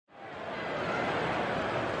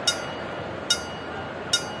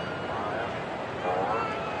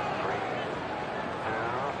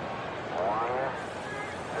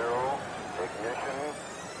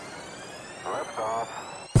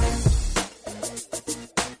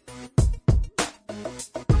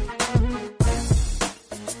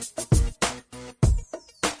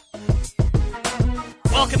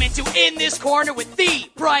Welcome into In This Corner with the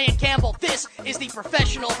Brian Campbell. This is the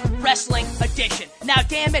Professional Wrestling Edition. Now,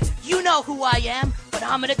 damn it, you know who I am, but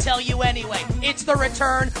I'm going to tell you anyway. It's the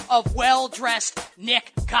return of well-dressed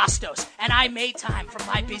Nick Kostos. And I made time from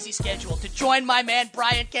my busy schedule to join my man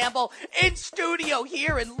Brian Campbell in studio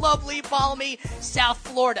here in lovely, balmy South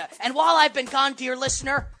Florida. And while I've been gone, dear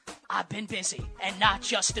listener, I've been busy, and not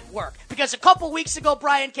just at work. Because a couple weeks ago,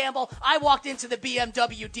 Brian Campbell, I walked into the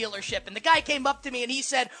BMW dealership, and the guy came up to me and he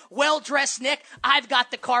said, well-dressed Nick, I've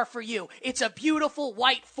got the car for you. It's a beautiful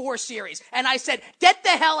white 4 Series. And I said, get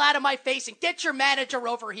the hell out of my face and get your manager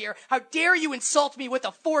over here. How dare you insult me with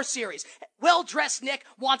a 4 Series? Well-dressed Nick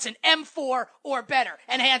wants an M4 or better.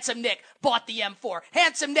 And Handsome Nick bought the M4.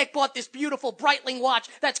 Handsome Nick bought this beautiful Breitling watch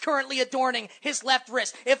that's currently adorning his left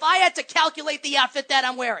wrist. If I had to calculate the outfit that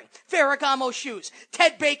I'm wearing, Ferragamo shoes,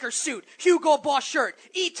 Ted Baker suit, Hugo Boss shirt,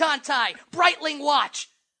 Eton tie, Breitling watch,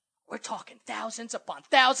 we're talking thousands upon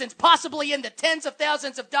thousands, possibly in the tens of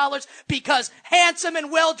thousands of dollars, because handsome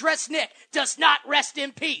and well-dressed Nick does not rest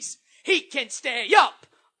in peace. He can stay up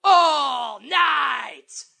all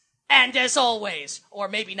night. And as always, or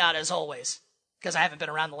maybe not as always, because I haven't been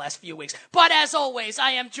around the last few weeks, but as always,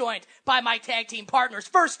 I am joined by my tag team partners.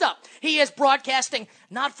 First up, he is broadcasting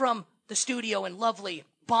not from the studio in lovely,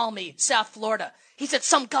 balmy South Florida. He's at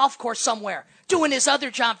some golf course somewhere, doing his other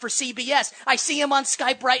job for CBS. I see him on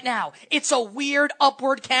Skype right now. It's a weird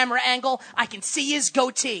upward camera angle. I can see his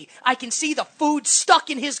goatee. I can see the food stuck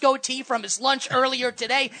in his goatee from his lunch earlier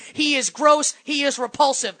today. He is gross. He is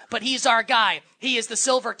repulsive, but he's our guy. He is the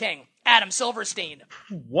Silver King, Adam Silverstein.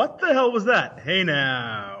 What the hell was that? Hey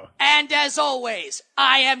now. And as always,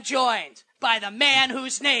 I am joined by the man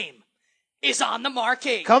whose name is on the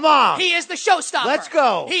marquee. Come on. He is the showstopper. Let's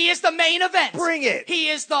go. He is the main event. Bring it. He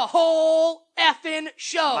is the whole effing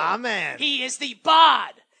show. My man. He is the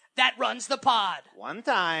bod that runs the pod. One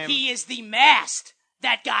time. He is the mast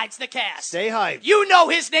that guides the cast. Stay hyped. You know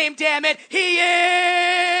his name, damn it. He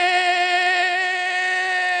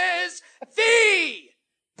is the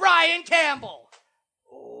Brian Campbell.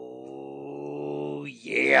 Oh,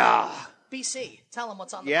 yeah. BC, tell him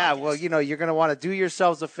what's on the Yeah, podcast. well, you know, you're going to want to do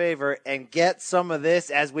yourselves a favor and get some of this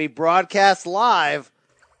as we broadcast live.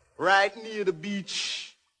 Right near the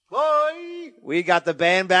beach. Boy! We got the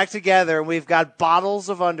band back together, and we've got bottles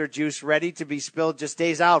of Underjuice ready to be spilled just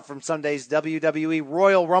days out from Sunday's WWE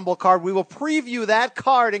Royal Rumble card. We will preview that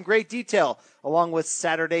card in great detail, along with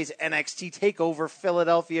Saturday's NXT TakeOver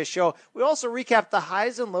Philadelphia show. We also recap the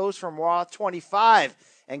highs and lows from Raw 25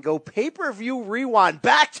 and go pay-per-view rewind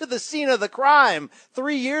back to the scene of the crime.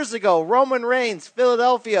 3 years ago, Roman Reigns,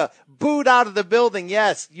 Philadelphia, booed out of the building.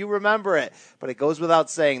 Yes, you remember it. But it goes without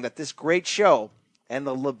saying that this great show and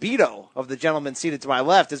the libido of the gentleman seated to my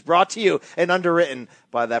left is brought to you and underwritten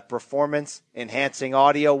by that performance-enhancing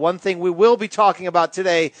audio. One thing we will be talking about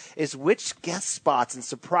today is which guest spots and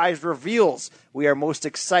surprise reveals we are most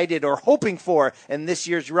excited or hoping for in this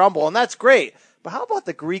year's Rumble. And that's great. But how about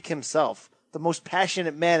the Greek himself? The most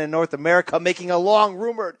passionate man in North America, making a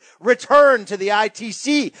long-rumored return to the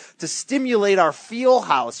ITC to stimulate our feel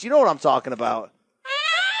house. You know what I'm talking about.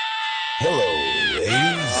 Hello, ladies.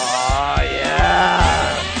 Oh,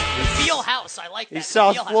 yeah. Feel house, I like that. He's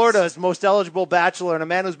South Feel house. Florida's most eligible bachelor and a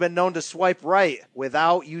man who's been known to swipe right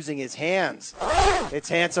without using his hands. It's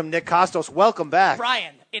handsome Nick Kostos. Welcome back.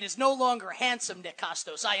 Brian, it is no longer handsome Nick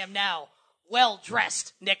Kostos. I am now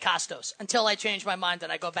well-dressed Nick Kostos until I change my mind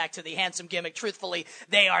and I go back to the handsome gimmick. Truthfully,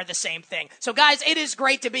 they are the same thing. So guys, it is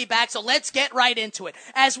great to be back. So let's get right into it.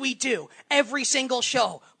 As we do every single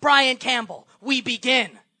show, Brian Campbell, we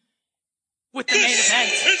begin with the main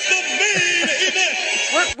event. It's the main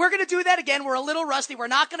event. We're going to do that again. We're a little rusty. We're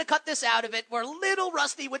not going to cut this out of it. We're a little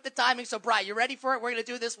rusty with the timing. So Brian, you ready for it? We're going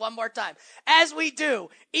to do this one more time. As we do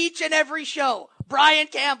each and every show, Brian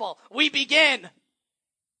Campbell, we begin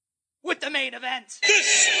with the main event.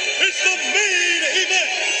 This is the main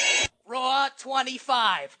event. Raw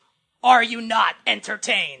 25. Are you not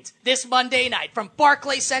entertained? This Monday night from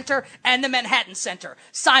Barclays Center and the Manhattan Center.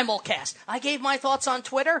 Simulcast. I gave my thoughts on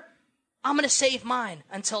Twitter. I'm going to save mine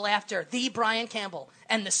until after the Brian Campbell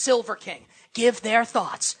and the Silver King give their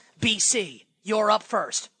thoughts. BC, you're up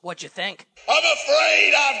first. What'd you think? I'm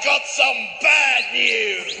afraid I've got some bad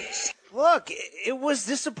news. Look, it was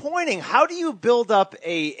disappointing. How do you build up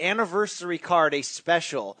a anniversary card, a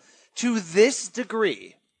special, to this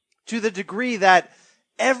degree? To the degree that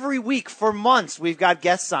every week for months we've got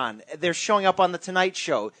guests on. They're showing up on The Tonight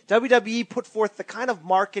Show. WWE put forth the kind of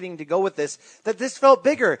marketing to go with this, that this felt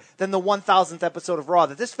bigger than the 1,000th episode of Raw,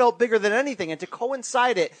 that this felt bigger than anything, and to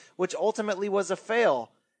coincide it, which ultimately was a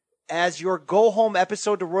fail. as your go-home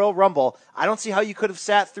episode to Royal Rumble. I don't see how you could have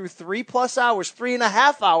sat through 3+ hours,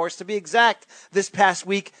 3.5 hours to be exact, this past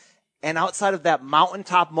week. And outside of that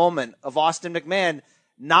mountaintop moment of Austin McMahon,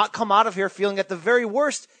 not come out of here feeling at the very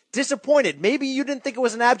worst disappointed. Maybe you didn't think it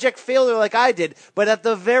was an abject failure like I did, but at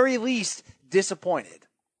the very least, disappointed.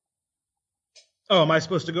 Oh, am I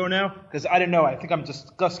supposed to go now? Because I didn't know. I think I'm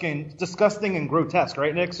disgusting and grotesque,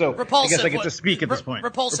 right, Nick? So repulsive, I guess I get to speak at this point.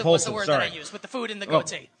 Repulsive was the word that I used, with the food and the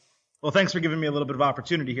goatee. Well, thanks for giving me a little bit of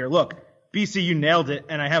opportunity here. Look, BC, you nailed it,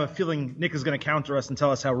 and I have a feeling Nick is going to counter us and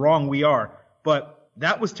tell us how wrong we are. But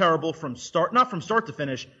that was terrible not from start to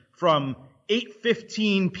finish, from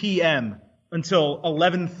 8:15 p.m. until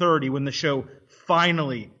 11:30 when the show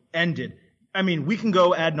finally ended. I mean, we can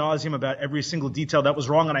go ad nauseum about every single detail that was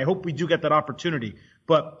wrong, and I hope we do get that opportunity.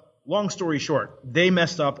 But long story short, they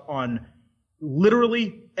messed up on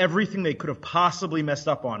literally everything they could have possibly messed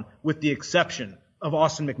up on, with the exception of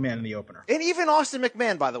Austin McMahon in the opener. And even Austin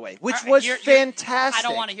McMahon, by the way, which was fantastic. I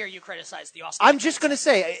don't want to hear you criticize the Austin I'm McMahon just going to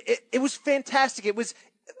say, it was fantastic. It was,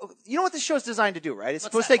 you know what this show's designed to do, right? It's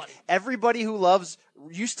supposed to take everybody who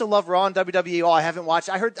used to love Raw and WWE. Oh, I haven't watched.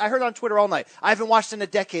 I heard on Twitter all night. I haven't watched in a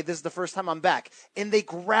decade. This is the first time I'm back. And they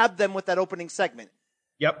grabbed them with that opening segment.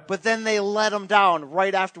 Yep. But then they let them down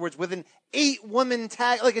right afterwards with an 8-woman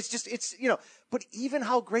tag. Like, but even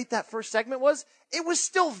how great that first segment was, it was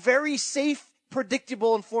still very safe,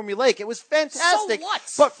 predictable, and formulaic. It was fantastic.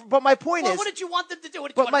 So what? But my point is, what did you want them to do?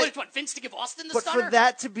 What did you want Vince to give Austin the stunner? But for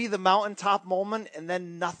that to be the mountaintop moment and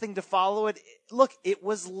then nothing to follow it, look, it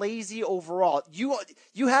was lazy overall.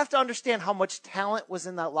 You have to understand how much talent was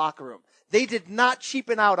in that locker room. They did not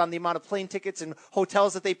cheapen out on the amount of plane tickets and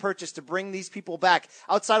hotels that they purchased to bring these people back.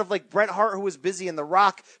 Outside of like Bret Hart, who was busy, and The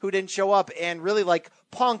Rock, who didn't show up, and really like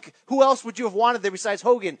Punk, who else would you have wanted there besides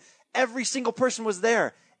Hogan? Every single person was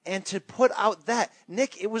there. And to put out that,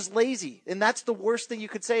 Nick, it was lazy. And that's the worst thing you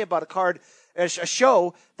could say about a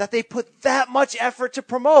show that they put that much effort to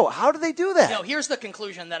promote. How do they do that? No, here's the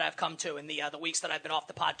conclusion that I've come to in the weeks that I've been off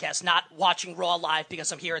the podcast, not watching Raw live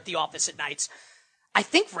because I'm here at the office at nights. I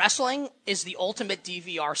think wrestling is the ultimate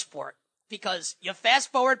DVR sport, because you fast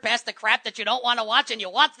forward past the crap that you don't want to watch and you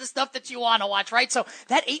watch the stuff that you want to watch, right? So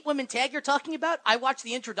that 8-woman tag you're talking about, I watched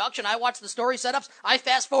the introduction, I watched the story setups, I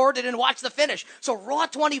fast forwarded and watched the finish. So Raw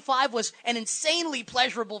 25 was an insanely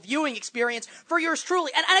pleasurable viewing experience for yours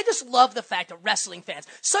truly. And I just love the fact that wrestling fans,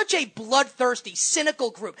 such a bloodthirsty,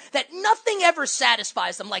 cynical group, that nothing ever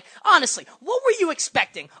satisfies them. Like, honestly, what were you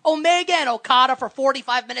expecting? Omega and Okada for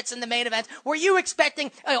 45 minutes in the main event? Were you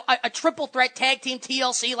expecting a triple threat tag team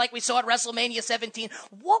TLC like we saw at WrestleMania 17?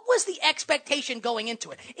 What was the expectation going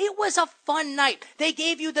into it? It was a fun night. They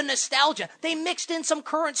gave you the nostalgia. They mixed in some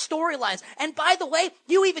current storylines. And by the way,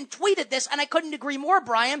 you even tweeted this, and I couldn't agree more,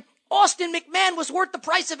 Brian. Austin McMahon was worth the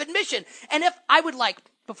price of admission. And if I would like,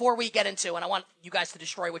 before we get into, and I want you guys to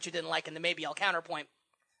destroy what you didn't like, and then maybe I'll counterpoint,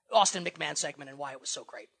 Austin McMahon segment and why it was so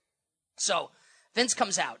great. So Vince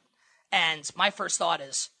comes out, and my first thought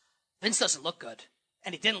is, Vince doesn't look good.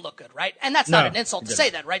 And he didn't look good, right? And that's not an insult to say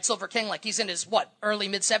that, right? Silver King, like, he's in his, early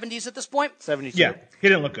mid-70s at this point? 72. Yeah, he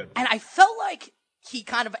didn't look good. And I felt like he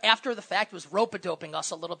kind of, after the fact, was rope-a-doping us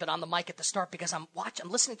a little bit on the mic at the start, because I'm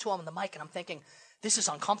listening to him on the mic, and I'm thinking, this is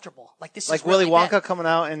uncomfortable. Like, this is really Willy Wonka bad. coming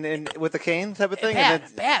out and with the cane type of thing?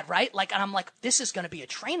 Bad, right? Like, and I'm like, this is going to be a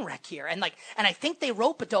train wreck here. And I think they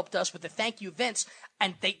rope-a-doped us with the thank you, Vince,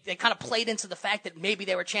 and they kind of played into the fact that maybe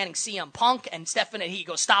they were chanting CM Punk, and Stephanie, he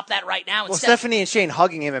goes, stop that right now. And Stephanie and Shane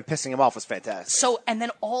hugging him and pissing him off was fantastic. So, and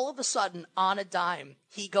then all of a sudden, on a dime,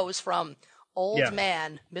 he goes from old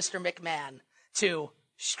man, Mr. McMahon, to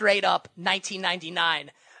straight up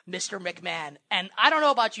 1999, Mr. McMahon. And I don't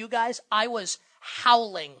know about you guys, I was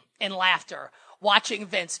howling in laughter watching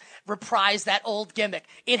Vince reprise that old gimmick.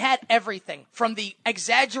 It had everything from the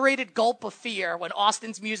exaggerated gulp of fear when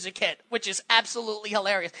Austin's music hit, which is absolutely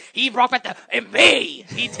hilarious. He brought back me.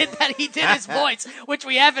 He did that. He did his voice, which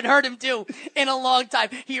we haven't heard him do in a long time.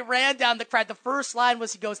 He ran down the crowd. The first line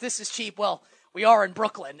was, he goes, "This is cheap." Well, we are in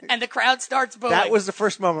Brooklyn. And the crowd starts booing. That was the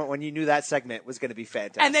first moment when you knew that segment was going to be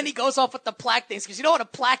fantastic. And then he goes off with the plaque things, because you know what a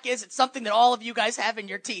plaque is? It's something that all of you guys have in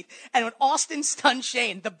your teeth. And when Austin stunned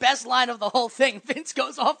Shane, the best line of the whole thing, Vince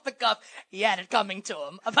goes off the cuff. He had it coming to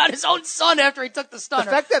him about his own son after he took the stunner.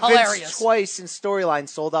 The fact that hilarious. Vince twice in storyline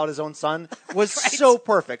sold out his own son was right? So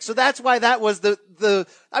perfect. So that's why that was that's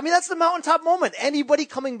the mountaintop moment. Anybody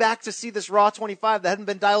coming back to see this Raw 25 that hadn't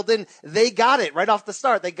been dialed in, they got it right off the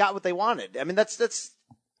start. They got what they wanted. I mean, that's.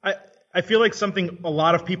 I feel like something a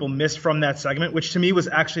lot of people missed from that segment, which to me was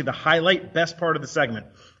actually the highlight, best part of the segment.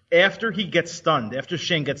 After Shane gets stunned,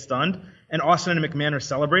 and Austin and McMahon are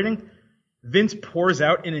celebrating, Vince pours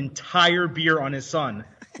out an entire beer on his son,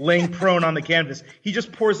 laying prone on the canvas. He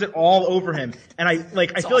just pours it all over him. And I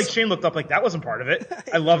feel like Shane looked up like that wasn't part of it.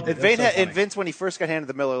 I loved it. And Vince, when he first got handed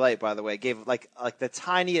the Miller Lite, by the way, gave like the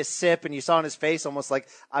tiniest sip, and you saw on his face almost like,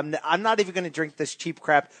 I'm not even going to drink this cheap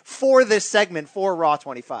crap for this segment for Raw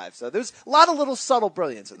 25. So there's a lot of little subtle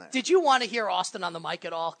brilliance in there. Did you want to hear Austin on the mic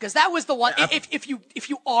at all? Because that was the one. If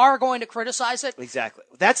you are going to criticize it, exactly.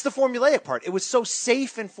 That's the formulaic part. It was so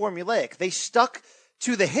safe and formulaic. They stuck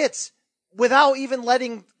to the hits without even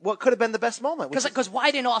letting what could have been the best moment. Because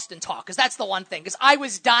why didn't Austin talk? Because that's the one thing. Because I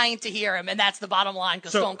was dying to hear him, and that's the bottom line.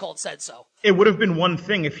 Because Stone Cold said so. It would have been one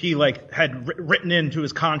thing if he had written into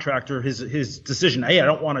his contract or his decision. Hey, I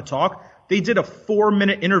don't want to talk. They did a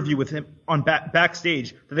 4-minute interview with him on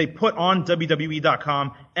backstage that they put on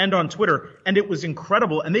WWE.com and on Twitter, and it was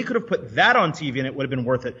incredible. And they could have put that on TV, and it would have been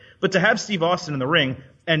worth it. But to have Steve Austin in the ring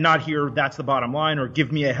and not hear that's the bottom line or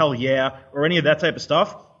give me a hell yeah or any of that type of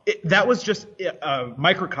stuff, that was just a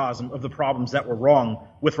microcosm of the problems that were wrong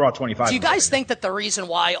with Raw 25. Do you guys think that the reason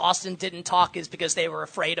why Austin didn't talk is because they were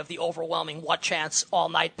afraid of the overwhelming what chance all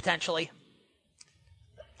night potentially?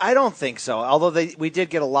 I don't think so. Although we did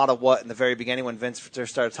get a lot of what in the very beginning when Vince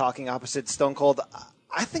started talking opposite Stone Cold.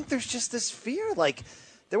 I think there's just this fear. Like,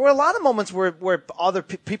 there were a lot of moments where other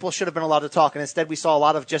people should have been allowed to talk, and instead we saw a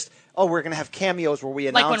lot of just, we're going to have cameos where we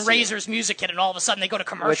announce. Like when Razor's music hit, and all of a sudden they go to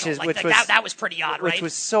commercials. That was pretty odd, right? Which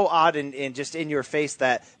was so odd and just in your face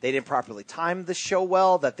that they didn't properly time the show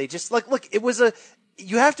well. That they just look. It was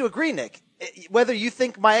you have to agree, Nick. Whether you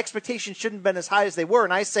think my expectations shouldn't have been as high as they were,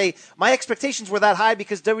 and I say my expectations were that high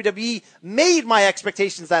because WWE made my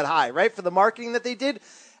expectations that high, right? For the marketing that they did.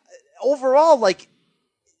 Overall,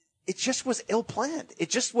 it just was ill-planned. It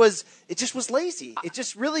just was lazy. It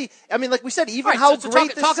just really, like we said, even how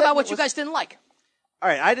great this talk about what you guys didn't like. All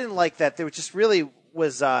right, I didn't like that. There just really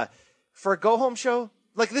was, for a go-home show,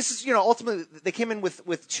 this is, ultimately, they came in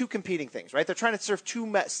with two competing things, right? They're trying to serve two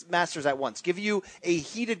masters at once. Give you a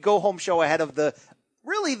heated go-home show ahead of the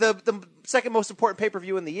second most important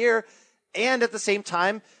pay-per-view in the year, and at the same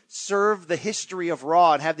time, serve the history of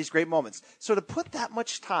Raw and have these great moments. So to put that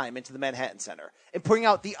much time into the Manhattan Center and putting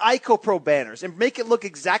out the IcoPro banners and make it look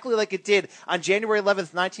exactly like it did on January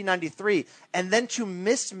 11th, 1993, and then to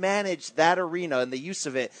mismanage that arena and the use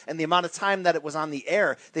of it and the amount of time that it was on the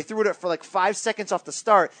air, they threw it up for 5 seconds off the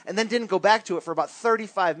start and then didn't go back to it for about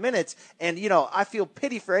 35 minutes. And, I feel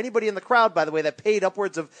pity for anybody in the crowd, by the way, that paid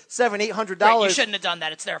upwards of $700, $800. Right, you shouldn't have done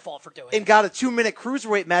that. It's their fault for doing it. And got a 2-minute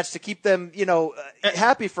cruiserweight match to keep them,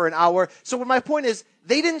 happy for an hour. So my point is,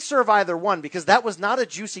 they didn't serve either one because that was not a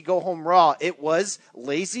juicy go-home Raw. It was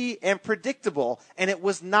lazy and predictable, and it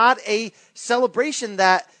was not a celebration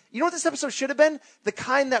that, what this episode should have been? The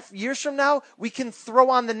kind that years from now, we can throw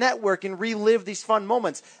on the network and relive these fun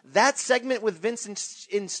moments. That segment with Vince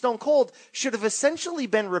and Stone Cold should have essentially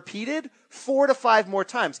been repeated 4 to 5 more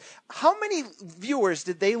times. How many viewers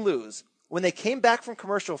did they lose when they came back from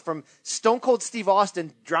commercial from Stone Cold Steve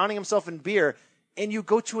Austin drowning himself in beer, and you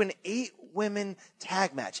go to an 8-women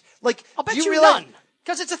tag match? I'll bet you're done.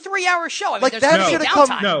 Because it's a 3-hour show. There's that should have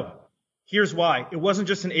come. No. Here's why. It wasn't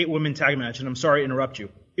just an 8-women tag match, and I'm sorry to interrupt you.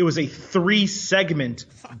 It was a 3-segment,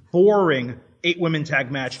 boring 8-women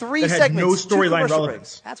tag match that had no storyline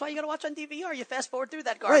relevance. That's why you got to watch on DVR. You fast forward through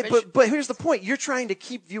that garbage. Right, but here's the point. You're trying to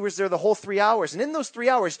keep viewers there the whole 3 hours, and in those 3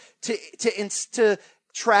 hours, to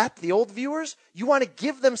trap the old viewers, you want to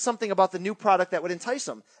give them something about the new product that would entice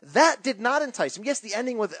them. That did not entice them. Yes, the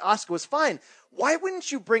ending with Asuka was fine. Why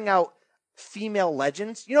wouldn't you bring out female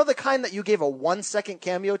legends? The kind that you gave a 1-second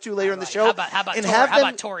cameo to later in the show. How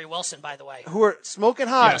about Tori Wilson, by the way? Who are smoking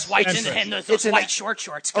hot. Yes, those white short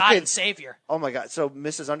shorts. God and Savior. Oh my God. So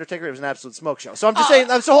Mrs. Undertaker, it was an absolute smoke show. So I'm just saying,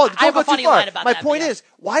 hold on, don't go too far. My point is,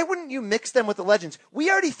 why wouldn't you mix them with the legends? We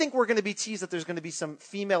already think we're going to be teased that there's going to be some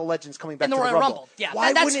female legends coming back in the Royal Rumble. Yeah,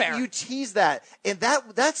 why that's wouldn't fair. you tease that? And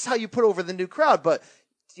that's how you put over the new crowd. But,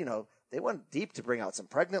 they went deep to bring out some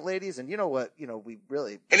pregnant ladies, and you know what? We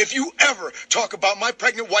really. And if you ever talk about my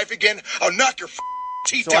pregnant wife again, I'll knock your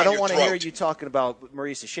teeth down your throat. So I don't want to hear you talking about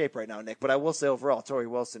Maurice's shape right now, Nick. But I will say overall, Tori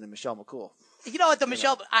Wilson and Michelle McCool. You know what, that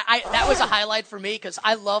was a highlight for me because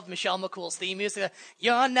I love Michelle McCool's theme music.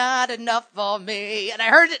 You're not enough for me. And I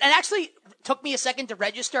heard it, and actually took me a second to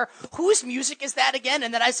register. Whose music is that again?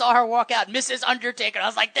 And then I saw her walk out, Mrs. Undertaker. I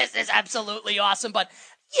was like, this is absolutely awesome. But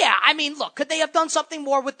yeah, look, could they have done something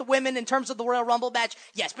more with the women in terms of the Royal Rumble match?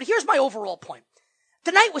 Yes, but here's my overall point.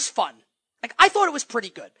 The night was fun. I thought it was pretty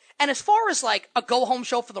good. And as far as a go-home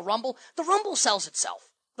show for the Rumble sells itself.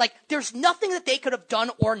 There's nothing that they could have done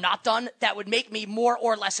or not done that would make me more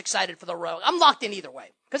or less excited for the Royal. I'm locked in either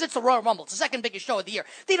way. because it's the Royal Rumble. It's the second biggest show of the year.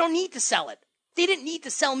 They don't need to sell it. They didn't need to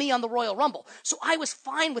sell me on the Royal Rumble. So I was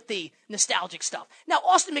fine with the nostalgic stuff. Now,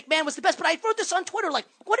 Austin McMahon was the best, but I wrote this on Twitter. Like,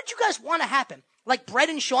 what did you guys want to happen? Like Bret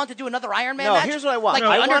and Shawn to do another Iron Man match? No, here's what I want.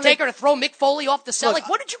 Like Undertaker to throw Mick Foley off the cell? Like,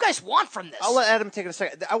 what did you guys want from this? I'll let Adam take it a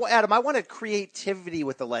second. Adam, I wanted creativity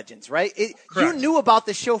with the Legends, right? You knew about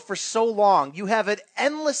the show for so long. You have an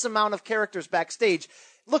endless amount of characters backstage.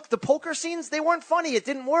 Look, the poker scenes, they weren't funny. It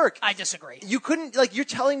didn't work. I disagree. You couldn't, like, you're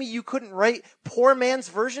telling me you couldn't write poor man's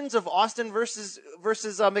versions of Austin versus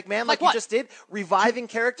McMahon like you just did? Reviving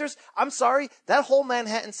characters? I'm sorry. That whole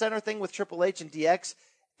Manhattan Center thing with Triple H and DX,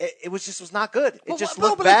 it was not good. It just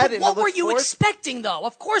looked bad. What were you expecting, though?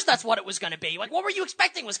 Of course that's what it was going to be. Like, what were you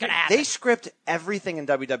expecting was going to happen? They script everything in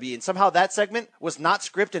WWE, and somehow that segment was not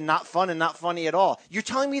scripted and not fun and not funny at all. You're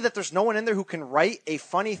telling me that there's no one in there who can write a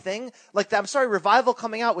funny thing? Like, I'm sorry, Revival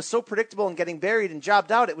coming out was so predictable and getting buried and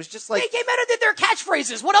jobbed out. It was just like... They came out and did their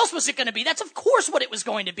catchphrases. What else was it going to be? That's, of course, what it was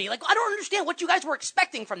going to be. Like, I don't understand what you guys were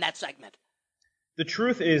expecting from that segment. The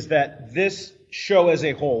truth is that this show as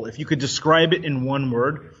a whole, if you could describe it in one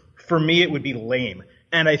word, for me it would be lame.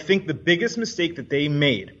 And I think the biggest mistake that they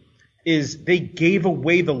made is they gave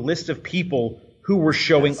away the list of people who were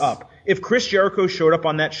showing up. If Chris Jericho showed up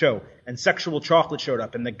on that show, and Sexual Chocolate showed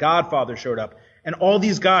up, and The Godfather showed up, and all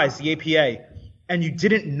these guys, the APA, and you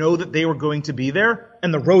didn't know that they were going to be there,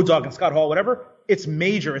 and the Road Dogg and Scott Hall, whatever, it's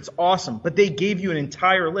major, it's awesome. But they gave you an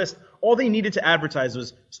entire list. All they needed to advertise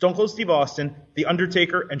was Stone Cold Steve Austin, The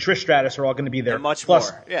Undertaker, and Trish Stratus are all going to be there. And much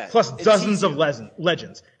plus, more. Yeah. Plus dozens of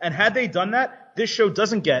legends. And had they done that, this show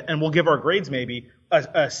doesn't get, and we'll give our grades maybe,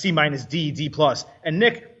 a C-, D+, D+. And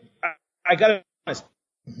Nick, I got to be honest,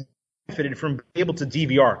 benefited from being able to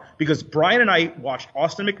DVR because Brian and I watched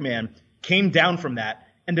Austin McMahon, came down from that,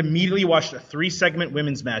 and immediately watched a 3-segment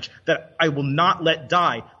women's match that I will not let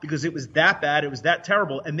die because it was that bad, it was that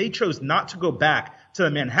terrible, and they chose not to go back to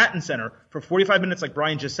the Manhattan Center for 45 minutes like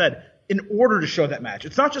Brian just said in order to show that match.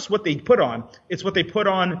 It's not just what they put on, it's what they put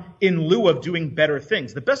on in lieu of doing better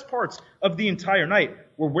things. The best parts of the entire night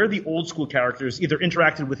were where the old school characters either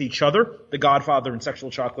interacted with each other, The Godfather and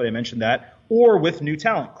Sexual Chocolate, I mentioned that, or with new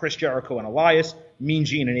talent, Chris Jericho and Elias, Mean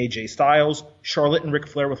Gene and AJ Styles, Charlotte and Ric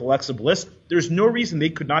Flair with Alexa Bliss. There's no reason they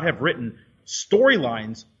could not have written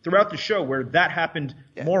storylines throughout the show where that happened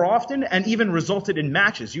more often and even resulted in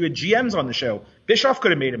matches. You had GMs on the show. Bischoff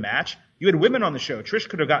could have made a match. You had women on the show. Trish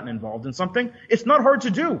could have gotten involved in something. It's not hard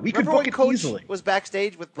to do. We could book it Coach easily. Was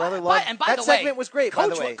backstage with Brother Love. And by that the way, segment was great, by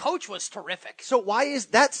the way. Coach was terrific. So why is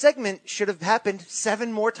that segment should have happened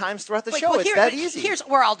 7 more times throughout the show? It's that easy. Here's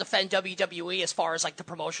where I'll defend WWE as far as like the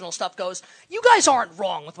promotional stuff goes. You guys aren't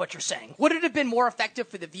wrong with what you're saying. Would it have been more effective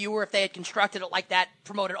for the viewer if they had constructed it like that,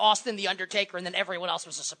 promoted Austin, The Undertaker, and then everyone else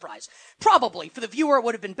was a surprise? Probably. For the viewer, it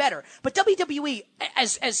would have been better. But WWE,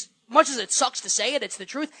 as much as it sucks to say it, it's the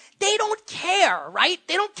truth. They don't care, right?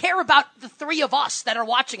 They don't care about the 3 of us that are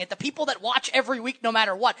watching it, the people that watch every week no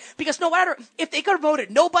matter what. Because no matter if they could have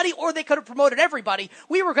promoted nobody or they could have promoted everybody,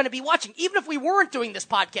 we were going to be watching. Even if we weren't doing this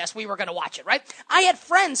podcast, we were going to watch it, right? I had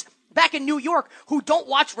friends back in New York who don't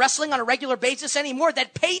watch wrestling on a regular basis anymore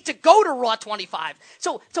that paid to go to Raw 25.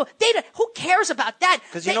 So who cares about that?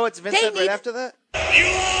 Because you know what's Vince said right after that? You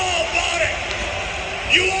all bought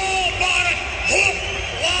it! You all bought it! Hook,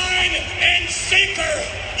 line, and sinker!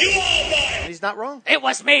 You all bought it! He's not wrong. It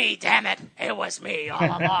was me, damn it. It was me all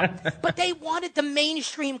along. But they wanted the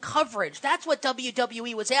mainstream coverage. That's what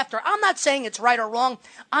WWE was after. I'm not saying it's right or wrong.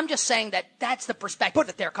 I'm just saying that that's the perspective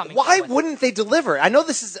that they're coming from. Why wouldn't they deliver? I know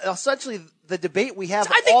this is essentially the debate we have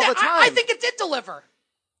all the time. I think it did deliver.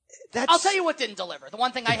 I'll tell you what didn't deliver. The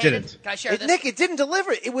one thing I hated. Can I share this? Nick, it didn't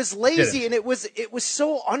deliver. It was lazy and it was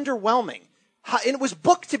so underwhelming. And it was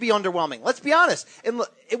booked to be underwhelming. Let's be honest. And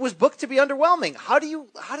it was booked to be underwhelming. How do you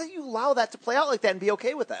allow that to play out like that and be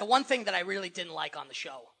okay with that? The one thing that I really didn't like on the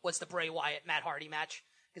show was the Bray Wyatt Matt Hardy match.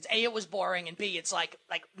 Because A, it was boring, and B, it's like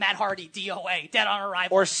Matt Hardy DOA, dead on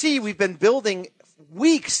arrival. Or C, we've been building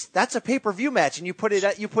weeks. That's a pay-per-view match, and you put it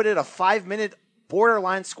a 5-minute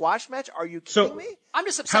borderline squash match. Are you kidding me? I'm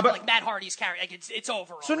just upset like Matt Hardy's carry. Like it's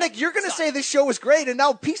over. So Nick, you're going to say this show was great, and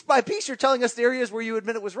now piece by piece you're telling us the areas where you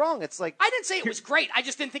admit it was wrong. It's like I didn't say it was great. I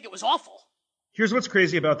just didn't think it was awful. Here's what's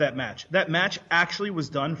crazy about that match. That match actually was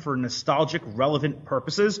done for nostalgic, relevant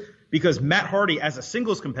purposes because Matt Hardy, as a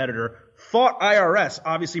singles competitor, fought IRS,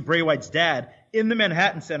 obviously Bray Wyatt's dad, in the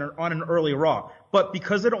Manhattan Center on an early Raw. But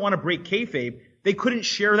because they don't want to break kayfabe, they couldn't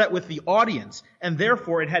share that with the audience, and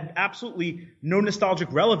therefore it had absolutely no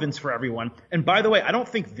nostalgic relevance for everyone. And by the way, I don't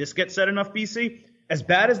think this gets said enough, BC. As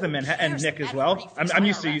bad as the Manhattan, and Nick as well. I'm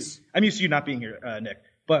used to you not being here, Nick.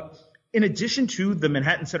 But in addition to the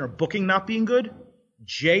Manhattan Center booking not being good,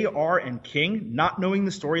 JR and King not knowing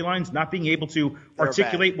the storylines, not being able to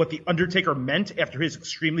articulate what The Undertaker meant after his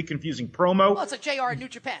extremely confusing promo. Well, it's like JR in New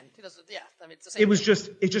Japan. He doesn't, it's the same.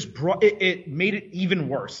 It made it even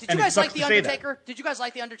worse. Did you guys like The Undertaker? Did you guys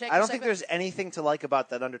like The Undertaker? I don't think there's anything to like about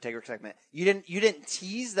that Undertaker segment. You didn't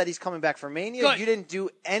tease that he's coming back for Mania. Good. You didn't do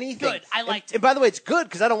anything. Good. I liked it. And by the way, it's good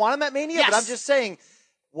because I don't want him at Mania, Yes. but I'm just saying,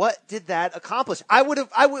 what did that accomplish?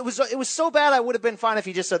 It was so bad I would have been fine if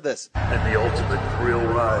he just said this. And the ultimate thrill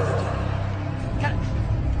ride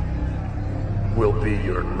will be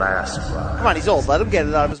your last ride. Come on, he's old. Let him get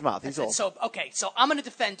it out of his mouth. He's old. So I'm going to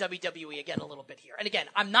defend WWE again a little bit here. And again,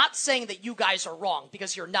 I'm not saying that you guys are wrong,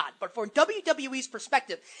 because you're not. But from WWE's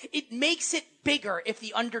perspective, it makes it bigger if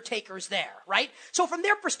The Undertaker's there, right? So from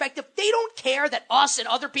their perspective, they don't care that us and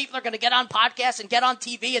other people are going to get on podcasts and get on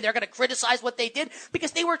TV and they're going to criticize what they did,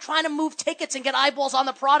 because they were trying to move tickets and get eyeballs on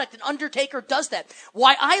the product, and Undertaker does that.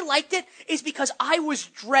 Why I liked it is because I was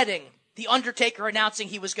dreading The Undertaker announcing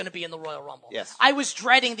he was going to be in the Royal Rumble. Yes. I was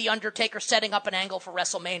dreading The Undertaker setting up an angle for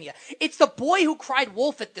WrestleMania. It's the boy who cried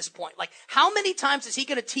wolf at this point. Like, how many times is he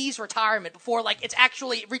going to tease retirement before, like, it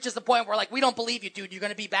reaches the point where, like, we don't believe you, dude. You're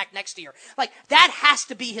going to be back next year. Like, that has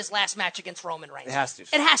to be his last match against Roman Reigns. It has to.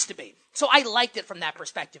 It has to be. So I liked it from that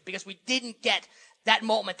perspective, because we didn't get that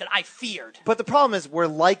moment that I feared. But the problem is we're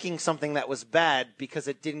liking something that was bad because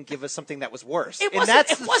it didn't give us something that was worse. It And wasn't-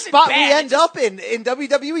 that's it the wasn't spot bad. we end It just- up in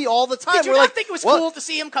WWE all the time. Did you We're not like, think it was well, cool to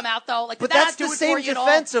see him come out, though? Like, But did that that's not do the it same for you at all?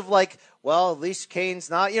 defense of like, well, at least Kane's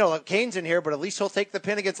not, Kane's in here, but at least he'll take the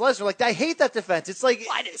pin against Lesnar. Like, I hate that defense. It's like,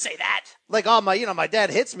 Well, I didn't say that. like, oh, my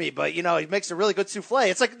dad hits me, but, he makes a really good souffle.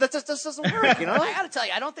 It's like, that just doesn't work, I got to tell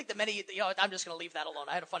you, I don't think that many, I'm just going to leave that alone.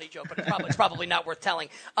 I had a funny joke, but it's probably not worth telling.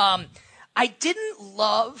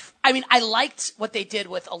 I liked what they did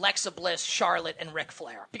with Alexa Bliss, Charlotte, and Ric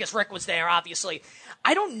Flair, because Rick was there, obviously.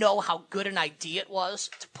 I don't know how good an idea it was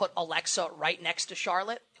to put Alexa right next to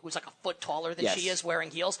Charlotte, who's like a foot taller than she is, wearing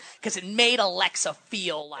heels, because it made Alexa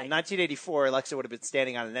feel like... In 1984, Alexa would have been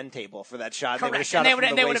standing on an end table for that shot. Correct, and they would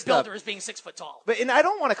have billed her as being 6 foot tall. And I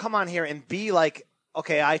don't want to come on here and be like,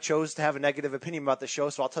 okay, I chose to have a negative opinion about the show,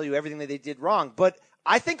 so I'll tell you everything that they did wrong. But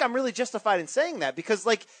I think I'm really justified in saying that, because,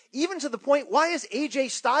 like, even to the point, why is AJ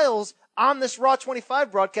Styles on this Raw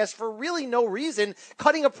 25 broadcast for really no reason,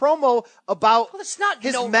 cutting a promo about his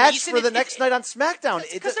match for the next night on SmackDown?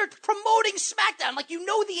 Because they're promoting SmackDown. Like, you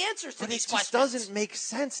know the answers to these questions. It just doesn't make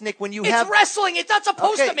sense, Nick, when you It's have... wrestling. It's not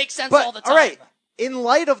supposed to make sense all the time. All right, in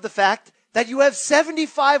light of the fact that you have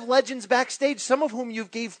 75 legends backstage, some of whom you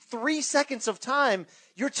gave 3 seconds of time,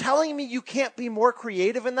 you're telling me you can't be more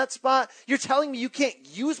creative in that spot? You're telling me you can't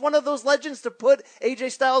use one of those legends to put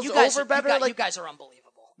AJ Styles over better? You guys are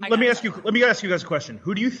unbelievable. Let me ask you guys a question.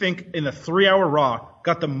 Who do you think in the 3-hour Raw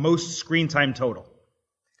got the most screen time total?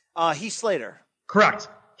 Heath Slater. Correct.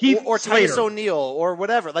 Or Titus O'Neil or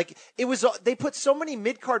whatever. Like, it was, they put so many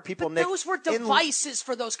mid-card people, But Nick. those were devices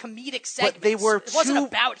for those comedic segments. But they were it wasn't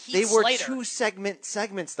about Heath Slater. They were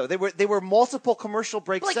segments though. They were multiple commercial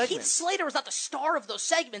break But, like, segments. Heath Slater was not the star of those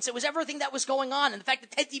segments. It was everything that was going on, and the fact that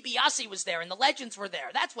Ted DiBiase was there and the legends were there.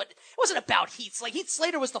 That's what, it wasn't about Heath Slater. Heath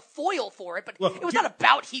Slater was the foil for it, but it was not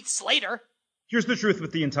about Heath Slater. Here's the truth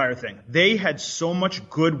with the entire thing. They had so much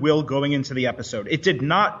goodwill going into the episode. It did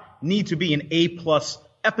not need to be an A+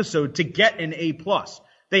 episode to get an A+.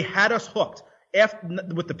 They had us hooked.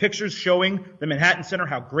 With the pictures showing the Manhattan Center,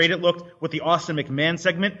 how great it looked, with the Austin McMahon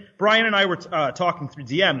segment, Brian and I were talking through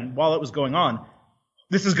DM while it was going on.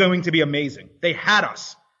 This is going to be amazing. They had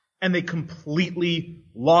us, and they completely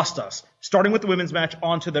lost us, starting with the women's match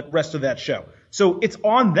onto the rest of that show. So it's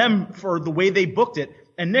on them for the way they booked it.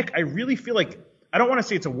 And Nick, I really feel like, I don't want to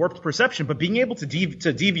say it's a warped perception, but being able to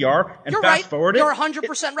DVR and fast forward it. You're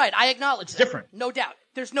 100% right. I acknowledge that. Different. No doubt.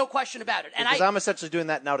 There's no question about it. And because I'm essentially doing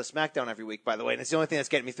that now to SmackDown every week, by the way, and it's the only thing that's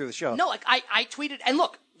getting me through the show. No, like I tweeted, and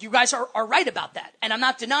look, you guys are right about that, and I'm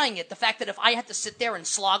not denying it. The fact that if I had to sit there and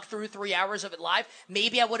slog through 3 hours of it live,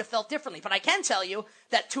 maybe I would have felt differently. But I can tell you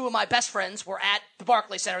that 2 of my best friends were at the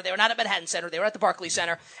Barclays Center. They were not at Manhattan Center. They were at the Barclays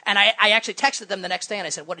Center, and I actually texted them the next day, and I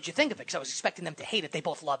said, what did you think of it? Because I was expecting them to hate it. They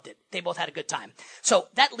both loved it. They both had a good time. So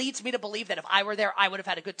that leads me to believe that if I were there, I would have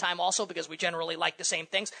had a good time also, because we generally like the same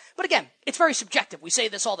things. But again, it's very subjective. We say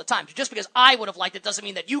this all the time. Just because I would have liked it doesn't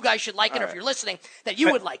mean that you guys should like it, or if you're listening, that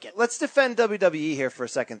you would like it. Let's defend WWE here for a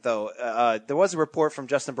second, though. There was a report from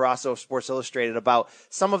Justin Barrasso of Sports Illustrated about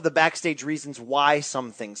some of the backstage reasons why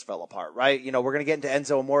some things fell apart, right? We're going to get into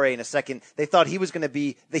Enzo Amore in a second. They thought he was going to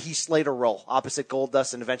be the Heath Slater role opposite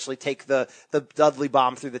Goldust and eventually take the Dudley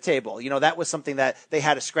bomb through the table. That was something that they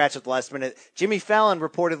had to scratch at the last minute. Jimmy Fallon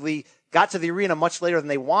reportedly got to the arena much later than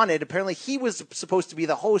they wanted. Apparently he was supposed to be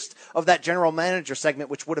the host of that general manager segment,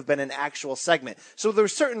 which would have been an actual segment. So there were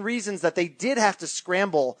certain reasons that they did have to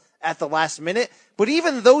scramble at the last minute, but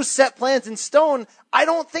even those set plans in stone, I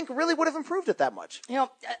don't think really would have improved it that much.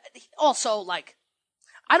 Also, like,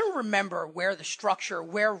 I don't remember where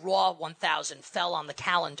Raw 1000 fell on the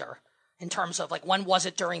calendar in terms of, like, when was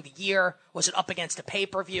it during the year? Was it up against a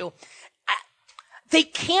pay-per-view? They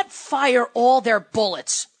can't fire all their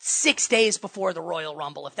bullets 6 days before the Royal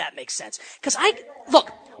Rumble, if that makes sense. Because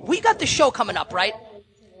look, we got the show coming up, right?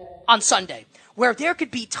 On Sunday, where there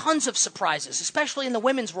could be tons of surprises, especially in the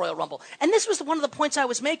Women's Royal Rumble. And this was one of the points I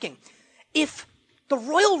was making. If the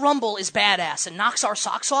Royal Rumble is badass and knocks our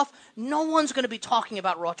socks off, no one's going to be talking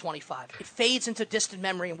about Raw 25. It fades into distant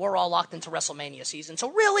memory, and we're all locked into WrestleMania season. So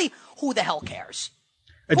really, who the hell cares?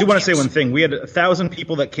 I do want to say one thing. We had 1,000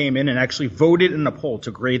 people that came in and actually voted in a poll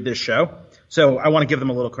to grade this show. So I want to give them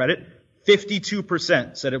a little credit.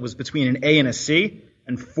 52% said it was between an A and a C,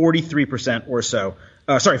 and 43% or so.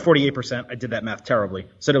 48%. I did that math terribly.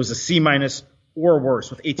 Said it was a C minus or worse,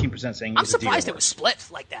 with 18% saying it I'm was a D surprised or it was split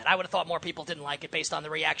like that. I would have thought more people didn't like it based on the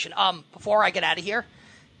reaction. Before I get out of here,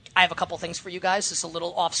 I have a couple things for you guys. This is a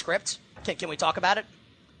little off script. Can we talk about it?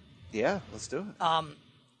 Yeah, let's do it.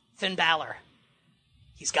 Finn Balor.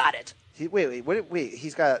 He's got it. Wait,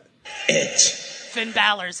 he's got it. Finn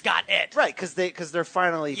Balor's got it. Right, because they're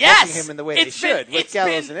finally booking him in the way they should with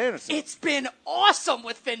Gallows and Anderson. It's been awesome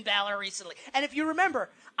with Finn Balor recently. And if you remember,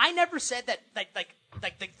 I never said that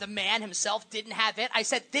the man himself didn't have it. I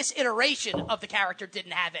said this iteration of the character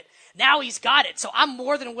didn't have it. Now he's got it. So I'm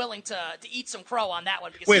more than willing to eat some crow on that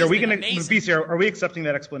one. Because wait, are we going to, BC, are we accepting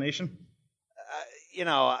that explanation?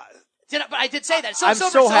 But I did say that. I'm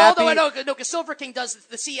so happy. Because Silver King does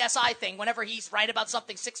the CSI thing. Whenever he's right about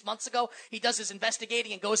something 6 months ago, he does his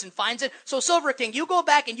investigating and goes and finds it. So Silver King, you go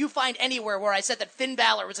back and you find anywhere where I said that Finn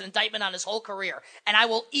Balor was an indictment on his whole career, and I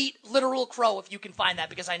will eat literal crow if you can find that,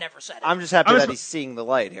 because I never said it. I'm just happy that he's seeing the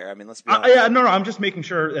light here. I mean, let's be honest. No, I'm just making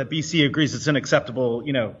sure that BC agrees it's an acceptable,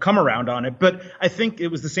 come around on it. But I think it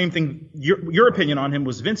was the same thing. Your opinion on him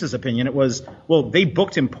was Vince's opinion. It was, well, they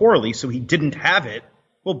booked him poorly, so he didn't have it.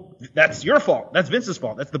 Well, that's your fault. That's Vince's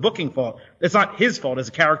fault. That's the booking fault. It's not his fault as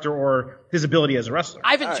a character or his ability as a wrestler.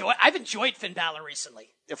 I've enjoyed Finn Balor recently.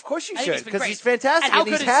 Of course you should, because he's fantastic and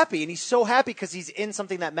he's happy, and he's so happy because he's in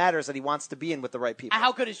something that matters that he wants to be in with the right people. And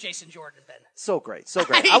how good has Jason Jordan been? So great, so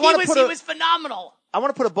great. He was phenomenal. I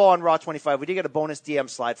want to put a bow on Raw 25. We did get a bonus DM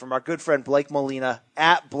slide from our good friend Blake Molina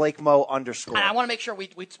at BlakeMo_. And I want to make sure we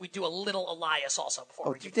do a little Elias also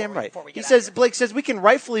before we get He says, Blake says, we can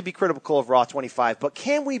rightfully be critical of Raw 25, but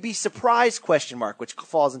can we be surprised, ? Which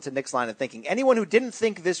falls into Nick's line of thinking. Anyone who didn't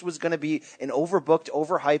think this was going to be an overbooked,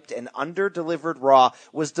 overhyped, and under-delivered Raw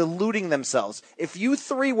was deluding themselves. If you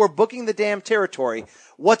three were booking the damn territory,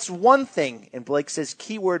 what's one thing, and Blake says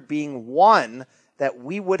keyword being one, that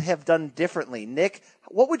we would have done differently? Nick,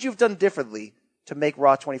 what would you have done differently to make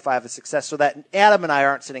Raw 25 a success so that Adam and I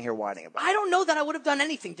aren't sitting here whining about it? I don't know that I would have done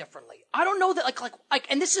anything differently. I don't know that,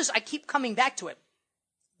 and this is, I keep coming back to it.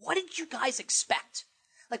 What did you guys expect?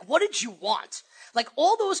 What did you want?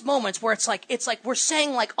 All those moments where it's like we're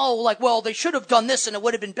saying well, they should have done this and it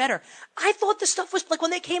would have been better. I thought this stuff was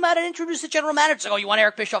when they came out and introduced the general manager. You want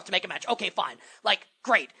Eric Bischoff to make a match? Okay, fine.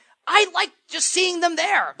 Great. I liked just seeing them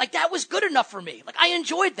there. That was good enough for me. I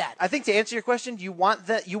enjoyed that. I think to answer your question, you want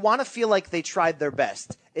to feel like they tried their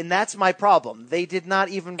best. And that's my problem. They did not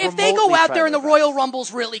even remotely If they go out there and the best. Royal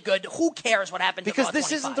Rumble's really good, who cares what happened to Because Raw this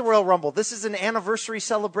 25? isn't the Royal Rumble. This is an anniversary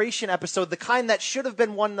celebration episode, the kind that should have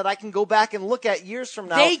been one that I can go back and look at years from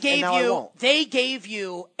now. They gave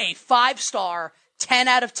you a 5-star, 10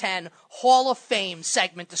 out of 10 Hall of Fame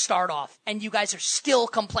segment to start off, and you guys are still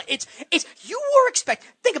complaining.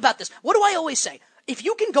 Think about this. What do I always say? If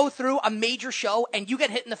you can go through a major show and you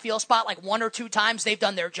get hit in the feel spot 1 or 2 times, they've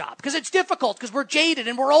done their job. Because it's difficult, because we're jaded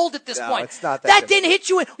and we're old at this point. It's not that didn't hit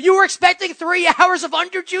you. You were expecting 3 hours of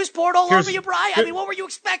underjuice poured all over you, Brian. What were you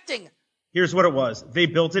expecting? Here's what it was. They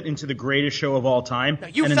built it into the greatest show of all time. No,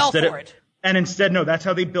 you fell for it. And instead, no, that's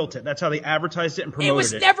how they built it. That's how they advertised it and promoted it. It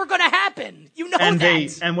was never going to happen. You know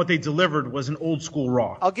that. And what they delivered was an old school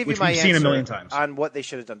Raw. I'll give you my answer seen a million times. On what they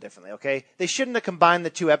should have done differently, okay? They shouldn't have combined the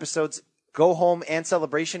 2 episodes, Go Home and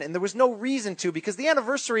Celebration, and there was no reason to, because the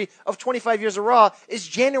anniversary of 25 years of Raw is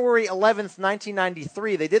January 11th,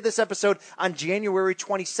 1993. They did this episode on January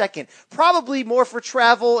 22nd. Probably more for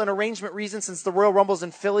travel and arrangement reasons, since the Royal Rumble's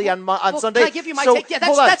in Philly on Sunday. Can I give you my take? Yeah,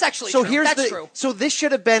 that's actually true. That's true. So this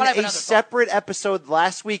should have been a separate episode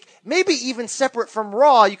last week, maybe even separate from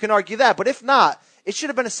Raw. You can argue that, but if not, it should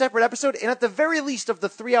have been a separate episode. And at the very least of the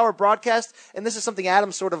 3-hour broadcast, and this is something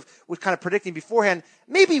Adam sort of was kind of predicting beforehand,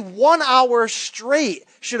 maybe 1 hour straight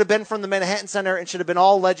should have been from the Manhattan Center and should have been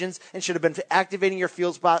all legends and should have been activating your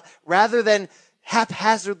field spot rather than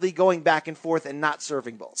haphazardly going back and forth and not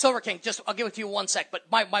serving both. Silver King, I'll give it to you 1 sec, but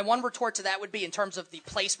my one retort to that would be in terms of the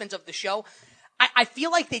placement of the show. I feel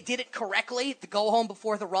like they did it correctly, the go home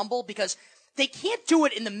before the Rumble, because they can't do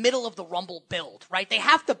it in the middle of the Rumble build, right? They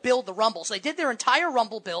have to build the Rumble. So they did their entire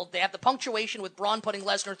Rumble build. They have the punctuation with Braun putting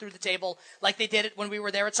Lesnar through the table like they did it when we were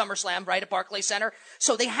there at SummerSlam, right, at Barclays Center.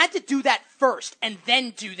 So they had to do that first and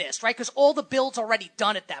then do this, right? Because all the build's already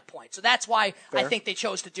done at that point. So that's why I think they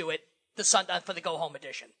chose to do it for the go-home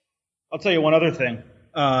edition. I'll tell you one other thing.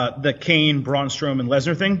 The Kane, Braun Strowman,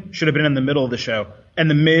 Lesnar thing should have been in the middle of the show. And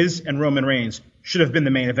The Miz and Roman Reigns should have been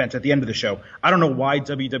the main event at the end of the show. I don't know why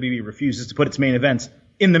WWE refuses to put its main events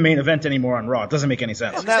in the main event anymore on Raw. It doesn't make any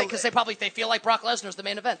sense. Because they feel like Brock Lesnar's the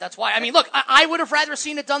main event. That's why. I mean, look, I would have rather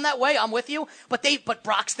seen it done that way. I'm with you. But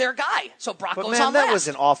Brock's their guy. So Brock goes on last. That was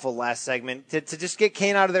an awful last segment. To just get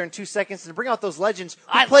Kane out of there in 2 seconds and to bring out those legends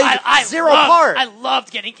who played zero part. I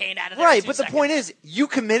loved getting Kane out of there. Right, but the point is, you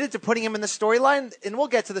committed to putting him in the storyline, and we'll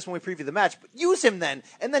get to this when we preview the match, but use him then.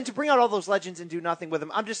 And then to bring out all those legends and do nothing with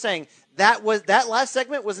him. I'm just saying that last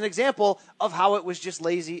segment was an example of how it was just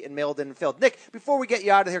lazy and mailed in and failed. Nick, before we get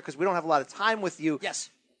you out of here, because we don't have a lot of time with you. Yes.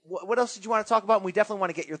 What else did you want to talk about? And we definitely want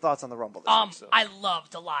to get your thoughts on the Rumble this week. So. I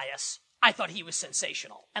loved Elias. I thought he was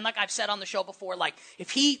sensational. And like I've said on the show before, like if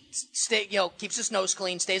he keeps his nose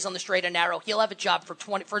clean, stays on the straight and narrow, he'll have a job for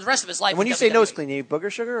the rest of his life. And when you say nose clean, you need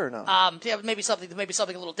booger sugar or no? Yeah, maybe something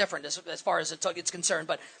a little different as far as it's concerned.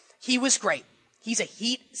 But he was great. He's a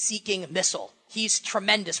heat-seeking missile. He's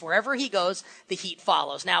tremendous. Wherever he goes, the heat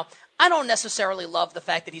follows. Now, I don't necessarily love the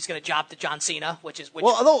fact that he's going to job to John Cena,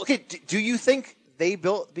 do you think they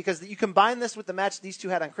built, because you combine this with the match these two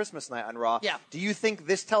had on Christmas night on Raw. Yeah. Do you think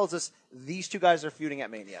this tells us these two guys are feuding at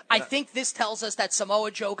Mania? I think this tells us that Samoa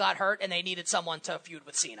Joe got hurt and they needed someone to feud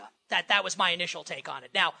with Cena. That was my initial take on it.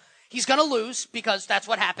 Now, he's going to lose because that's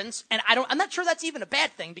what happens, and I'm not sure that's even a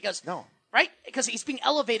bad thing because no. Right? Because he's being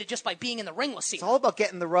elevated just by being in the ring with Cena. It's all about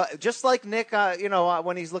getting the rub. Just like Nick,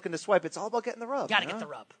 when he's looking to swipe, it's all about getting the rub. Got to get the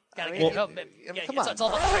rub. Come on. It's all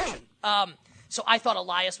about friction. So I thought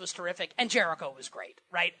Elias was terrific, and Jericho was great,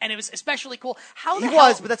 right? And it was especially cool.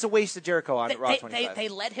 But that's a waste of Jericho on Raw 25. They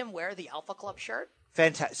let him wear the Alpha Club shirt.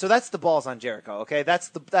 Fantastic. So that's the balls on Jericho, okay?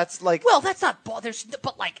 That's like. Well, that's not ball.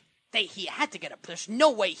 He had to get up. There's no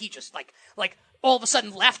way he just like all of a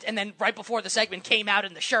sudden left and then right before the segment came out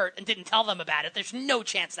in the shirt and didn't tell them about it. There's no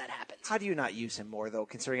chance that happens. How do you not use him more, though,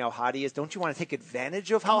 considering how hot he is? Don't you want to take advantage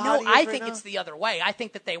of how hot he is? I think it's the other way. I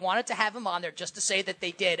think that they wanted to have him on there just to say that they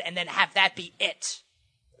did and then have that be it.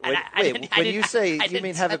 When you say, you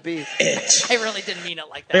mean have it be it? I really didn't mean it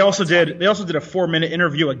like that. They also did a 4-minute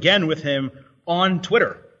interview again with him on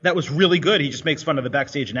Twitter. That was really good. He just makes fun of the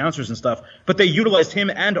backstage announcers and stuff. But they utilized him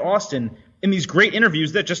and Austin in these great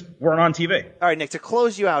interviews that just weren't on TV. All right, Nick, to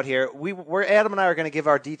close you out here, Adam and I are going to give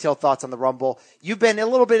our detailed thoughts on the Rumble. You've been a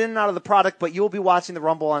little bit in and out of the product, but you'll be watching the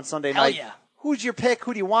Rumble on Sunday night. Hell yeah. Who's your pick?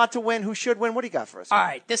 Who do you want to win? Who should win? What do you got for us? All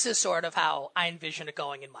right, this is sort of how I envision it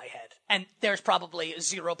going in my head. And there's probably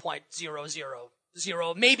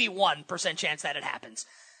 0.000, maybe 1% chance that it happens.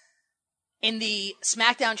 In the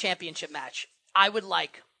SmackDown Championship match, I would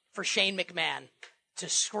like for Shane McMahon to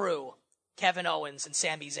screw Kevin Owens and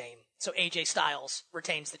Sami Zayn so AJ Styles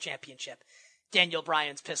retains the championship. Daniel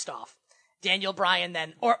Bryan's pissed off. Daniel Bryan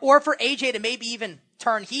then, or for AJ to maybe even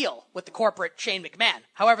turn heel with the corporate Shane McMahon,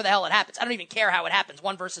 however the hell it happens. I don't even care how it happens,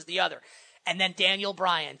 one versus the other. And then Daniel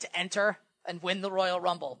Bryan to enter and win the Royal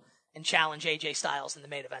Rumble and challenge AJ Styles in the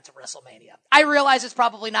main event of WrestleMania. I realize it's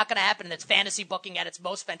probably not going to happen, and it's fantasy booking at its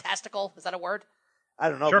most fantastical. Is that a word? I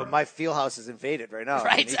don't know, Sure. But my fieldhouse is invaded right now.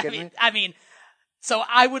 Right? I mean, so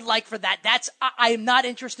I would like for that. I am not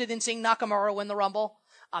interested in seeing Nakamura win the Rumble.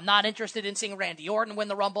 I'm not interested in seeing Randy Orton win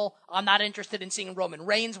the Rumble. I'm not interested in seeing Roman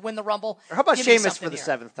Reigns win the Rumble. Or how about Sheamus for the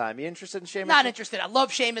 7th time? You interested in Sheamus? Not interested. I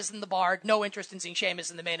love Sheamus in the Bard. No interest in seeing Sheamus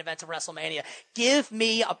in the main event of WrestleMania. Give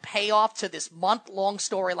me a payoff to this months-long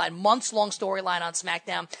storyline on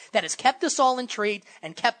SmackDown that has kept us all intrigued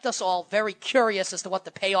and kept us all very curious as to what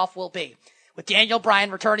the payoff will be. With Daniel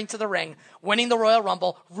Bryan returning to the ring, winning the Royal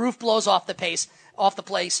Rumble, roof blows off the place.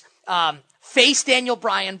 Face Daniel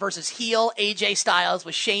Bryan versus heel AJ Styles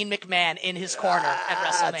with Shane McMahon in his corner at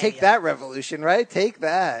WrestleMania. Take that, Revolution, right? Take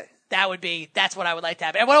that. That's what I would like to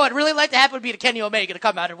happen. And what I would really like to happen would be to Kenny Omega to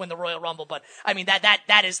come out and win the Royal Rumble. But I mean,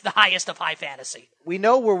 that is the highest of high fantasy. we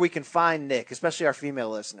know where we can find Nick, especially our female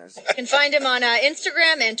listeners. You can find him on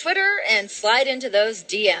Instagram and Twitter and slide into those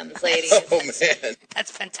DMs, ladies. Oh, man.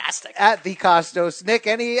 That's fantastic. At the Costos. Nick,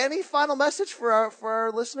 any final message for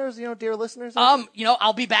our listeners, dear listeners?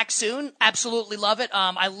 I'll be back soon. Absolutely love it.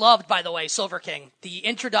 I loved, by the way, Silver King. The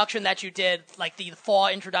introduction that you did, like the fall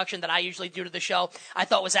introduction that I usually do to the show, I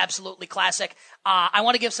thought was absolutely classic. I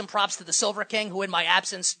want to give some props to the Silver King, who in my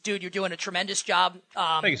absence, dude, you're doing a tremendous job.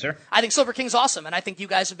 Thank you, sir. I think Silver King's awesome, and I think you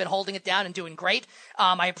guys have been holding it down and doing great.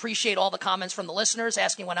 I appreciate all the comments from the listeners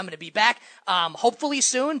asking when I'm going to be back. Hopefully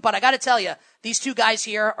soon, but I got to tell you, these two guys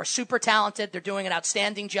here are super talented. They're doing an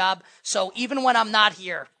outstanding job. So even when I'm not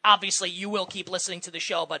here, obviously you will keep listening to the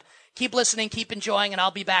show, but keep listening, keep enjoying, and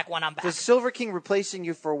I'll be back when I'm back. Does Silver King replacing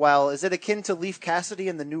you for a while, is it akin to Leif Cassidy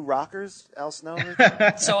and the New Rockers, Al Snow?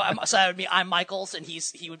 So that would be I'm Michaels, and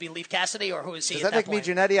he would be Leif Cassidy, or who is he? Does that make me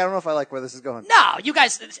Jannetty? I don't know if I like where this is going. No, you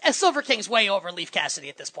guys, Silver King's way over Leif Cassidy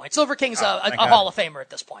at this point. Silver King's a Hall of Famer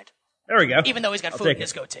at this point. There we go. Even though he's got food in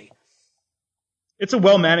his goatee. It's a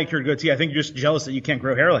well-manicured goatee. I think you're just jealous that you can't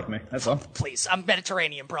grow hair like me. That's all. Please, I'm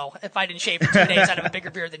Mediterranean, bro. If I didn't shave for 2 days, I'd have a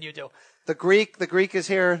bigger beard than you do. The Greek is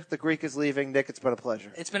here. The Greek is leaving. Nick, it's been a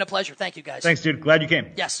pleasure. It's been a pleasure. Thank you, guys. Thanks, dude. Glad you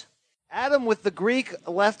came. Yes. Adam with the Greek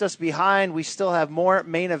left us behind. We still have more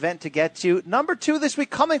main event to get to. Number 2 this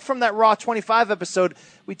week, coming from that Raw 25 episode.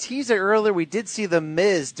 We teased it earlier. We did see The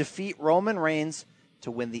Miz defeat Roman Reigns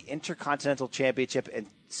to win the Intercontinental Championship and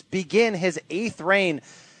begin his 8th reign.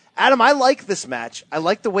 Adam, I like this match. I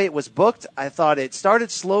like the way it was booked. I thought it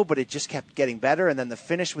started slow, but it just kept getting better. And then the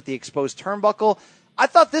finish with the exposed turnbuckle. I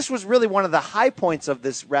thought this was really one of the high points of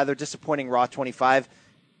this rather disappointing Raw 25.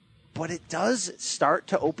 But it does start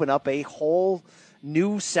to open up a whole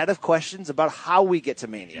new set of questions about how we get to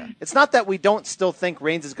Mania. It's not that we don't still think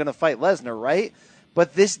Reigns is going to fight Lesnar, right?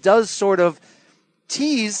 But this does sort of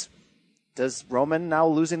tease. Does Roman now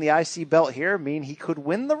losing the IC belt here mean he could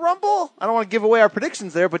win the Rumble? I don't want to give away our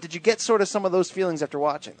predictions there, but did you get sort of some of those feelings after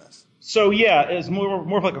watching this? So, yeah, it was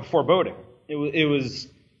more of like a foreboding. It was,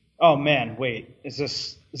 oh, man, wait, is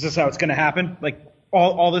this how it's going to happen? Like,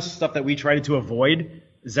 all this stuff that we tried to avoid,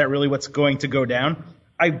 is that really what's going to go down?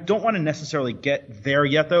 I don't want to necessarily get there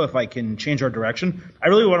yet, though, if I can change our direction. I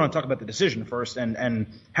really want to talk about the decision first and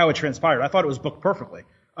how it transpired. I thought it was booked perfectly.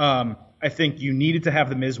 I think you needed to have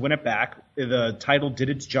The Miz win it back. The title did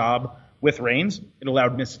its job with Reigns. It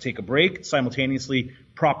allowed Miz to take a break, simultaneously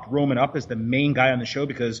propped Roman up as the main guy on the show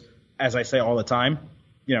because, as I say all the time,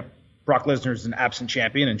 Brock Lesnar is an absent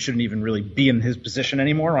champion and shouldn't even really be in his position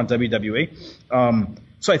anymore on WWE.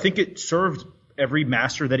 So I think it served every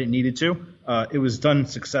master that it needed to. It was done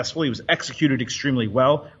successfully. It was executed extremely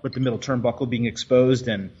well with the middle turnbuckle being exposed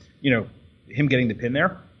and, him getting the pin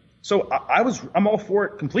there. So I'm all for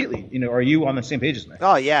it completely. Are you on the same page as me?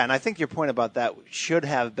 Oh yeah, and I think your point about that should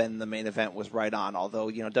have been the main event was right on.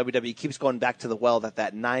 Although WWE keeps going back to the well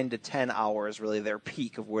that 9 to 10 hours really their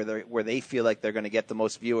peak of where they feel like they're going to get the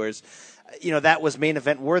most viewers. That was main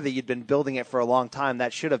event worthy. You'd been building it for a long time.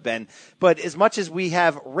 That should have been. But as much as we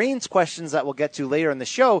have Reigns questions that we'll get to later in the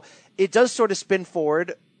show, it does sort of spin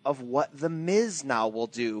forward of what The Miz now will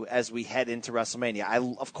do as we head into WrestleMania. I,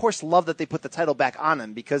 of course, love that they put the title back on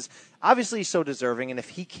him because obviously he's so deserving, and if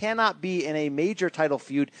he cannot be in a major title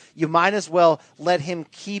feud, you might as well let him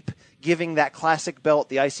keep giving that classic belt,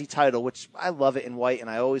 the IC title, which I love it in white, and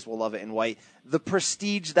I always will love it in white, the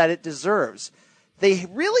prestige that it deserves. They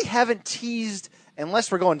really haven't teased,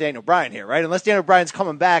 unless we're going Daniel Bryan here, right? Unless Daniel Bryan's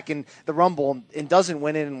coming back in the Rumble and doesn't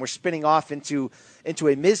win it and we're spinning off into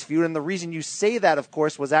a Miz feud. And the reason you say that, of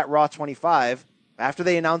course, was at Raw 25, after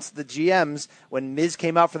they announced the GMs, when Miz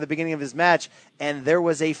came out for the beginning of his match, and there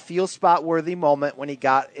was a feel spot worthy moment when he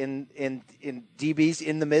got in DB's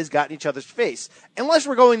in the Miz, got in each other's face. Unless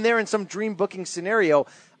we're going there in some dream booking scenario,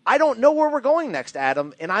 I don't know where we're going next,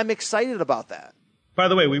 Adam, and I'm excited about that. By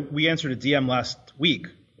the way, we answered a DM last week.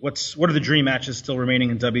 What are the dream matches still remaining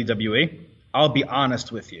in WWE? I'll be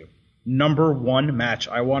honest with you. Number one match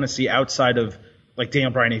I want to see outside of like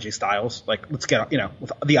Daniel Bryan, AJ Styles. Like, let's get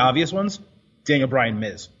with the obvious ones. Daniel Bryan,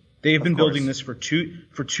 Miz. They've been building this for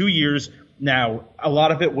two years now. A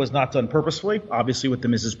lot of it was not done purposefully. Obviously, with the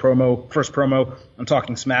Miz's first promo, I'm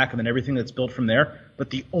talking smack, and then everything that's built from there. But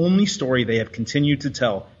the only story they have continued to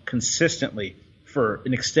tell consistently for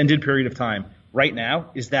an extended period of time right now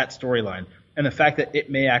is that storyline. And the fact that it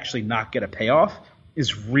may actually not get a payoff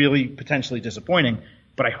is really potentially disappointing,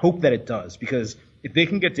 but I hope that it does, because if they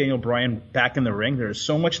can get Daniel Bryan back in the ring, there's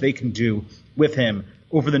so much they can do with him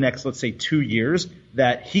over the next, let's say, 2 years,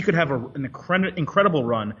 that he could have an incredible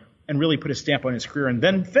run and really put a stamp on his career and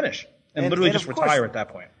then finish and literally just retire at that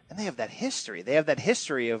point. And they have that history. They have that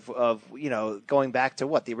history of going back to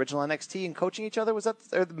what, the original NXT and coaching each other. Was that,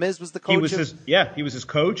 or the Miz was the coach? He was his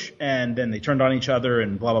coach, and then they turned on each other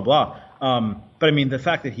and blah blah blah. But I mean, the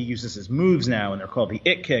fact that he uses his moves now and they're called the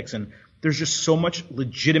It Kicks, and there's just so much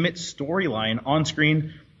legitimate storyline on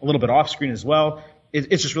screen, a little bit off screen as well.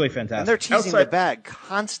 It's just really fantastic. And they're teasing the bag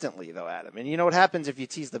constantly, though, Adam. And you know what happens if you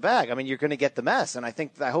tease the bag? I mean, you're going to get the mess. And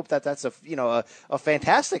I hope that's a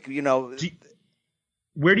fantastic,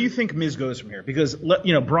 Where do you think Miz goes from here? Because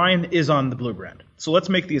Brian is on the Blue Brand, so let's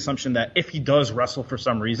make the assumption that if he does wrestle for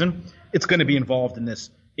some reason, it's going to be involved in this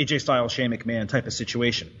AJ Styles, Shane McMahon type of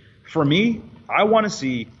situation. For me, I want to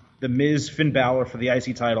see the Miz, Finn Balor for the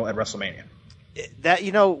IC title at WrestleMania. That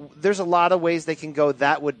there's a lot of ways they can go.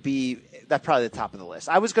 That's probably the top of the list.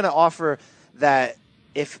 I was going to offer that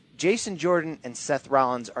if Jason Jordan and Seth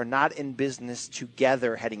Rollins are not in business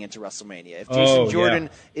together heading into WrestleMania, if Jason Jordan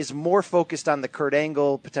is more focused on the Kurt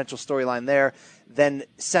Angle potential storyline there, then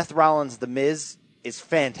Seth Rollins, The Miz, is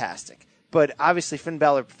fantastic. But obviously Finn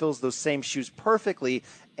Balor fills those same shoes perfectly,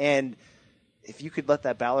 and if you could let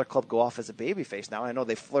that Balor Club go off as a babyface now, I know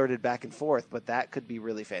they flirted back and forth, but that could be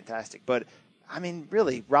really fantastic. But I mean,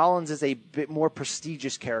 really, Rollins is a bit more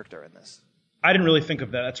prestigious character in this. I didn't really think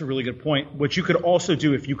of that. That's a really good point. What you could also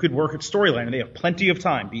do, if you could work at storyline, and they have plenty of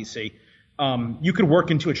time, BC, you could work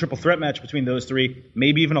into a triple threat match between those three,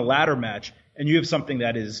 maybe even a ladder match, and you have something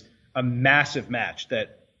that is a massive match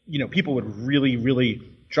that people would really, really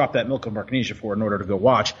drop that milk of Marknesia for in order to go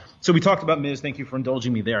watch. So we talked about Miz. Thank you for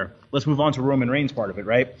indulging me there. Let's move on to Roman Reigns part of it,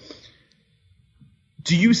 right?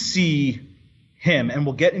 Do you see him, and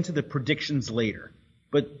we'll get into the predictions later,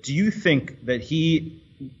 but do you think that he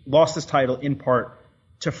lost his title in part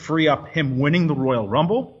to free up him winning the Royal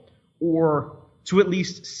Rumble, or to at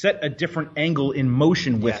least set a different angle in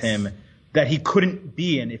motion with him that he couldn't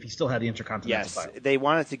be in if he still had the Intercontinental title? Yes, they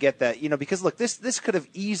wanted to get that, because look, this could have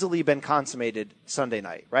easily been consummated Sunday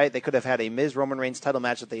night, right? They could have had a Miz-Roman Reigns title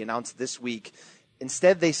match that they announced this week.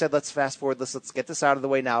 Instead, they said, let's fast forward. Let's get this out of the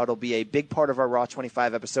way now. It'll be a big part of our Raw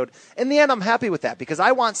 25 episode. In the end, I'm happy with that because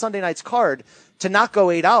I want Sunday night's card to not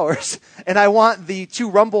go 8 hours, and I want the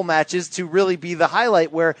two Rumble matches to really be the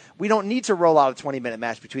highlight where we don't need to roll out a 20-minute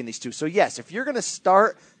match between these two. So, yes, if you're going to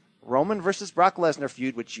start Roman versus Brock Lesnar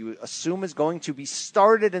feud, which you assume is going to be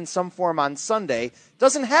started in some form on Sunday,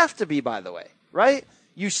 doesn't have to be, by the way, right?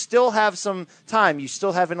 You still have some time. You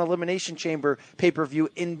still have an Elimination Chamber pay-per-view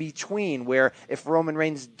in between where if Roman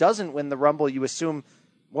Reigns doesn't win the Rumble, you assume,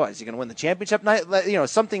 is he going to win the championship night?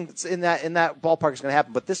 Something in that ballpark is going to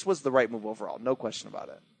happen. But this was the right move overall. No question about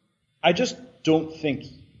it. I just don't think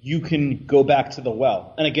you can go back to the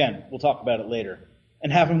well. And again, we'll talk about it later.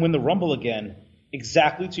 And have him win the Rumble again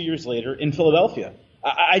exactly 2 years later in Philadelphia.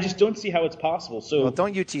 I just don't see how it's possible. So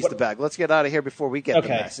don't you tease the bag. Let's get out of here before we get the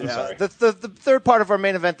mess. I'm sorry. The third part of our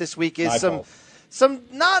main event this week is some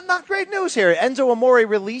not great news here. Enzo Amore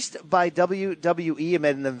released by WWE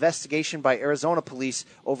amid an investigation by Arizona police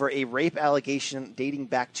over a rape allegation dating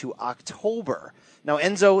back to October. Now,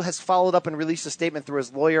 Enzo has followed up and released a statement through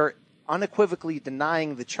his lawyer unequivocally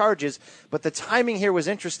denying the charges, but the timing here was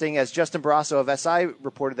interesting, as Justin Barrasso of SI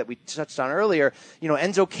reported that we touched on earlier.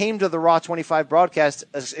 Enzo came to the Raw 25 broadcast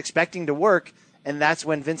expecting to work, and that's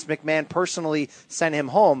when Vince McMahon personally sent him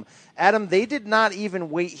home. Adam, they did not even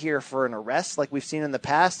wait here for an arrest like we've seen in the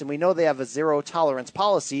past, and we know they have a zero-tolerance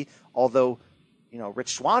policy, although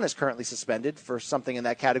Rich Swann is currently suspended for something in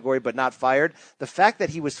that category but not fired. The fact that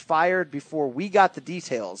he was fired before we got the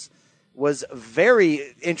details was very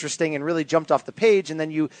interesting and really jumped off the page. And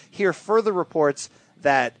then you hear further reports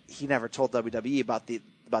that he never told WWE about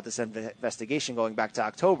this investigation going back to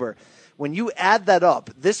October. When you add that up,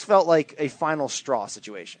 this felt like a final straw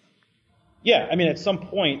situation. Yeah, I mean, at some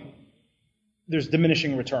point, there's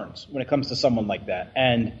diminishing returns when it comes to someone like that.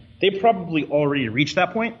 And they probably already reached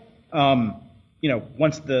that point.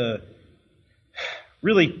 Once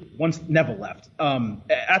Neville left.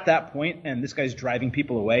 At that point, and this guy's driving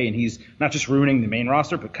people away, and he's not just ruining the main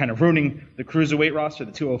roster, but kind of ruining the Cruiserweight roster,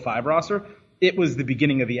 the 205 roster, it was the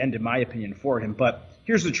beginning of the end, in my opinion, for him. But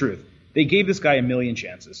here's the truth. They gave this guy 1 million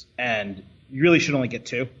chances, and you really should only get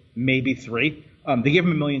 2, maybe 3. They gave him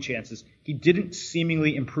 1 million chances. He didn't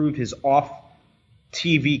seemingly improve his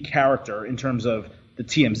off-TV character in terms of the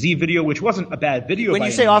TMZ video, which wasn't a bad video. When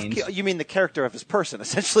you say off, you mean the character of his person,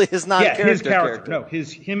 essentially, his non-character. His character. No,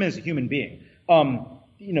 him as a human being.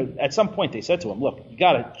 At some point they said to him, look,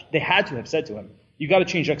 they had to have said to him, you got to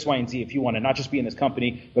change X, Y, and Z if you want to not just be in this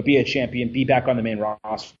company, but be a champion, be back on the main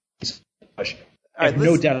roster. I have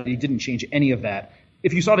no doubt that he didn't change any of that.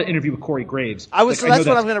 if you saw the interview with Corey Graves, that's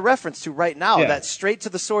what I'm going to reference to right now. Yeah. That straight to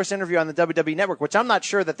the source interview on the WWE Network, which I'm not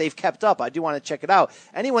sure that they've kept up. I do want to check it out.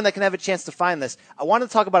 Anyone that can have a chance to find this, I wanted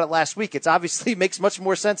to talk about it last week. It's obviously makes much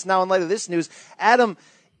more sense now in light of this news. Adam,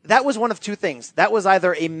 that was one of two things. That was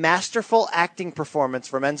either a masterful acting performance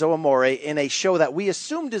from Enzo Amore in a show that we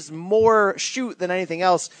assumed is more shoot than anything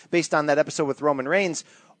else based on that episode with Roman Reigns,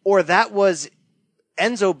 or that was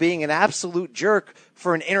Enzo being an absolute jerk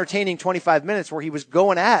for an entertaining 25 minutes where he was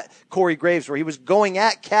going at Corey Graves, where he was going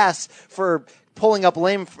at Cass for pulling up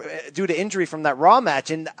lame due to injury from that Raw match.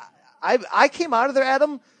 And I came out of there,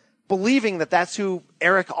 Adam, believing that that's who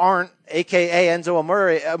Eric Arndt, a.k.a. Enzo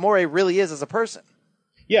Amore really is as a person.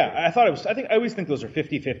 Yeah, I always think those are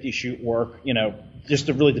 50-50 shoot work, just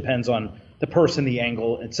it really depends on the person, the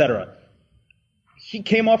angle, etc. He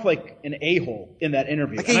came off like an a-hole in that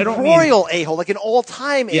interview. Like a royal a-hole, like an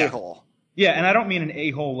all-time Yeah. a-hole. Yeah, and I don't mean an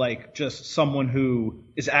a-hole like just someone who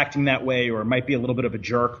is acting that way or might be a little bit of a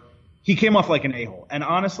jerk. He came off like an a-hole. And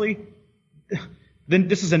honestly, then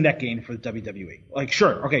this is a net gain for the WWE. Like,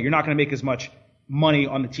 sure, okay, you're not going to make as much money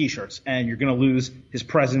on the T-shirts, and you're going to lose his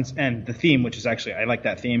presence and the theme, which is actually, I like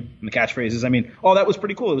that theme and the catchphrases. I mean, that was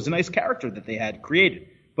pretty cool. It was a nice character that they had created.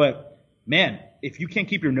 But, man, if you can't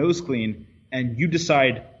keep your nose clean and you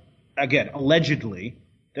decide, again, allegedly,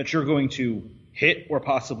 that you're going to hit or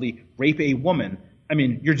possibly rape a woman, I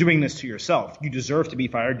mean, you're doing this to yourself. You deserve to be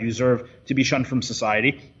fired. You deserve to be shunned from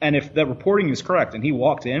society. And if the reporting is correct and he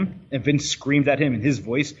walked in and Vince screamed at him in his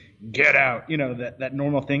voice, get out, that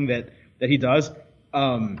normal thing that he does,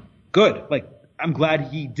 good. Like, I'm glad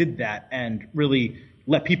he did that and really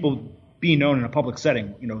let people be known in a public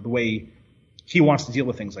setting, the way he wants to deal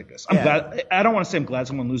with things like this. I'm glad. I don't want to say I'm glad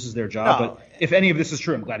someone loses their job, but if any of this is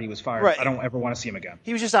true, I'm glad he was fired. Right. I don't ever want to see him again.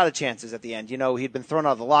 He was just out of chances at the end. He'd been thrown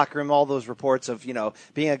out of the locker room. All those reports of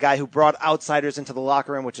being a guy who brought outsiders into the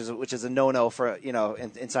locker room, which is a no-no for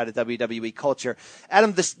inside of WWE culture.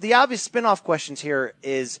 Adam, the obvious spin-off questions here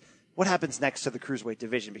is, what happens next to the Cruiserweight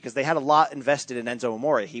division? Because they had a lot invested in Enzo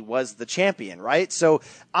Amore. He was the champion, right? So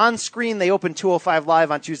on screen, they opened 205 Live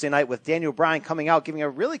on Tuesday night with Daniel Bryan coming out, giving a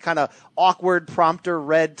really kind of awkward, prompter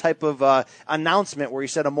read type of announcement where he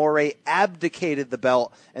said Amore abdicated the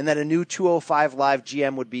belt and that a new 205 Live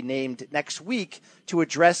GM would be named next week to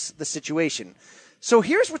address the situation. So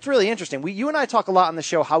here's what's really interesting. You and I talk a lot on the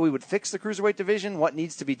show how we would fix the Cruiserweight division, what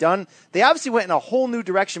needs to be done. They obviously went in a whole new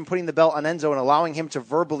direction, putting the belt on Enzo and allowing him to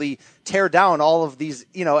verbally tear down all of these,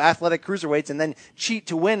 athletic cruiserweights and then cheat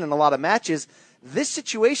to win in a lot of matches. This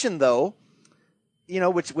situation, though,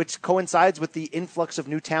 which coincides with the influx of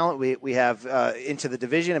new talent we have into the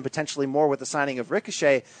division and potentially more with the signing of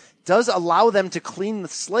Ricochet, does allow them to clean the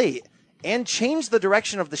slate and change the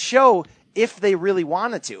direction of the show if they really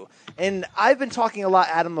wanted to. And I've been talking a lot,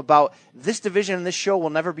 Adam, about this division and this show will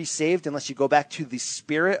never be saved unless you go back to the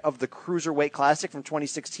spirit of the Cruiserweight Classic from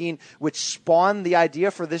 2016, which spawned the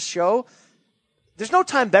idea for this show. There's no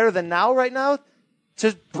time better than now, right now,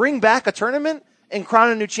 to bring back a tournament and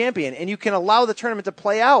crown a new champion. And you can allow the tournament to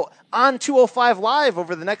play out on 205 Live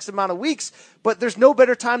over the next amount of weeks. But there's no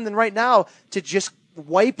better time than right now to just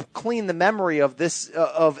wipe clean the memory of this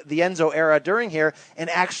of the Enzo era during here and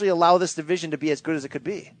actually allow this division to be as good as it could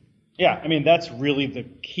be. Yeah, I mean, that's really the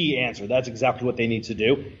key answer. That's exactly what they need to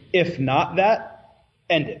do. If not that,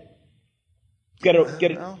 end it. Get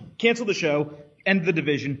it. Cancel the show, end the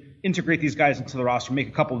division, integrate these guys into the roster, make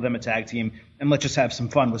a couple of them a tag team, and let's just have some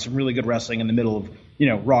fun with some really good wrestling in the middle of,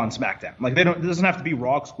 Raw and SmackDown. Like, it doesn't have to be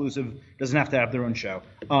Raw exclusive, doesn't have to have their own show.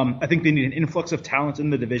 I think they need an influx of talent in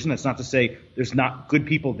the division. That's not to say there's not good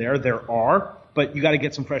people there. There are, but you got to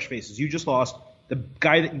get some fresh faces. You just lost the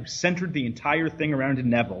guy that you centered the entire thing around in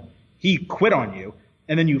Neville. He quit on you,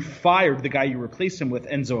 and then you fired the guy you replaced him with,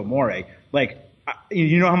 Enzo Amore. Like,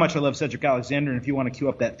 you know how much I love Cedric Alexander, and if you want to cue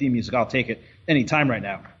up that theme music, I'll take it any time right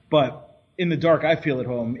now. But in the dark, I feel at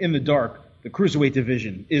home. In the dark, the Cruiserweight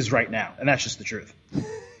division is right now, and that's just the truth.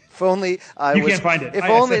 If only I you was... can't find it.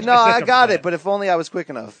 I got it, but if only I was quick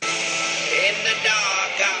enough. In the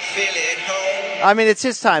dark, I feel it home. I mean, it's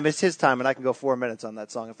his time, and I can go 4 minutes on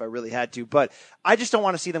that song if I really had to. But I just don't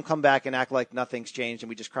want to see them come back and act like nothing's changed and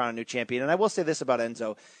we just crown a new champion. And I will say this about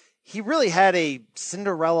Enzo. He really had a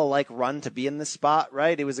Cinderella-like run to be in this spot,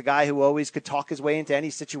 right? He was a guy who always could talk his way into any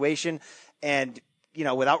situation. And,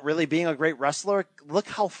 without really being a great wrestler, look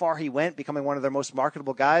how far he went, becoming one of their most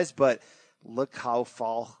marketable guys. But look how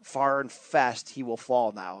far and fast he will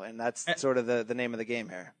fall now. And that's sort of the name of the game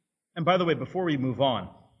here. And by the way, before we move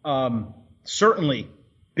on, certainly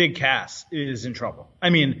Big Cass is in trouble. I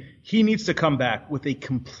mean, he needs to come back with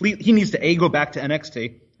he needs to go back to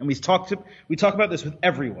NXT And we talk about this with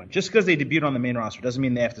everyone. Just because they debuted on the main roster doesn't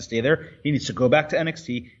mean they have to stay there. He needs to go back to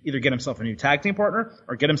NXT, either get himself a new tag team partner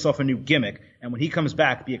or get himself a new gimmick. And when he comes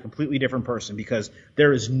back, be a completely different person, because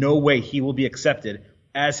there is no way he will be accepted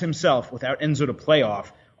as himself without Enzo to play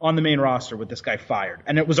off on the main roster with this guy fired.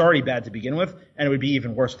 And it was already bad to begin with, and it would be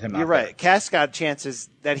even worse with him not You're right. there. Cass got chances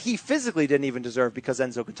that he physically didn't even deserve because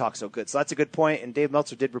Enzo can talk so good. So that's a good point. And Dave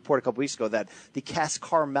Meltzer did report a couple weeks ago that the Cass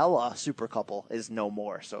Carmella super couple is no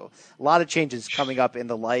more. So a lot of changes coming up in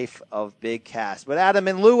the life of Big Cass. But Adam,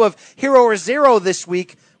 in lieu of Hero or Zero this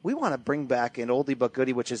week, we want to bring back an oldie but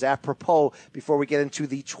goodie, which is apropos before we get into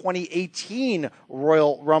the 2018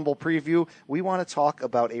 Royal Rumble preview. We want to talk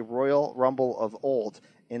about a Royal Rumble of old.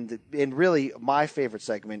 In really my favorite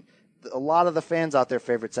segment, a lot of the fans out there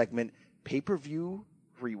favorite segment, Pay-Per-View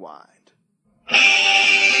Rewind.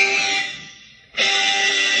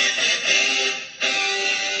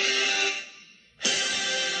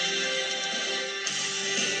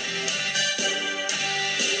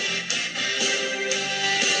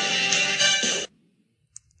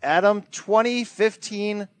 Adam,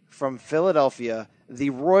 2015 from Philadelphia, the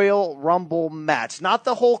Royal Rumble match. Not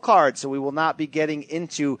the whole card, so we will not be getting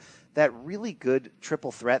into that really good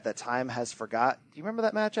triple threat that time has forgot. Do you remember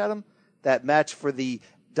that match, Adam? That match for the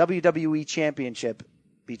WWE Championship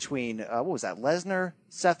between, what was that, Lesnar,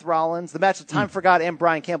 Seth Rollins? The match that time forgot and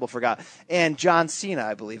Brian Campbell forgot. And John Cena,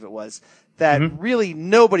 I believe it was. That really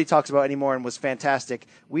nobody talks about anymore and was fantastic.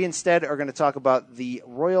 We instead are going to talk about the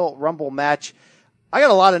Royal Rumble match. I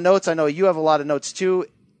got a lot of notes. I know you have a lot of notes too.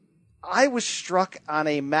 I was struck on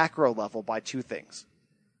a macro level by two things.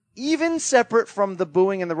 Even separate from the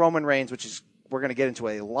booing and the Roman Reigns, which is we're going to get into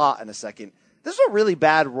a lot in a second, this was a really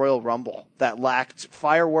bad Royal Rumble that lacked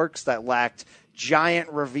fireworks, that lacked giant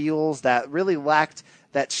reveals, that really lacked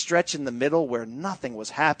that stretch in the middle where nothing was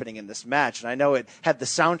happening in this match. And I know it had the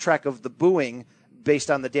soundtrack of the booing based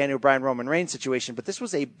on the Daniel Bryan Roman Reigns situation, but this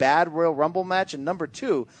was a bad Royal Rumble match. And number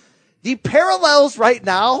two, the parallels right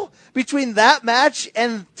now between that match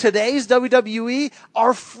and today's WWE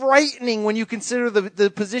are frightening when you consider the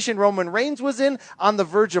position Roman Reigns was in on the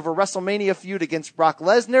verge of a WrestleMania feud against Brock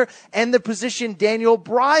Lesnar and the position Daniel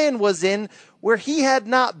Bryan was in where he had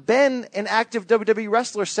not been an active WWE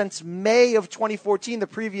wrestler since May of 2014, the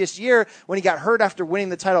previous year, when he got hurt after winning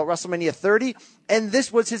the title at WrestleMania 30. And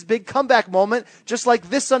this was his big comeback moment, just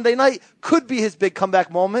like this Sunday night could be his big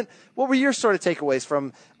comeback moment. What were your sort of takeaways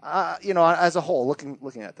from, as a whole,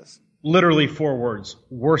 looking at this? Literally 4 words: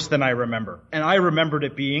 worse than I remember. And I remembered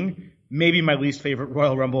it being maybe my least favorite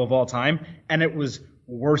Royal Rumble of all time, and it was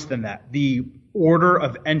worse than that. The order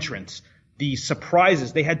of entrance, the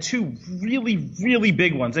surprises. They had 2 really, really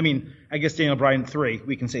big ones. I mean, I guess Daniel Bryan 3,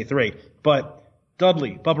 we can say 3, but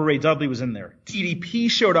Dudley, Bubba Ray Dudley was in there. DDP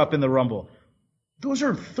showed up in the Rumble. Those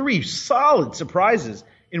are 3 solid surprises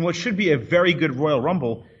in what should be a very good Royal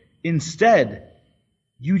Rumble. Instead,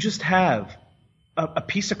 you just have a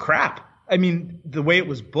piece of crap. I mean, the way it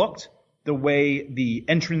was booked, the way the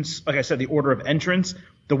entrance, like I said, the order of entrance,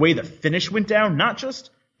 the way the finish went down, not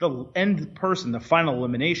just the end person, the final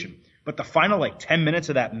elimination, but the final 10 minutes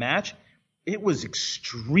of that match, it was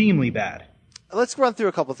extremely bad. Let's run through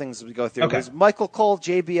a couple things as we go through. Okay. It was Michael Cole,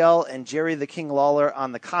 JBL, and Jerry the King Lawler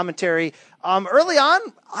on the commentary. Early on,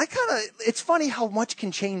 it's funny how much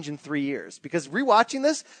can change in 3 years, because rewatching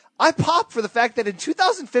this, I popped for the fact that in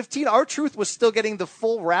 2015, R-Truth was still getting the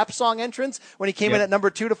full rap song entrance when he came in at number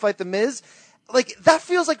 2 to fight The Miz. That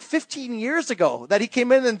feels like 15 years ago that he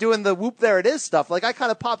came in and doing the whoop, there it is stuff. I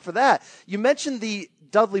kind of popped for that. You mentioned the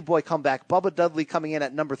Dudley boy comeback, Bubba Dudley coming in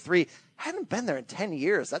at number 3. Hadn't been there in 10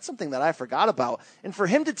 years. That's something that I forgot about. And for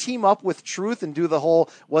him to team up with Truth and do the whole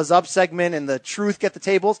 "Was Up" segment and the Truth get the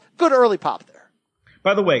tables, good early pop there.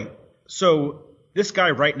 By the way, so this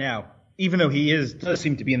guy right now, even though he does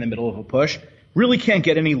seem to be in the middle of a push, really can't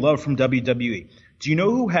get any love from WWE. Do you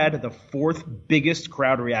know who had the 4th biggest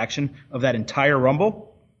crowd reaction of that entire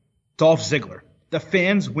Rumble? Dolph Ziggler. The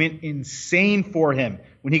fans went insane for him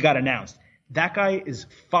when he got announced. That guy is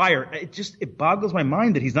fire. It boggles my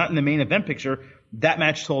mind that he's not in the main event picture. That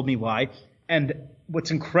match told me why. And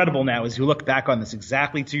what's incredible now is you look back on this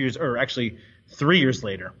exactly 2 years, or actually 3 years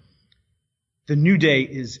later. The New Day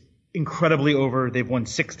is incredibly over. They've won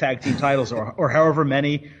 6 tag team titles or however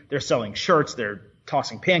many. They're selling shirts. They're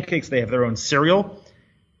tossing pancakes. They have their own cereal.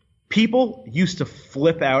 People used to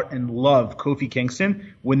flip out and love Kofi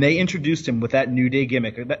Kingston when they introduced him with that New Day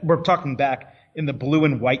gimmick. We're talking back in the blue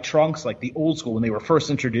and white trunks, like the old school when they were first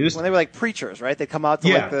introduced. When they were like preachers, right? They come out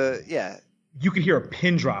to You could hear a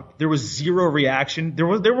pin drop. There was zero reaction. They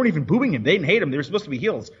weren't even booing him. They didn't hate him. They were supposed to be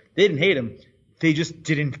heels. They didn't hate him. They just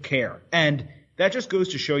didn't care. And that just goes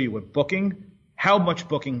to show you how much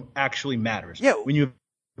booking actually matters. Yeah. When you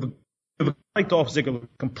have a guy like Dolph Ziggler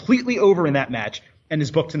completely over in that match and is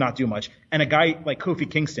booked to not do much, and a guy like Kofi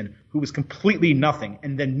Kingston who was completely nothing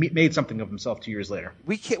and then made something of himself 2 years later.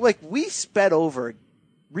 We sped over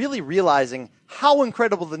really realizing how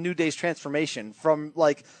incredible the New Day's transformation from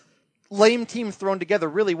lame team thrown together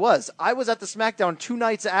really was. I was at the SmackDown 2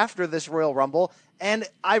 nights after this Royal Rumble, and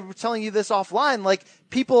I was telling you this offline,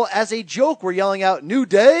 people as a joke were yelling out New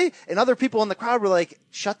Day, and other people in the crowd were like,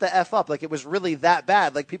 shut the F up. It was really that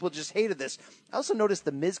bad. People just hated this. I also noticed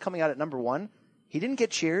The Miz coming out at number 1. He didn't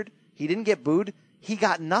get cheered. He didn't get booed. He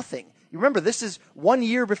got nothing. You remember, this is 1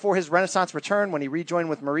 year before his Renaissance return when he rejoined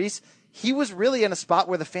with Maurice. He was really in a spot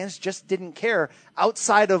where the fans just didn't care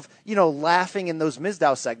outside of, laughing in those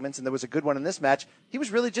Mizdow segments, and there was a good one in this match. He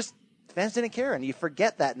was really just, fans didn't care, and you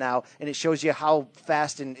forget that now, and it shows you how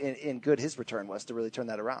fast and good his return was to really turn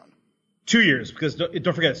that around. 2 years, because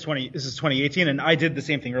don't forget this is 2018, and I did the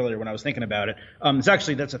same thing earlier when I was thinking about it. It's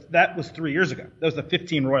actually that was 3 years ago. That was the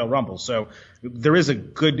 15 Royal Rumbles, so there is a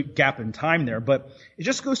good gap in time there. But it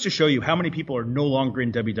just goes to show you how many people are no longer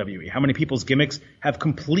in WWE, how many people's gimmicks have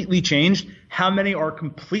completely changed, how many are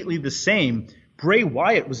completely the same. Bray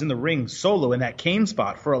Wyatt was in the ring solo in that Kane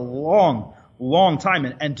spot for a long time,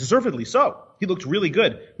 and deservedly so. He looked really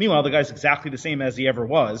good. Meanwhile, the guy's exactly the same as he ever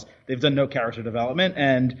was. They've done no character development,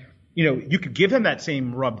 and you could give him that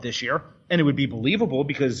same rub this year, and it would be believable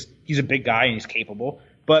because he's a big guy and he's capable.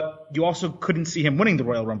 But you also couldn't see him winning the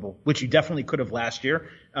Royal Rumble, which you definitely could have last year.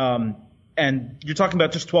 And you're talking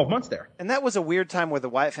about just 12 months there. And that was a weird time where the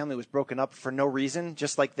Wyatt family was broken up for no reason,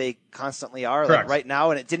 just like they constantly are right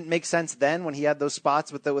now. And it didn't make sense then when he had those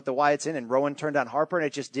spots with the Wyatts in, and Rowan turned on Harper, and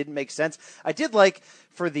it just didn't make sense. I did like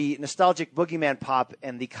for the nostalgic Boogeyman pop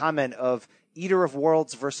and the comment of Eater of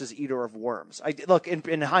Worlds versus Eater of Worms.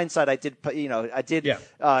 In hindsight,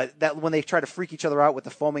 that when they try to freak each other out with the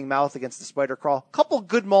foaming mouth against the spider crawl, couple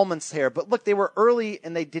good moments here, but look, they were early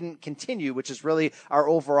and they didn't continue, which is really our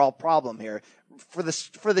overall problem here. For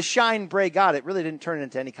the shine Bray got, it really didn't turn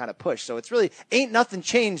into any kind of push. So it's really ain't nothing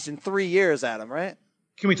changed in 3 years, Adam, right?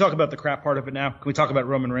 Can we talk about the crap part of it now? Can we talk about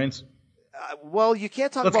Roman Reigns? Well, you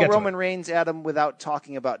can't talk about Roman Reigns, Adam, without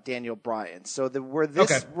talking about Daniel Bryan. So where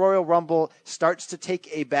this Royal Rumble starts to take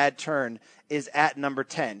a bad turn is at number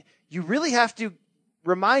 10. You really have to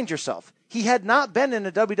remind yourself, he had not been in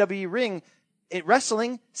a WWE ring in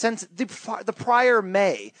wrestling since the prior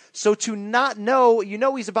May. So to not know,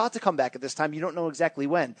 he's about to come back at this time. You don't know exactly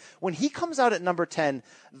when. When he comes out at number 10,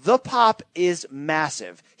 the pop is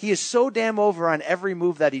massive. He is so damn over on every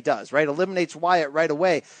move that he does, right? Eliminates Wyatt right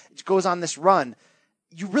away. It goes on this run.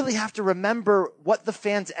 You really have to remember what the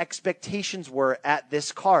fans' expectations were at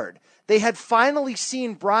this card. They had finally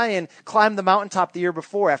seen Bryan climb the mountaintop the year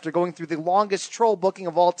before after going through the longest troll booking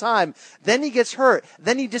of all time. Then he gets hurt.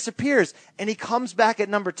 Then he disappears. And he comes back at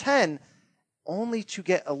number 10 only to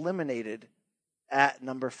get eliminated at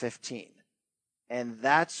number 15. And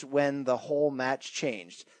that's when the whole match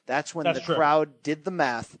changed. That's when the crowd did the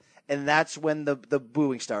math. And that's when the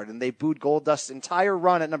booing started. And they booed Goldust's entire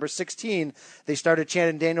run at number 16. They started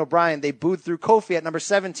chanting Daniel Bryan. They booed through Kofi at number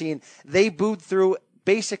 17. They booed through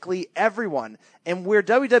basically everyone. And where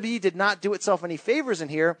WWE did not do itself any favors in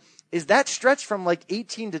here is that stretch from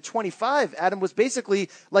 18 to 25, Adam, was basically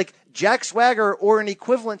like Jack Swagger or an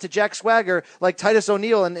equivalent to Jack Swagger, like Titus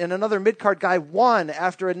O'Neil and another mid-card guy, one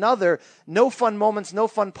after another. No fun moments, no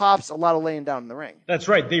fun pops, a lot of laying down in the ring. That's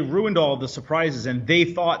right. They ruined all the surprises, and they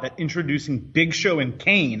thought that introducing Big Show and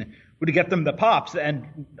Kane would get them the pops.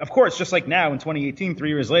 And, of course, just like now in 2018, 3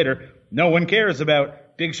 years later, no one cares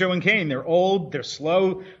about Big Show and Kane. They're old, they're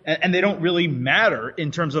slow, and they don't really matter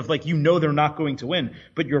in terms of they're not going to win.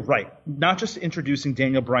 But you're right. Not just introducing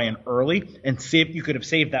Daniel Bryan early and you could have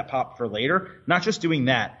saved that pop for later. Not just doing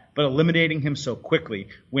that, but eliminating him so quickly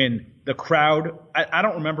when the crowd, I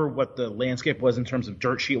don't remember what the landscape was in terms of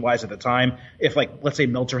dirt sheet wise at the time. If let's say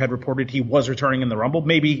Meltzer had reported he was returning in the Rumble,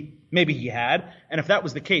 maybe he had. And if that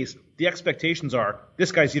was the case, the expectations are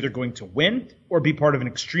this guy's either going to win or be part of an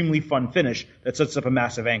extremely fun finish that sets up a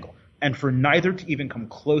massive angle. And for neither to even come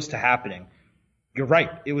close to happening, you're right.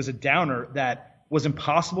 It was a downer that was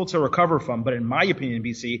impossible to recover from. But in my opinion,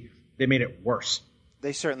 BC, they made it worse.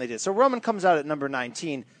 They certainly did. So Roman comes out at number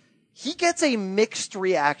 19. He gets a mixed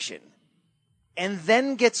reaction and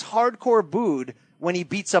then gets hardcore booed when he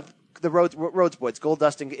beats up the Rhodes Boys,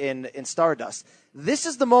 Goldust in Stardust. This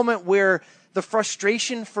is the moment where the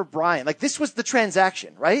frustration for Bryan, this was the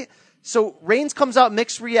transaction, right? So Reigns comes out,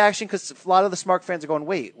 mixed reaction, because a lot of the smart fans are going,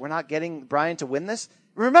 wait, we're not getting Bryan to win this?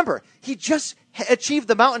 Remember, he just achieved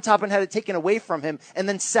the mountaintop and had it taken away from him and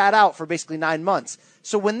then sat out for basically 9 months.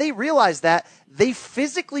 So when they realized that, they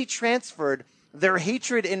physically transferred their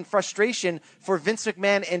hatred and frustration for Vince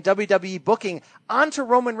McMahon and WWE booking onto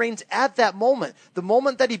Roman Reigns at that moment. The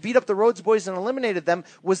moment that he beat up the Rhodes Boys and eliminated them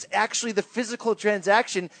was actually the physical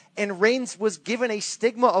transaction, and Reigns was given a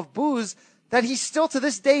stigma of booze that he still to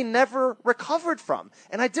this day never recovered from.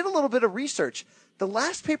 And I did a little bit of research. The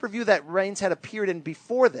last pay-per-view that Reigns had appeared in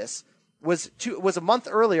before this was a month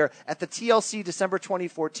earlier at the TLC December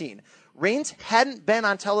 2014. Reigns hadn't been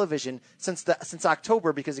on television since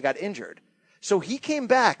October because he got injured. So he came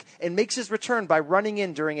back and makes his return by running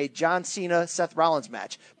in during a John Cena-Seth Rollins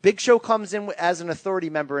match. Big Show comes in as an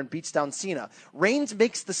Authority member and beats down Cena. Reigns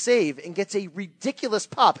makes the save and gets a ridiculous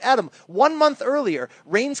pop. Adam, 1 month earlier,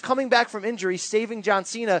 Reigns coming back from injury, saving John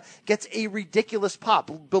Cena, gets a ridiculous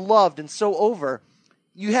pop. Beloved and so over.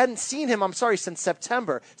 You hadn't seen him, since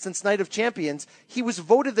September, since Night of Champions. He was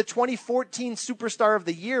voted the 2014 Superstar of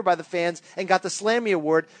the Year by the fans and got the Slammy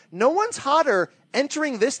Award. No one's hotter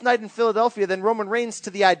entering this night in Philadelphia than Roman Reigns to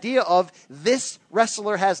the idea of this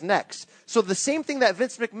wrestler has next. So the same thing that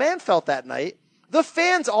Vince McMahon felt that night, the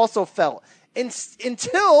fans also felt.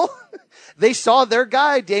 Until they saw their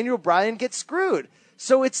guy, Daniel Bryan, get screwed.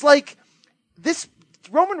 So it's like this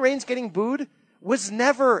Roman Reigns getting booed was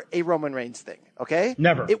never a Roman Reigns thing, okay?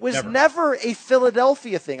 Never. It was never a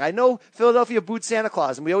Philadelphia thing. I know Philadelphia booed Santa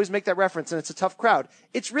Claus, and we always make that reference, and it's a tough crowd.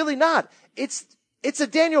 It's really not. It's a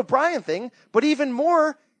Daniel Bryan thing, but even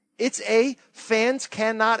more, it's a fans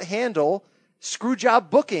cannot handle screwjob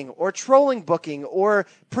booking or trolling booking or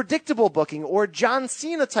predictable booking or John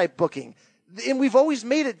Cena type booking. And we've always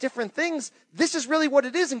made it different things. This is really what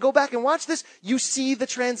it is, and go back and watch this. You see the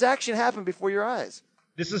transaction happen before your eyes.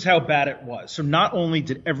 This is how bad it was. So not only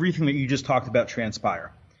did everything that you just talked about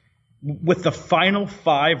transpire, with the final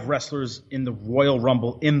 5 wrestlers in the Royal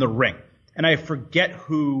Rumble in the ring, and I forget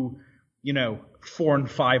who, 4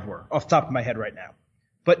 and 5 were off the top of my head right now,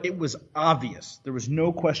 but it was obvious. There was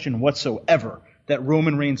no question whatsoever that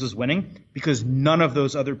Roman Reigns was winning because none of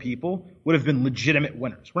those other people would have been legitimate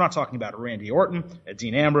winners. We're not talking about Randy Orton,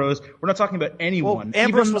 Dean Ambrose. We're not talking about anyone. Well,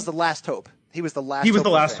 Ambrose was the last hope. He was the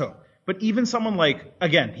last hope. But even someone like,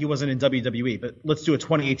 again, he wasn't in WWE, but let's do a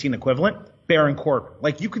 2018 equivalent, Baron Corbin.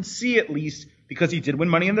 Like, you could see at least, because he did win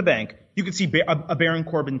Money in the Bank, you could see a Baron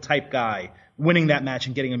Corbin type guy winning that match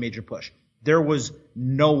and getting a major push. There was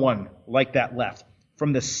no one like that left.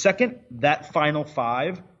 From the second that final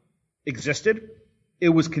 5 existed, it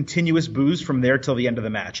was continuous boos from there till the end of the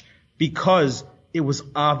match because it was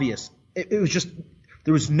obvious. It was just,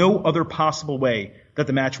 there was no other possible way that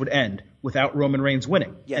the match would end without Roman Reigns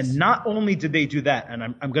winning. Yes. And not only did they do that, and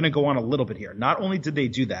I'm going to go on a little bit here, not only did they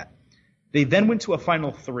do that, they then went to a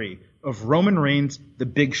final 3 of Roman Reigns, The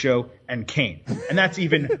Big Show, and Kane. And that's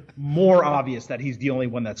even more obvious that he's the only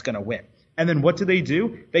one that's going to win. And then what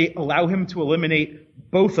do? They allow him to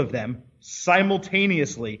eliminate both of them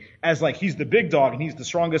simultaneously as like he's the big dog and he's the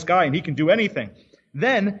strongest guy and he can do anything.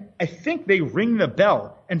 Then I think they ring the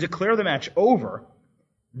bell and declare the match over.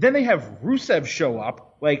 Then they have Rusev show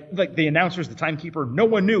up, like the announcer's the timekeeper. No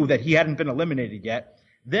one knew that he hadn't been eliminated yet.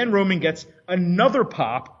 Then Roman gets another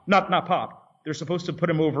pop, not pop. They're supposed to put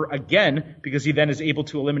him over again because he then is able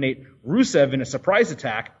to eliminate Rusev in a surprise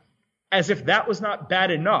attack. As if that was not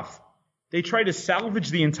bad enough, they try to salvage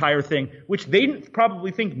the entire thing, which they didn't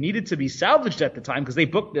probably think needed to be salvaged at the time because they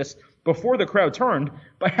booked this before the crowd turned,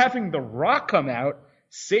 by having The Rock come out,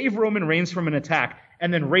 save Roman Reigns from an attack,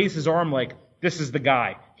 and then raise his arm like, this is the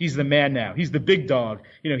guy. He's the man now. He's the big dog.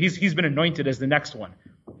 He's been anointed as the next one.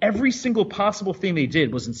 Every single possible thing they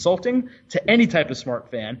did was insulting to any type of smart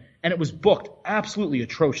fan, and it was booked absolutely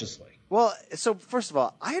atrociously. Well, so first of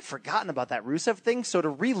all, I had forgotten about that Rusev thing, so to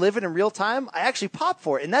relive it in real time, I actually popped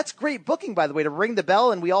for it. And that's great booking, by the way, to ring the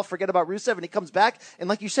bell and we all forget about Rusev and he comes back. And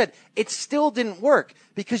like you said, it still didn't work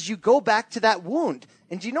because you go back to that wound.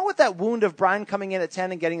 And do you know what that wound of Bryan coming in at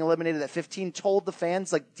 10 and getting eliminated at 15 told the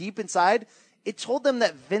fans, like deep inside? It told them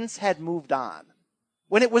that Vince had moved on.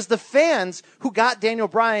 When it was the fans who got Daniel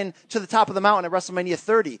Bryan to the top of the mountain at WrestleMania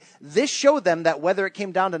 30. This showed them that whether it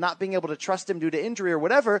came down to not being able to trust him due to injury or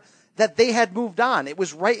whatever, that they had moved on. It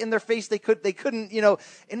was right in their face. They couldn't,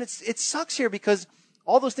 and it sucks here because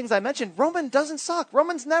all those things I mentioned, Roman doesn't suck.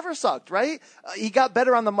 Roman's never sucked, right? He got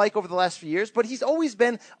better on the mic over the last few years, but he's always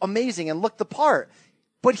been amazing and looked the part.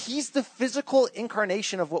 But he's the physical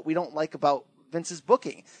incarnation of what we don't like about Vince's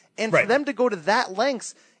booking. And for them to go to that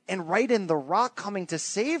lengths and write in The Rock coming to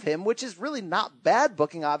save him, which is really not bad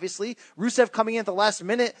booking, obviously. Rusev coming in at the last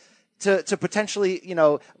minute to potentially,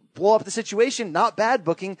 blow up the situation. Not bad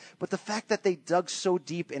booking, but the fact that they dug so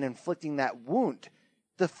deep in inflicting that wound.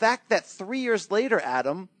 The fact that 3 years later,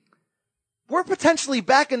 Adam, we're potentially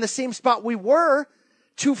back in the same spot we were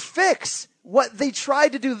to fix what they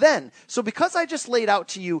tried to do then. So because I just laid out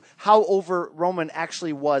to you how over Roman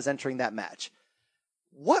actually was entering that match,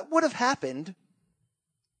 what would have happened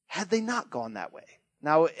had they not gone that way?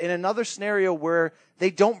 Now, in another scenario where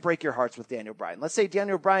they don't break your hearts with Daniel Bryan, let's say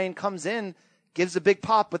Daniel Bryan comes in, gives a big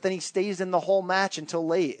pop, but then he stays in the whole match until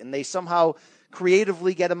late, and they somehow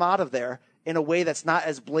creatively get him out of there in a way that's not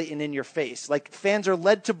as blatant in your face. Like, fans are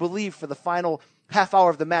led to believe for the final half hour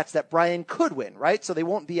of the match that Bryan could win, right? So they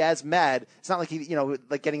won't be as mad. It's not like he,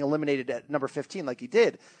 like getting eliminated at number 15 like he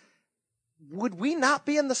did. Would we not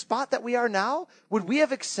be in the spot that we are now? Would we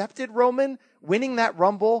have accepted Roman winning that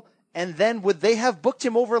Rumble, and then would they have booked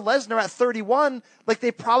him over Lesnar at 31 like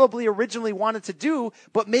they probably originally wanted to do,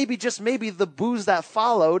 but maybe, just maybe, the booze that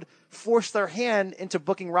followed forced their hand into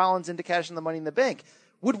booking Rollins into cashing the Money in the Bank?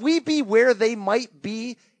 Would we be where they might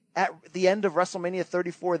be at the end of WrestleMania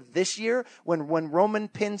 34 this year when Roman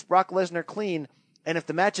pins Brock Lesnar clean, and if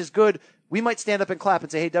the match is good, we might stand up and clap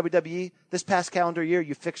and say, hey, WWE, this past calendar year,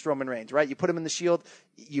 you fixed Roman Reigns, right? You put him in the Shield.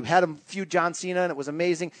 You had him feud John Cena, and it was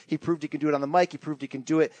amazing. He proved he can do it on the mic. He proved he can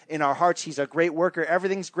do it in our hearts. He's a great worker.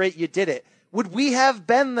 Everything's great. You did it. Would we have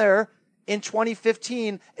been there in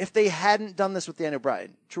 2015 if they hadn't done this with Daniel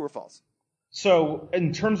Bryan? True or false? So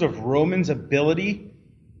in terms of Roman's ability,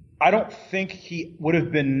 I don't think he would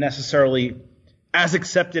have been necessarily as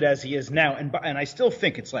accepted as he is now. And I still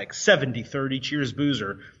think it's like 70-30 cheers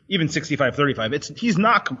boozer, even 65-35. He's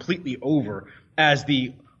not completely over as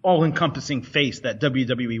the all-encompassing face that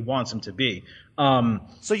WWE wants him to be.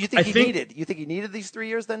 So you think he needed these 3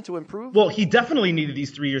 years then to improve? Well, he definitely needed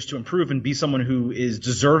these 3 years to improve and be someone who is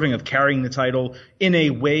deserving of carrying the title in a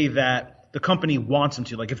way that the company wants him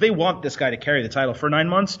to. Like, if they want this guy to carry the title for 9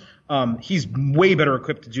 months, he's way better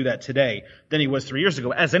equipped to do that today than he was 3 years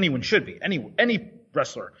ago, as anyone should be. Any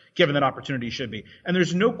wrestler, given that opportunity, should be. And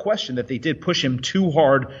there's no question that they did push him too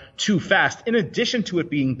hard, too fast, in addition to it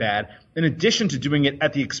being bad, in addition to doing it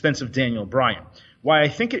at the expense of Daniel Bryan. Why I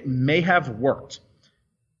think it may have worked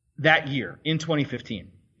that year, in 2015,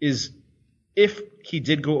 is if he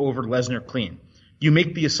did go over Lesnar clean, you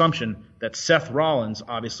make the assumption that Seth Rollins,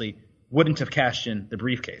 obviously, wouldn't have cashed in the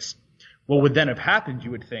briefcase. What would then have happened,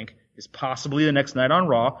 you would think, is possibly the next night on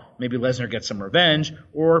Raw, maybe Lesnar gets some revenge,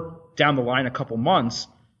 or down the line a couple months,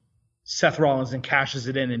 Seth Rollins then cashes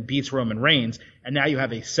it in and beats Roman Reigns, and now you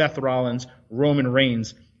have a Seth Rollins, Roman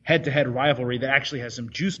Reigns head-to-head rivalry that actually has some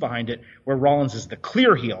juice behind it, where Rollins is the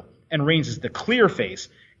clear heel and Reigns is the clear face,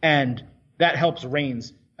 and that helps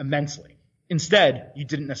Reigns immensely. Instead, you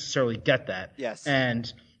didn't necessarily get that. Yes.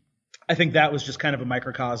 And I think that was just kind of a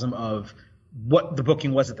microcosm of what the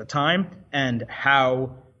booking was at the time and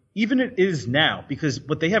how even it is now, because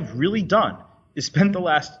what they have really done is spent the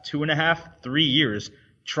last 2.5, 3 years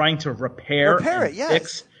trying to repair and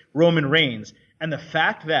fix Roman Reigns. And the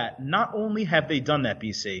fact that not only have they done that,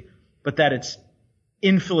 BC, but that it's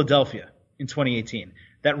in Philadelphia in 2018,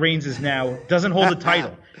 that Reigns is now doesn't hold the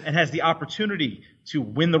title and has the opportunity to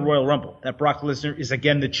win the Royal Rumble, that Brock Lesnar is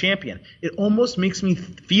again the champion. It almost makes me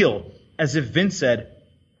feel as if Vince said,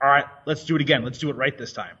 all right, let's do it again. Let's do it right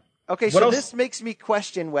this time. Okay, so this makes me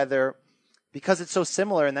question whether, because it's so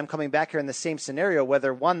similar and them coming back here in the same scenario,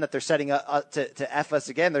 whether, one, that they're setting up to F us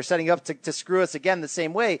again, they're setting up to screw us again the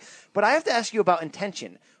same way. But I have to ask you about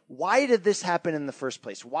intention. Why did this happen in the first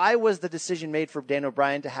place? Why was the decision made for Daniel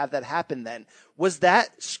Bryan to have that happen then? Was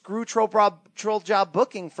that screw troll job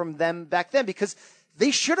booking from them back then? Because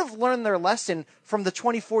they should have learned their lesson from the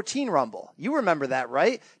 2014 Rumble. You remember that,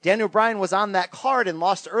 right? Daniel Bryan was on that card and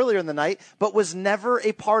lost earlier in the night, but was never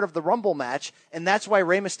a part of the Rumble match, and that's why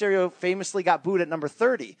Rey Mysterio famously got booed at number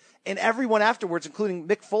 30. And everyone afterwards, including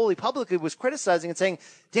Mick Foley, publicly was criticizing and saying,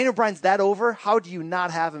 Daniel Bryan's that over? How do you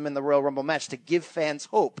not have him in the Royal Rumble match to give fans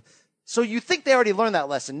hope? So you think they already learned that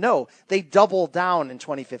lesson? No, they doubled down in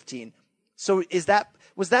 2015. So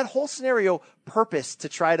was that whole scenario purpose to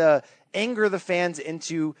try to anger the fans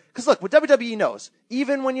into, because look, what WWE knows,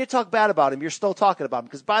 even when you talk bad about him, you're still talking about him.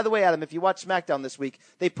 Because by the way, Adam, if you watch SmackDown this week,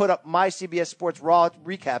 they put up my CBS Sports Raw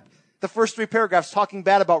recap, the first 3 paragraphs talking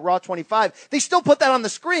bad about Raw 25. They still put that on the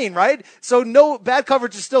screen, right? So no, bad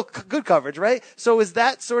coverage is still good coverage, right? So was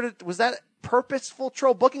that purposeful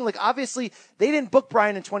troll booking? Like, obviously they didn't book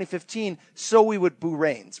Bryan in 2015 so we would boo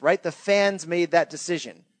Reigns, right? The fans made that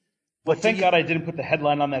decision. Well, thank God I didn't put the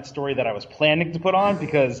headline on that story that I was planning to put on,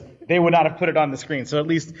 because they would not have put it on the screen. So at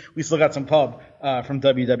least we still got some pub from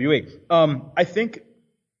WWE. I think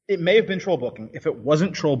it may have been troll booking. If it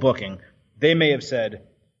wasn't troll booking, they may have said,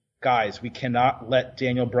 guys, we cannot let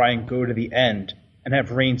Daniel Bryan go to the end and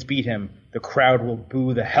have Reigns beat him. The crowd will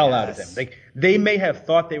boo the hell out of him. They may have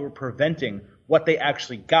thought they were preventing what they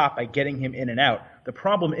actually got by getting him in and out. The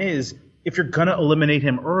problem is, if you're going to eliminate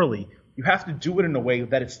him early, you have to do it in a way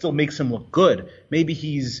that it still makes him look good. Maybe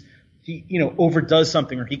he overdoes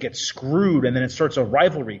something or he gets screwed and then it starts a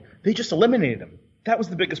rivalry. They just eliminated him. That was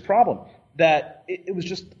the biggest problem. That it was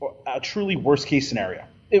just a truly worst case scenario.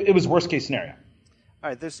 It was worst case scenario. All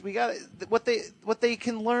right, what they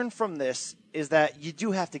can learn from this is that you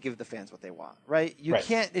do have to give the fans what they want, right?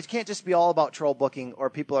 It can't just be all about troll booking or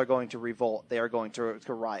people are going to revolt. They are going to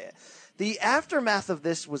riot. The aftermath of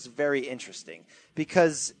this was very interesting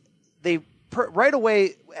because right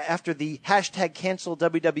away after the hashtag cancel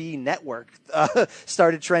WWE network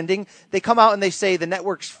started trending, they come out and they say the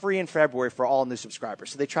network's free in February for all new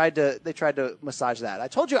subscribers. So they tried to massage that. I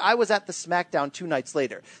told you I was at the SmackDown 2 nights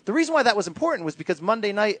later. The reason why that was important was because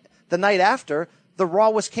Monday night, the night after, the Raw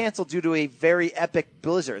was canceled due to a very epic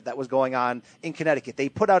blizzard that was going on in Connecticut. They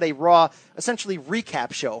put out a Raw, essentially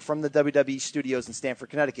recap show from the WWE studios in Stamford,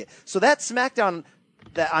 Connecticut. So that SmackDown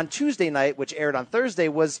that on Tuesday night, which aired on Thursday,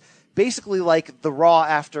 was basically like the Raw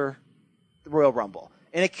after the Royal Rumble.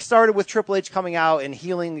 And it started with Triple H coming out and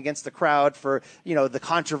healing against the crowd for, the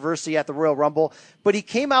controversy at the Royal Rumble. But he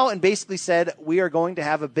came out and basically said, we are going to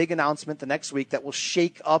have a big announcement the next week that will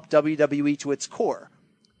shake up WWE to its core.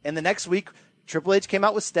 And the next week, Triple H came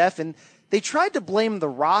out with Steph, and they tried to blame The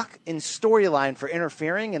Rock in storyline for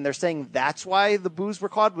interfering, and they're saying that's why the boos were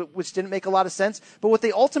caught, which didn't make a lot of sense. But what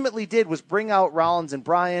they ultimately did was bring out Rollins and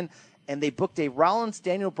Bryan, and they booked a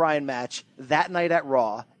Rollins-Daniel Bryan match that night at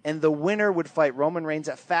Raw, and the winner would fight Roman Reigns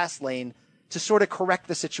at Fastlane to sort of correct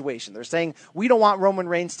the situation. They're saying, we don't want Roman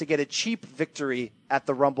Reigns to get a cheap victory at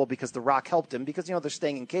the Rumble because The Rock helped him, because, they're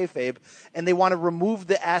staying in kayfabe, and they want to remove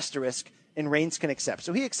the asterisk, and Reigns can accept.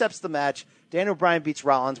 So he accepts the match. Daniel Bryan beats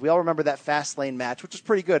Rollins. We all remember that Fastlane match, which was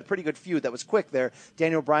pretty good feud. That was quick there.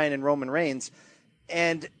 Daniel Bryan and Roman Reigns.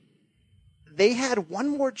 And they had one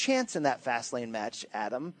more chance in that Fastlane match,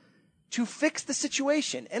 Adam, to fix the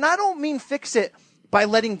situation. And I don't mean fix it by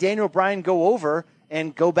letting Daniel Bryan go over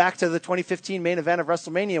and go back to the 2015 main event of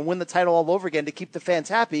WrestleMania and win the title all over again to keep the fans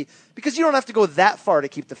happy, because you don't have to go that far to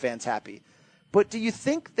keep the fans happy. But do you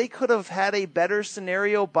think they could have had a better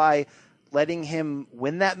scenario by letting him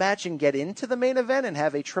win that match and get into the main event and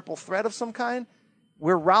have a triple threat of some kind?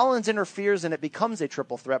 Where Rollins interferes and it becomes a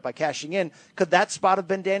triple threat by cashing in, could that spot have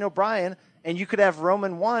been Daniel Bryan, and you could have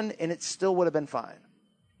Roman won and it still would have been fine?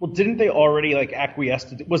 Well, didn't they already acquiesce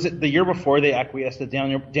to? Was it the year before they acquiesced to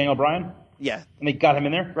Daniel Bryan? Yeah, and they got him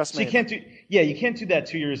in there. So you can't do that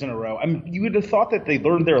 2 years in a row. I mean, you would have thought that they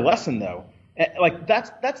learned their lesson though.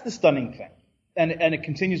 That's the stunning thing, and it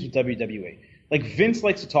continues with WWE. Vince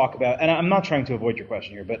likes to talk about, and I'm not trying to avoid your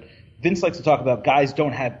question here, but Vince likes to talk about guys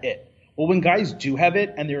don't have it. Well, when guys do have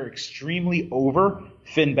it and they're extremely over,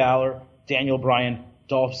 Finn Balor, Daniel Bryan,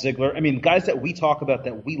 Dolph Ziggler, I mean, guys that we talk about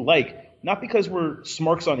that we like. Not because we're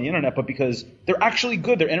smarks on the internet, but because they're actually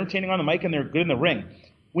good. They're entertaining on the mic and they're good in the ring.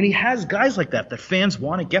 When he has guys like that fans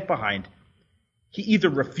want to get behind, he either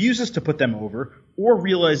refuses to put them over or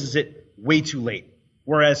realizes it way too late.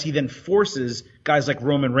 Whereas he then forces guys like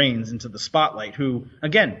Roman Reigns into the spotlight, who,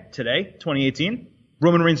 again, today, 2018,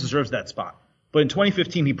 Roman Reigns deserves that spot. But in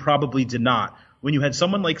 2015, he probably did not. When you had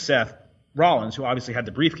someone like Seth Rollins, who obviously had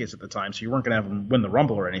the briefcase at the time, so you weren't going to have him win the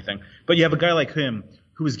Rumble or anything, but you have a guy like him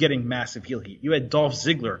who was getting massive heel heat. You had Dolph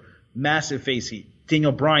Ziggler, massive face heat.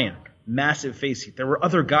 Daniel Bryan, massive face heat. There were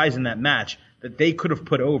other guys in that match that they could have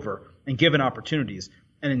put over and given opportunities.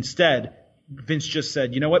 And instead, Vince just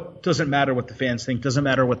said, you know what? Doesn't matter what the fans think. Doesn't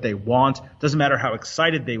matter what they want. Doesn't matter how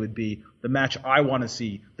excited they would be. The match I want to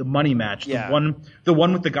see, the money match, the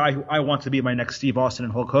one with the guy who I want to be my next Steve Austin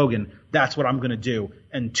and Hulk Hogan, that's what I'm going to do.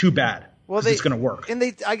 And too bad. Well, it's going to work. And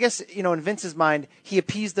I guess, in Vince's mind, he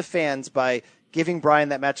appeased the fans by giving Bryan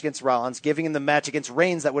that match against Rollins, giving him the match against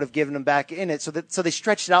Reigns that would have given him back in it. So they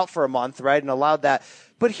stretched it out for a month, right, and allowed that.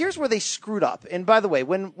 But here's where they screwed up. And by the way,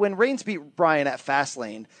 when Reigns beat Bryan at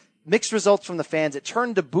Fastlane, mixed results from the fans. It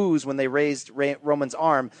turned to boos when they raised Roman's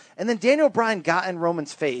arm. And then Daniel Bryan got in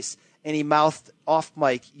Roman's face, and he mouthed off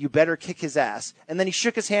mic, "You better kick his ass." And then he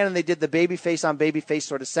shook his hand, and they did the babyface on babyface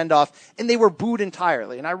sort of send-off, and they were booed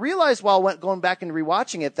entirely. And I realized while going back and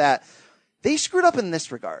rewatching it that they screwed up in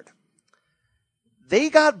this regard. They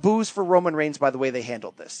got boos for Roman Reigns by the way they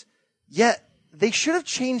handled this. Yet, they should have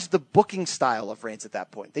changed the booking style of Reigns at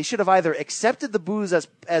that point. They should have either accepted the boos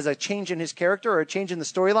as a change in his character or a change in the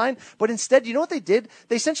storyline, but instead, you know what they did?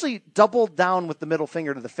 They essentially doubled down with the middle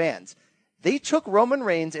finger to the fans. They took Roman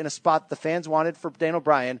Reigns in a spot the fans wanted for Daniel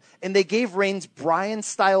Bryan, and they gave Reigns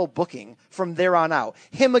Bryan-style booking from there on out.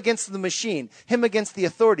 Him against the Machine, him against the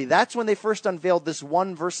Authority. That's when they first unveiled this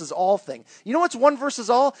one versus all thing. You know what's one versus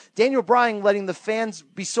all? Daniel Bryan letting the fans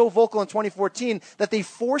be so vocal in 2014 that they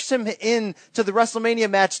force him in to the WrestleMania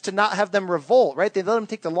match to not have them revolt, right? They let him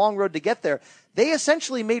take the long road to get there. They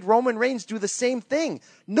essentially made Roman Reigns do the same thing.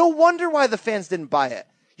 No wonder why the fans didn't buy it.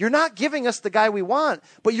 You're not giving us the guy we want,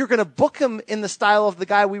 but you're going to book him in the style of the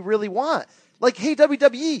guy we really want. Like, hey,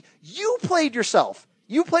 WWE, you played yourself.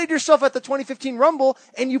 You played yourself at the 2015 Rumble,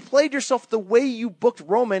 and you played yourself the way you booked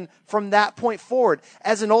Roman from that point forward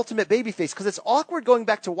as an ultimate babyface. Because it's awkward going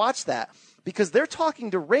back to watch that, because they're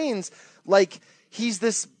talking to Reigns like he's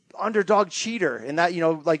this underdog cheater and that, you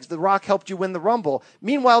know, like The Rock helped you win the Rumble.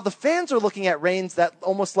 Meanwhile, the fans are looking at Reigns that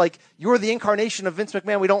almost like you're the incarnation of Vince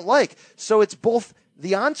McMahon we don't like. So it's both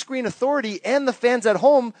the on-screen authority and the fans at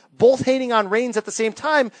home both hating on Reigns at the same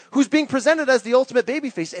time, who's being presented as the ultimate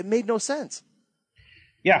babyface. It made no sense.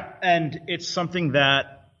 Yeah, and it's something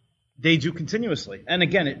that they do continuously. And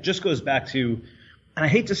again, it just goes back to, and I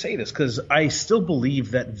hate to say this because I still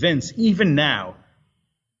believe that Vince, even now,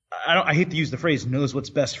 I hate to use the phrase knows what's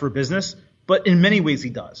best for business, but in many ways he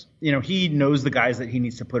does. You know, he knows the guys that he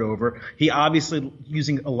needs to put over. He obviously,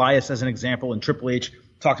 using Elias as an example, and Triple H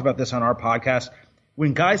talked about this on our podcast,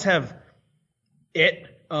 when guys have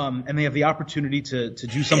and they have the opportunity to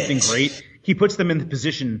do something great, he puts them in the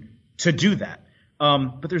position to do that.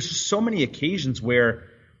 But there's just so many occasions where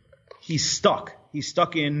he's stuck. He's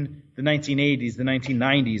stuck in the 1980s, the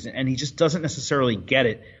 1990s, and he just doesn't necessarily get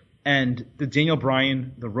it. And the Daniel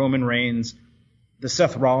Bryan, the Roman Reigns, the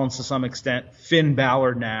Seth Rollins to some extent, Finn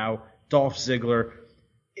Balor now, Dolph Ziggler,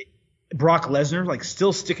 Brock Lesnar, like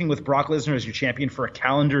still sticking with Brock Lesnar as your champion for a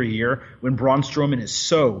calendar year when Braun Strowman is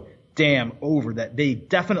so damn over that they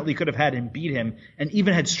definitely could have had him beat him and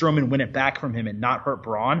even had Strowman win it back from him and not hurt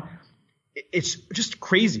Braun. It's just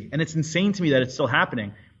crazy, and it's insane to me that it's still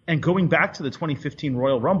happening. And going back to the 2015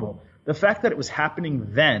 Royal Rumble, the fact that it was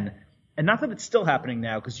happening then, and not that it's still happening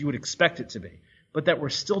now because you would expect it to be, but that we're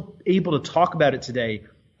still able to talk about it today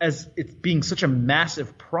as it being such a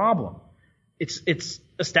massive problem, it's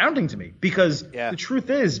astounding to me because the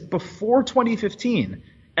truth is, before 2015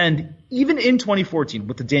 and even in 2014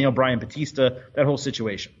 with the Daniel Bryan Batista, that whole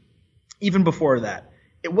situation, even before that,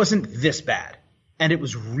 it wasn't this bad. And it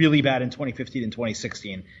was really bad in 2015 and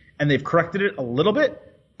 2016. And they've corrected it a little bit,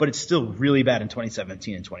 but it's still really bad in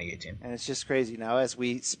 2017 and 2018. And it's just crazy now as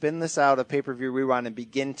we spin this out of Pay-Per-View Rewind and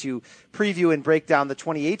begin to preview and break down the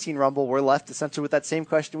 2018 Rumble, we're left essentially with that same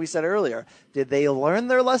question we said earlier. Did they learn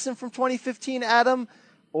their lesson from 2015, Adam?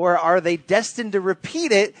 Or are they destined to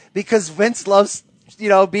repeat it because Vince loves, you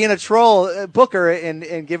know, being a troll booker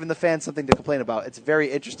and giving the fans something to complain about? It's very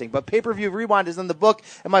interesting. But Pay-Per-View Rewind is in the book.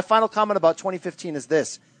 And my final comment about 2015 is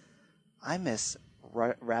this. I miss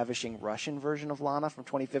ravishing Russian version of Lana from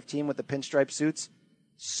 2015 with the pinstripe suits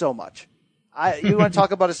so much. You want to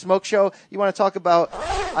talk about a smoke show? You want to talk about?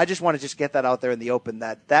 I just want to get that out there in the open.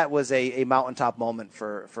 That was a mountaintop moment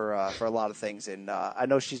for a lot of things. And I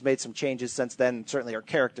know she's made some changes since then, certainly her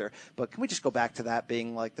character. But can we just go back to that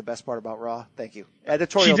being like the best part about Raw? Thank you.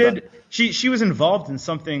 Editorial. She did. She was involved in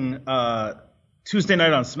something Tuesday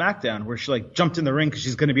night on SmackDown where she like jumped in the ring because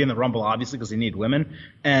she's going to be in the Rumble, obviously because they need women,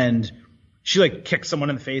 and she like kicked someone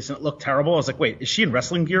in the face and it looked terrible. I was like, wait, is she in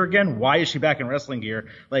wrestling gear again? Why is she back in wrestling gear?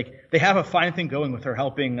 Like, they have a fine thing going with her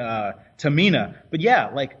helping Tamina. But yeah,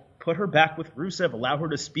 like, put her back with Rusev, allow her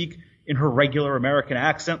to speak in her regular American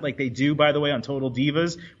accent like they do, by the way, on Total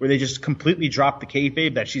Divas, where they just completely drop the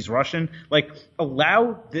kayfabe that she's Russian. Like,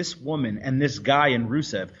 allow this woman and this guy in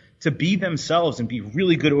Rusev to be themselves and be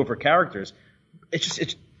really good over characters. It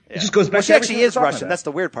just goes back to she actually is Russian. That's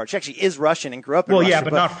the weird part. She actually is Russian and grew up in Russia. Well, yeah,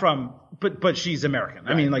 but not from – but she's American.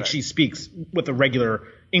 Right, I mean, like, she speaks with a regular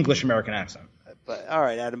English-American accent. But all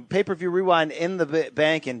right, Adam, Pay-Per-View Rewind in the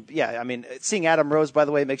bank. And, yeah, I mean, seeing Adam Rose, by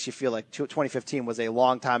the way, makes you feel like 2015 was a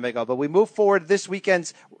long time ago. But we move forward this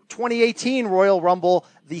weekend's 2018 Royal Rumble,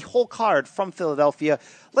 the whole card from Philadelphia.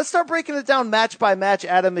 Let's start breaking it down match by match,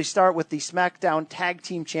 Adam. They start with the SmackDown Tag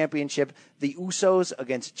Team Championship, the Usos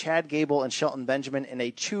against Chad Gable and Shelton Benjamin in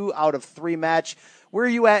a 2-out-of-3 match. Where are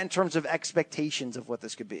you at in terms of expectations of what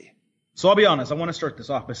this could be? So I'll be honest, I want to start this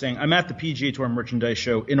off by saying I'm at the PGA Tour merchandise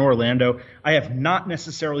show in Orlando. I have not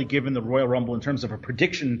necessarily given the Royal Rumble in terms of a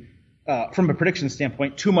prediction, from a prediction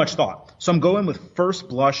standpoint, too much thought. So I'm going with first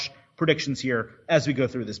blush predictions here as we go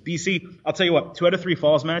through this. BC, I'll tell you what, 2 out of 3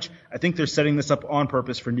 falls match. I think they're setting this up on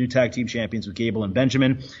purpose for new tag team champions with Gable and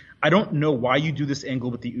Benjamin. I don't know why you do this angle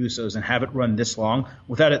with the Usos and have it run this long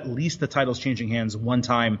without at least the titles changing hands one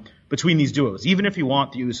time between these duos. Even if you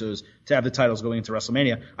want the Usos to have the titles going into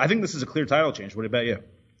WrestleMania, I think this is a clear title change. What about you?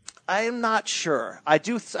 I am not sure. I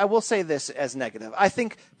will say this as negative. I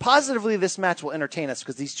think positively this match will entertain us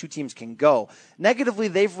because these two teams can go. Negatively,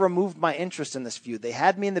 they've removed my interest in this feud. They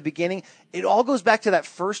had me in the beginning. It all goes back to that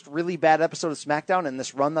first really bad episode of SmackDown and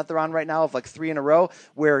this run that they're on right now of like 3 in a row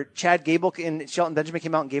where Chad Gable and Shelton Benjamin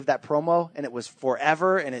came out and gave that promo and it was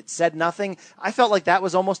forever and it said nothing. I felt like that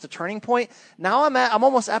was almost a turning point. Now I'm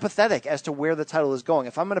almost apathetic as to where the title is going.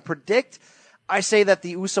 If I'm going to predict, I say that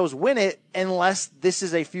the Usos win it unless this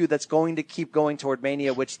is a feud that's going to keep going toward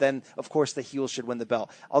Mania, which then, of course, the heels should win the belt.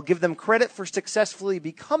 I'll give them credit for successfully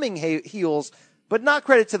becoming heels, but not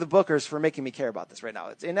credit to the bookers for making me care about this right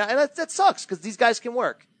now. And that sucks because these guys can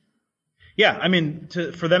work. Yeah, I mean,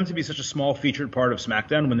 for them to be such a small featured part of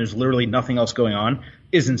SmackDown when there's literally nothing else going on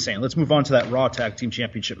is insane. Let's move on to that Raw Tag Team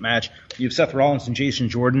Championship match. You have Seth Rollins and Jason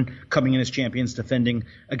Jordan coming in as champions defending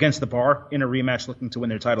against The Bar in a rematch looking to win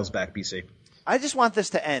their titles back, BC. I just want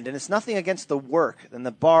this to end, and it's nothing against the work. And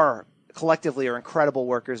the Bar collectively are incredible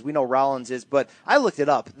workers. We know Rollins is, but I looked it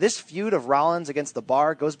up. This feud of Rollins against the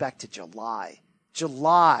Bar goes back to July.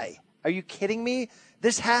 July. Are you kidding me?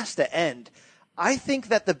 This has to end. I think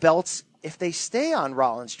that the belts, if they stay on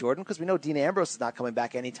Rollins, Jordan, because we know Dean Ambrose is not coming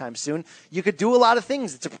back anytime soon, you could do a lot of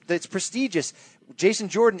things. It's prestigious. Jason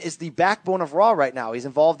Jordan is the backbone of Raw right now. He's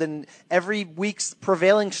involved in every week's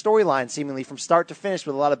prevailing storyline, seemingly from start to finish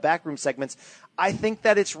with a lot of backroom segments. I think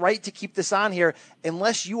that it's right to keep this on here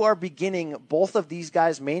unless you are beginning both of these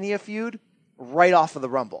guys' Mania feud right off of the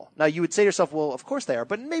Rumble. Now, you would say to yourself, well, of course they are,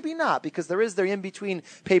 but maybe not because there is their in-between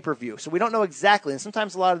pay-per-view. So we don't know exactly. And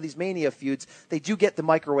sometimes a lot of these Mania feuds, they do get the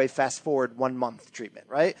microwave fast-forward 1 month treatment,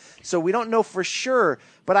 right? So we don't know for sure,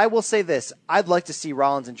 but I will say this. I'd like to see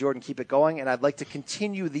Rollins and Jordan keep it going, and I'd like to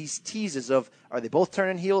continue these teases of, are they both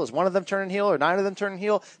turning heel? Is one of them turning heel or 9 of them turning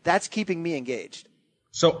heel? That's keeping me engaged.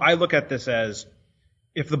 So I look at this as,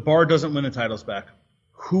 if the Bar doesn't win the titles back,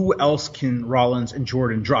 who else can Rollins and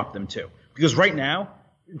Jordan drop them to? Because right now,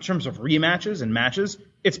 in terms of rematches and matches,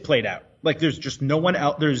 it's played out. Like, there's just no one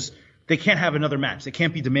out. They can't have another match. They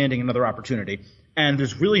can't be demanding another opportunity. And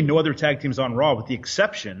there's really no other tag teams on Raw with the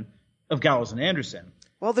exception of Gallows and Anderson.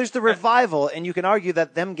 Well, there's the Revival, and you can argue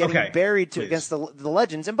that them getting buried against the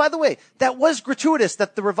Legends. And by the way, that was gratuitous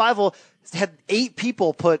that the Revival had 8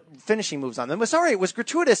 people put finishing moves on them. Sorry, it was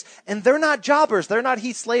gratuitous, and they're not jobbers. They're not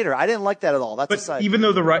Heath Slater. I didn't like that at all. That's but even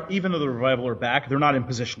though the Revival are back, they're not in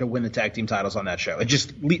position to win the tag team titles on that show. At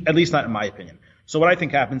least not in my opinion. So what I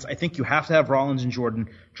think happens, I think you have to have Rollins and Jordan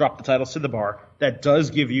drop the titles to the Bar. That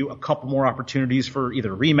does give you a couple more opportunities for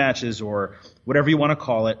either rematches or whatever you want to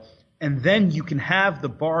call it. And then you can have the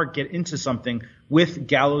Bar get into something with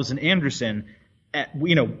Gallows and Anderson,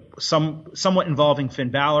 somewhat involving Finn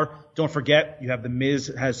Balor. Don't forget, you have The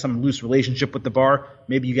Miz has some loose relationship with the Bar.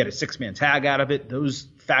 Maybe you get a 6-man tag out of it. Those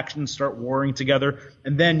factions start warring together.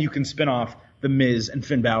 And then you can spin off The Miz and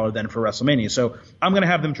Finn Balor then for WrestleMania. So I'm going to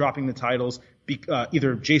have them dropping the titles,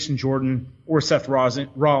 either Jason Jordan or Seth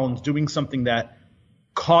Rollins doing something that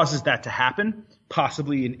causes that to happen.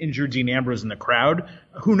 Possibly an injured Dean Ambrose in the crowd.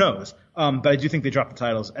 Who knows? But I do think they drop the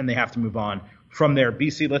titles and they have to move on from there.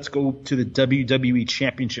 BC, let's go to the WWE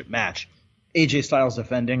Championship match. AJ Styles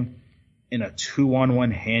defending in a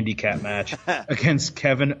 2-on-1 handicap match against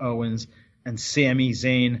Kevin Owens and Sami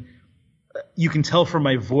Zayn. You can tell from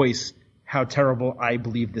my voice how terrible I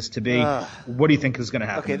believe this to be. What do you think is going to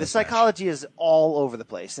happen? Okay, the psychology is all over the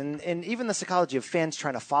place. And even the psychology of fans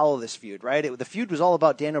trying to follow this feud, right? The feud was all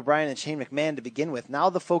about Daniel Bryan and Shane McMahon to begin with. Now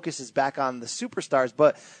the focus is back on the superstars,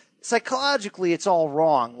 but psychologically it's all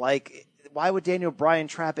wrong. Like, why would Daniel Bryan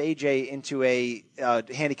trap AJ into a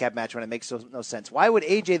handicap match when it makes no sense? Why would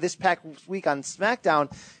AJ this past week on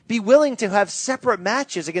SmackDown be willing to have separate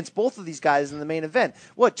matches against both of these guys in the main event?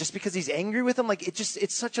 What, just because he's angry with them? Like,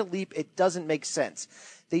 it's such a leap. It doesn't make sense.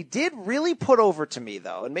 They did really put over to me,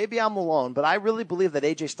 though, and maybe I'm alone, but I really believe that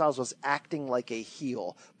AJ Styles was acting like a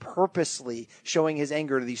heel, purposely showing his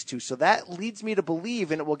anger to these two. So that leads me to believe,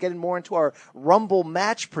 and we'll get more into our Rumble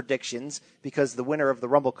match predictions, because the winner of the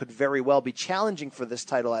Rumble could very well be challenging for this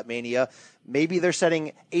title at Mania. Maybe they're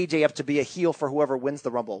setting AJ up to be a heel for whoever wins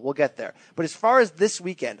the Rumble. We'll get there. But as far as this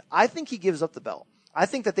weekend, I think he gives up the belt. I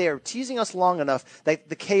think that they are teasing us long enough that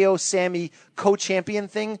the KO Sammy co-champion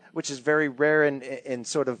thing, which is very rare and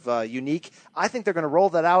sort of unique, I think they're going to roll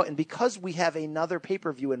that out. And because we have another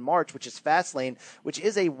pay-per-view in March, which is Fastlane, which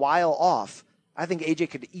is a while off, I think AJ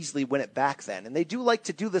could easily win it back then. And they do like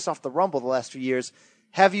to do this off the Rumble the last few years.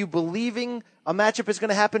 Have you believing a matchup is going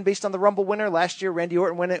to happen based on the Rumble winner? Last year, Randy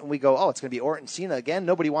Orton won it, and we go, oh, it's going to be Orton Cena again.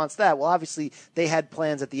 Nobody wants that. Well, obviously, they had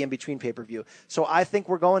plans at the in-between pay-per-view. So I think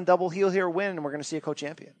we're going double heel here, win, and we're going to see a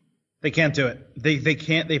co-champion. They can't do it. They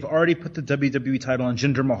can't. They've already put the WWE title on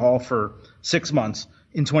Jinder Mahal for 6 months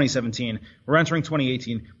in 2017. We're entering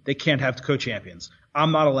 2018. They can't have co-champions.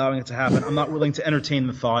 I'm not allowing it to happen. I'm not willing to entertain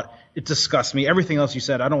the thought. It disgusts me. Everything else you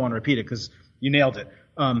said, I don't want to repeat it because you nailed it.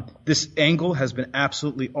 This angle has been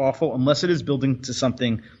absolutely awful unless it is building to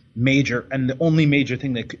something major, and the only major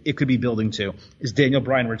thing that it could be building to is Daniel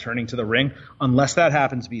Bryan returning to the ring. Unless that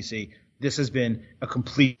happens, BC, this has been a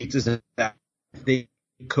complete disaster. They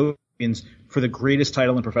co-champions for the greatest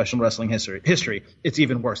title in professional wrestling history. It's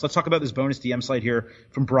even worse. Let's talk about this bonus DM slide here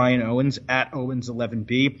from Brian Owens at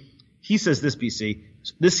Owens11B. He says this, BC,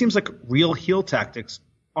 this seems like real heel tactics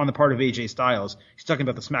on the part of AJ Styles. He's talking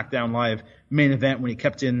about the SmackDown Live main event when he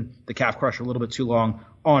kept in the calf crusher a little bit too long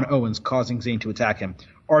on Owens, causing Zayn to attack him.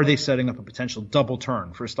 Are they setting up a potential double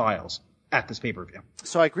turn for Styles at this pay-per-view?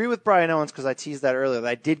 So I agree with Brian Owens because I teased that earlier, that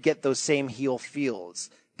I did get those same heel feels.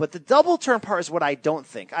 But the double turn part is what I don't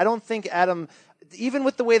think. I don't think Adam, even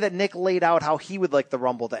with the way that Nick laid out how he would like the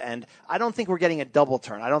Rumble to end, I don't think we're getting a double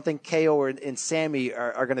turn. I don't think KO and Sammy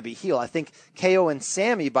are going to be heel. I think KO and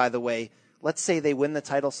Sammy, by the way, let's say they win the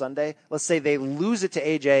title Sunday. Let's say they lose it to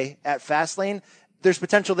AJ at Fastlane. There's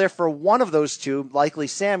potential there for one of those two, likely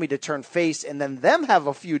Sammy, to turn face and then them have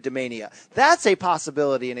a feud to Mania. That's a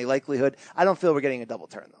possibility and a likelihood. I don't feel we're getting a double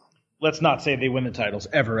turn, though. Let's not say they win the titles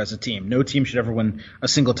ever as a team. No team should ever win a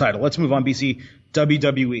single title. Let's move on, BC.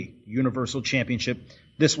 WWE Universal Championship.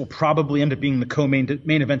 This will probably end up being the co-main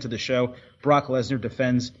event of the show. Brock Lesnar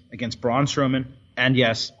defends against Braun Strowman and,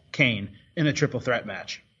 yes, Kane in a triple threat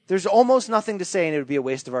match. There's almost nothing to say, and it would be a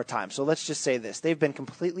waste of our time. So let's just say this. They've been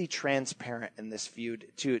completely transparent in this feud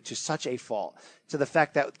to such a fault, to the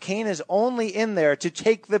fact that Kane is only in there to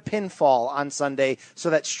take the pinfall on Sunday so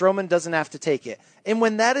that Strowman doesn't have to take it. And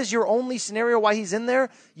when that is your only scenario why he's in there,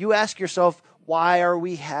 you ask yourself, why are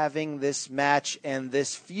we having this match and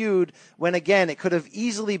this feud when, again, it could have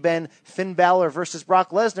easily been Finn Balor versus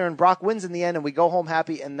Brock Lesnar and Brock wins in the end and we go home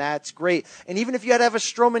happy and that's great. And even if you had to have a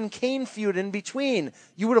Strowman-Kane feud in between,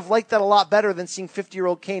 you would have liked that a lot better than seeing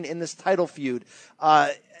 50-year-old Kane in this title feud.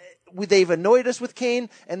 They've annoyed us with Kane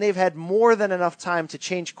and they've had more than enough time to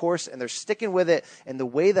change course and they're sticking with it. And the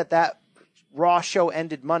way that Raw show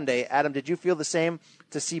ended Monday, Adam, did you feel the same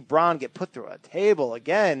to see Braun get put through a table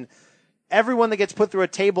again? Everyone that gets put through a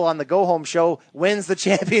table on the go-home show wins the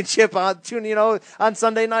championship on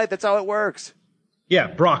Sunday night. That's how it works. Yeah,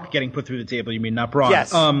 Brock getting put through the table. You mean not Braun?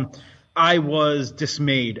 Yes. I was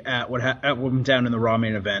dismayed at what went down in the Raw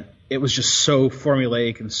main event. It was just so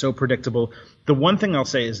formulaic and so predictable. The one thing I'll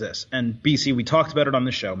say is this, and BC, we talked about it on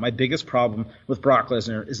the show. My biggest problem with Brock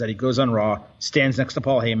Lesnar is that he goes on Raw, stands next to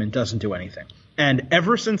Paul Heyman, doesn't do anything. And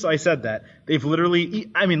ever since I said that, they've literally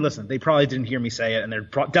 – I mean, listen, they probably didn't hear me say it, and they're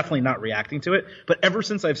definitely not reacting to it. But ever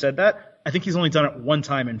since I've said that, I think he's only done it one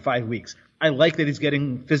time in 5 weeks. I like that he's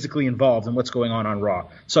getting physically involved in what's going on Raw.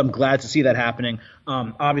 So I'm glad to see that happening.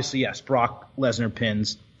 Obviously, yes, Brock Lesnar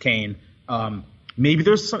pins Kane. Maybe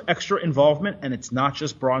there's some extra involvement, and it's not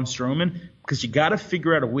just Braun Strowman, because you got to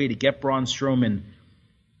figure out a way to get Braun Strowman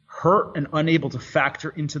hurt and unable to factor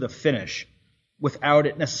into the finish without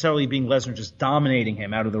it necessarily being Lesnar just dominating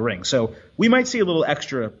him out of the ring. So we might see a little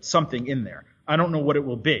extra something in there. I don't know what it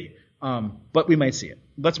will be, but we might see it.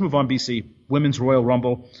 Let's move on, BC. Women's Royal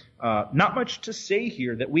Rumble. Not much to say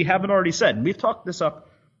here that we haven't already said, and we've talked this up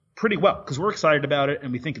pretty well because we're excited about it,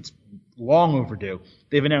 and we think it's long overdue.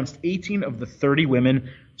 They've announced 18 of the 30 women.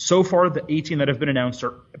 So far, the 18 that have been announced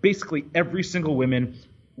are basically every single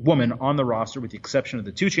woman on the roster with the exception of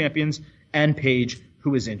the two champions and Paige,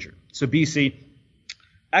 who is injured. So, BC,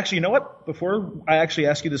 actually, you know what? Before I actually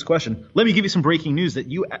ask you this question, let me give you some breaking news that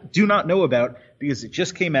you do not know about because it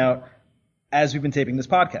just came out as we've been taping this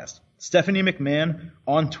podcast. Stephanie McMahon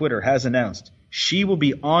on Twitter has announced she will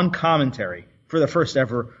be on commentary for the first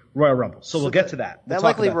ever Royal Rumble. So we'll get to that. That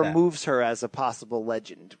likely removes her as a possible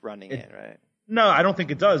legend running in, right? No, I don't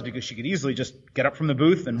think it does because she could easily just get up from the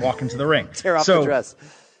booth and walk into the ring. Tear off the dress.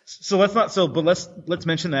 So let's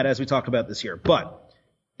mention that as we talk about this here. But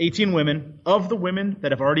 18 women, of the women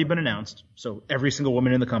that have already been announced, so every single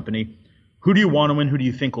woman in the company, who do you want to win? Who do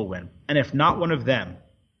you think will win? And if not one of them,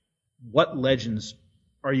 what legends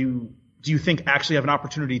are you do you think actually have an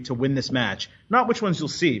opportunity to win this match? Not which ones you'll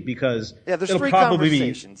see, because there's it'll three probably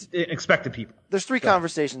conversations. be expected people. There's three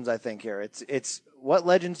conversations, I think, here. It's what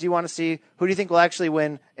legends do you want to see? Who do you think will actually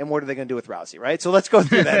win? And what are they going to do with Rousey, right? So let's go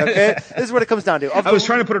through that, okay? This is what it comes down to. I was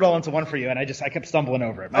trying to put it all into one for you, and I kept stumbling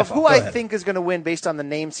over it. Of who I think is going to win based on the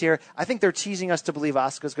names here, I think they're teasing us to believe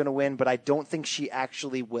Asuka's going to win, but I don't think she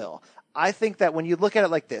actually will. I think that when you look at it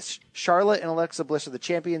like this, Charlotte and Alexa Bliss are the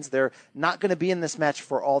champions. They're not going to be in this match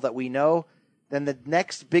for all that we know. Then the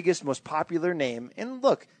next biggest, most popular name, and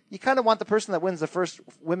look, you kind of want the person that wins the first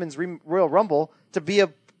Women's Royal Rumble to be a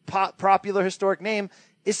popular, historic name,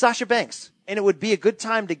 is Sasha Banks. And it would be a good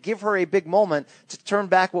time to give her a big moment to turn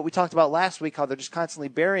back what we talked about last week, how they're just constantly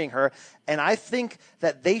burying her. And I think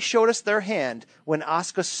that they showed us their hand when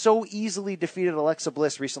Asuka so easily defeated Alexa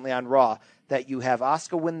Bliss recently on Raw, that you have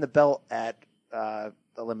Asuka win the belt at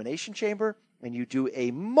Elimination Chamber, and you do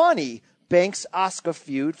a money Banks-Asuka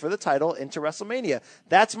feud for the title into WrestleMania.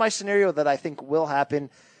 That's my scenario that I think will happen.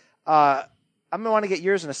 I'm going to want to get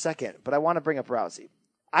yours in a second, but I want to bring up Rousey.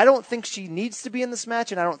 I don't think she needs to be in this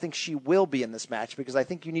match, and I don't think she will be in this match, because I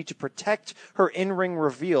think you need to protect her in-ring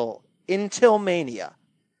reveal until Mania.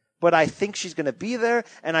 But I think she's going to be there,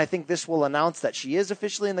 and I think this will announce that she is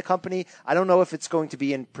officially in the company. I don't know if it's going to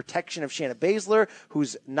be in protection of Shayna Baszler,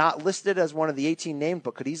 who's not listed as one of the 18 named,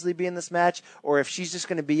 but could easily be in this match, or if she's just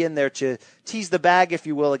going to be in there to tease the bag, if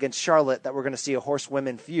you will, against Charlotte, that we're going to see a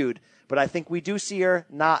horsewomen feud. But I think we do see her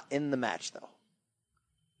not in the match, though.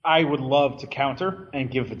 I would love to counter and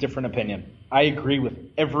give a different opinion. I agree with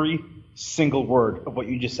every single word of what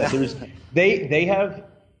you just said. They have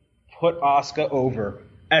put Asuka over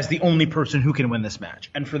as the only person who can win this match.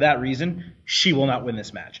 And for that reason, she will not win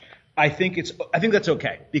this match. I think that's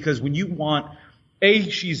okay, because when you want I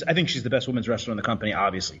think she's the best women's wrestler in the company,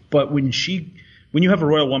 obviously. But when you have a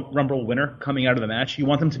Royal Rumble winner coming out of the match, you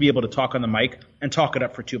want them to be able to talk on the mic and talk it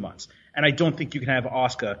up for 2 months. And I don't think you can have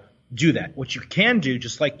Asuka do that. What you can do,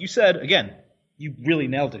 just like you said, again, you really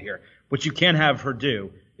nailed it here. What you can have her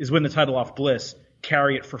do is win the title off Bliss,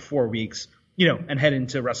 carry it for 4 weeks, and head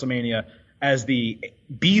into WrestleMania as the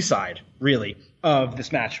B-side, really, of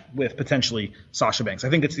this match with potentially Sasha Banks. I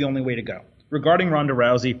think it's the only way to go. Regarding Ronda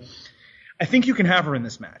Rousey, I think you can have her in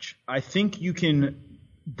this match. I think you can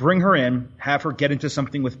bring her in, have her get into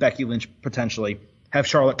something with Becky Lynch potentially, have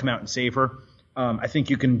Charlotte come out and save her. I think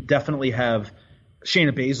you can definitely have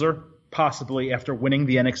Shayna Baszler, possibly after winning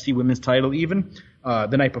the NXT Women's title even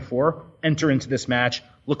the night before, enter into this match,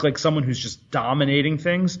 look like someone who's just dominating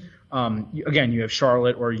things. Again, you have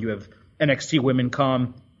Charlotte, or you have NXT women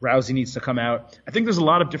come, Rousey needs to come out. I think there's a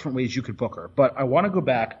lot of different ways you could book her. But I want to go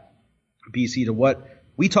back, BC, to what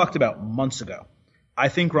we talked about months ago. I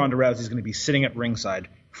think Ronda Rousey is going to be sitting at ringside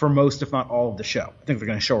for most, if not all, of the show. I think they're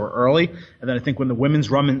going to show her early, and then I think when the women's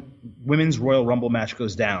Royal Rumble match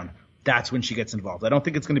goes down, that's when she gets involved. I don't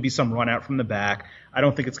think it's going to be some run out from the back. I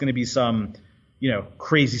don't think it's going to be some,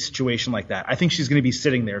 crazy situation like that. I think she's going to be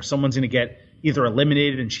sitting there. Someone's going to get either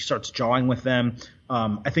eliminated and she starts jawing with them.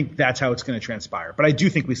 I think that's how it's going to transpire. But I do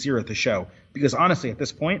think we see her at the show, because honestly, at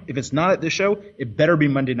this point, if it's not at this show, it better be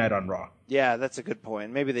Monday night on Raw. Yeah, that's a good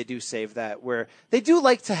point. Maybe they do save that, where they do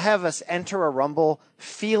like to have us enter a Rumble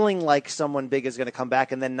feeling like someone big is going to come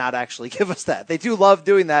back and then not actually give us that. They do love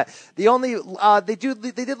doing that. They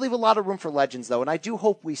did leave a lot of room for legends, though, and I do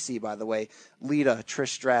hope we see, by the way, Lita, Trish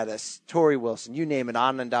Stratus, Tori Wilson, you name it,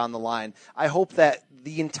 on and down the line. I hope that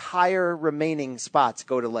the entire remaining spots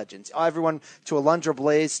go to legends. Everyone to Alundra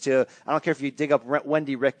Blaze, to, I don't care if you dig up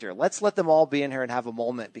Wendy Richter. Let's let them all be in here and have a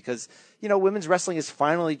moment, because, women's wrestling is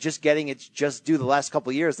finally just getting its just due the last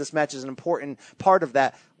couple of years. This match is an important part of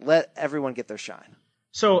that. Let everyone get their shine.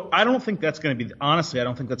 So I don't think that's going to be, honestly, I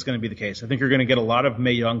don't think that's going to be the case. I think you're going to get a lot of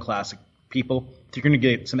Mae Young Classic people. You're going to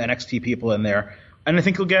get some NXT people in there. And I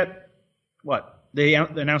think you'll get, they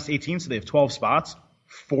announced 18, so they have 12 spots,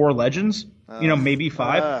 4 legends, maybe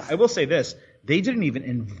 5. I will say this. They didn't even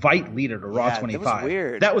invite Lita to Raw 25. That was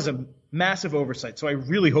weird. That was a massive oversight. So I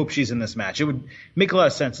really hope she's in this match. It would make a lot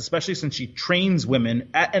of sense, especially since she trains women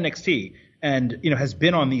at NXT and, has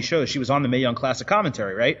been on these shows. She was on the Mae Young Classic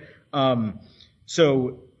commentary, right?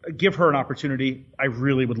 So give her an opportunity. I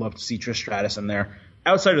really would love to see Trish Stratus in there.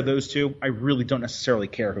 Outside of those two, I really don't necessarily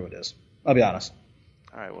care who it is. I'll be honest.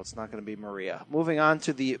 All right, well, it's not going to be Maria. Moving on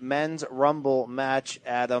to the men's Rumble match,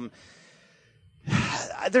 Adam.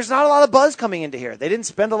 There's not a lot of buzz coming into here. They didn't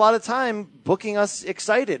spend a lot of time booking us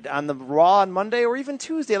excited on the Raw on Monday or even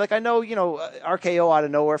Tuesday. Like, I know, RKO out of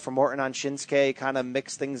nowhere from Orton on Shinsuke kind of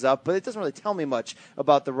mixed things up, but it doesn't really tell me much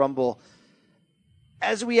about the Rumble.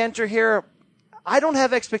 As we enter here, I don't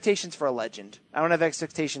have expectations for a legend. I don't have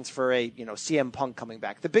expectations for a, CM Punk coming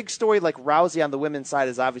back. The big story, like Rousey on the women's side,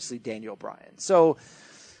 is obviously Daniel Bryan. So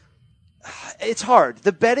it's hard.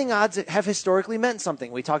 The betting odds have historically meant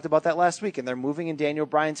something. We talked about that last week, and they're moving in Daniel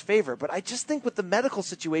Bryan's favor. But I just think with the medical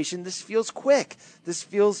situation, this feels quick. This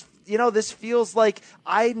feels like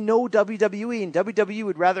I know WWE, and WWE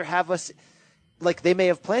would rather have us, like they may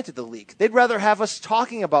have planted the leak. They'd rather have us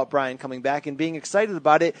talking about Bryan coming back and being excited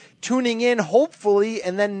about it, tuning in, hopefully,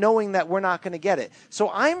 and then knowing that we're not going to get it. So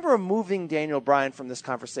I'm removing Daniel Bryan from this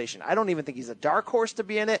conversation. I don't even think he's a dark horse to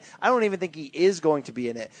be in it. I don't even think he is going to be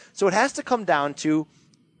in it. So it has to come down to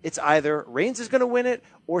it's either Reigns is going to win it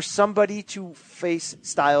or somebody to face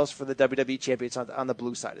Styles for the WWE Champions on the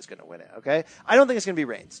blue side is going to win it, okay? I don't think it's going to be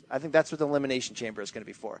Reigns. I think that's what the Elimination Chamber is going to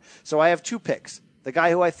be for. So I have two picks. The guy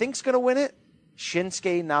who I think is going to win it,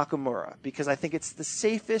 Shinsuke Nakamura, because I think it's the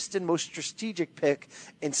safest and most strategic pick.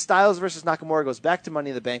 And Styles versus Nakamura goes back to Money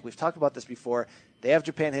in the Bank. We've talked about this before. They have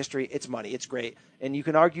Japan history. It's money. It's great. And you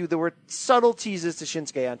can argue there were subtle teases to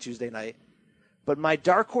Shinsuke on Tuesday night. But my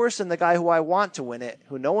dark horse and the guy who I want to win it,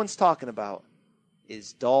 who no one's talking about,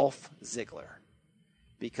 is Dolph Ziggler.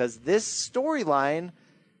 Because this storyline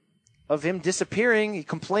of him disappearing, he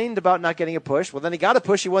complained about not getting a push. Well, then he got a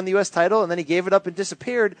push. He won the U.S. title, and then he gave it up and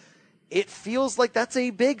disappeared. It feels like that's a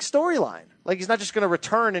big storyline. Like he's not just going to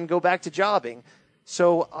return and go back to jobbing.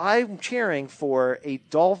 So I'm cheering for a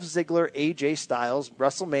Dolph Ziggler, AJ Styles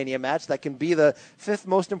WrestleMania match that can be the fifth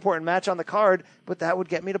most important match on the card, but that would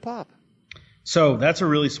get me to pop. So that's a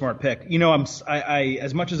really smart pick. I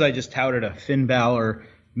as much as I just touted a Finn Balor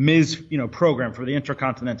Miz, program for the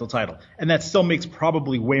Intercontinental title, and that still makes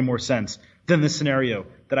probably way more sense than the scenario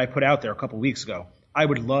that I put out there a couple weeks ago. I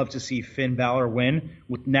would love to see Finn Balor win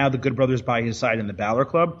with now the Good Brothers by his side in the Balor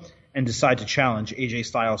Club and decide to challenge AJ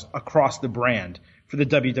Styles across the brand for the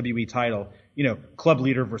WWE title. Club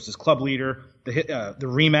leader versus club leader, the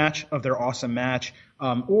rematch of their awesome match,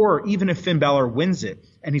 or even if Finn Balor wins it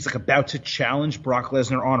and he's like about to challenge Brock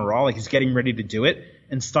Lesnar on Raw, like he's getting ready to do it,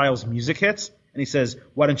 and Styles' music hits and he says,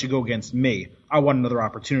 "Why don't you go against me? I want another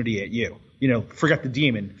opportunity at you." Forget the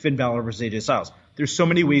demon, Finn Balor versus AJ Styles. There's so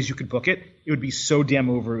many ways you could book it. It would be so damn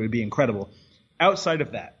over. It would be incredible. Outside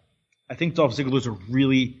of that, I think Dolph Ziggler is a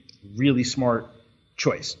really, really smart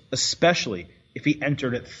choice, especially if he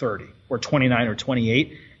entered at 30 or 29 or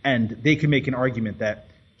 28, and they can make an argument that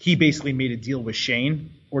he basically made a deal with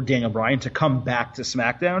Shane or Daniel Bryan to come back to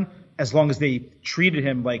SmackDown as long as they treated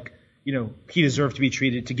him like, he deserved to be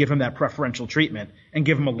treated, to give him that preferential treatment and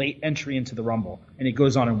give him a late entry into the Rumble, and he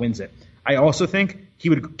goes on and wins it. I also think he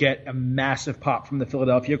would get a massive pop from the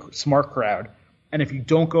Philadelphia smart crowd. And if you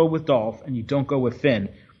don't go with Dolph and you don't go with Finn,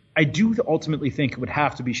 I do ultimately think it would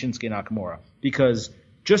have to be Shinsuke Nakamura. Because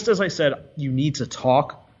just as I said, you need to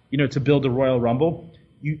talk, to build a Royal Rumble.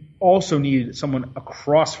 You also need someone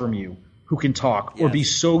across from you who can talk or be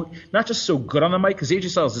not just so good on the mic, because AJ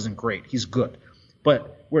Styles isn't great. He's good.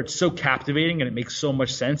 But where it's so captivating and it makes so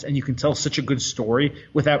much sense and you can tell such a good story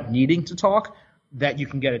without needing to talk, that you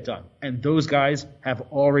can get it done. And those guys have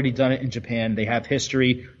already done it in Japan. They have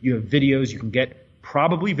history. You have videos. You can get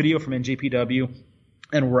probably video from NJPW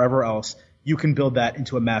and wherever else. You can build that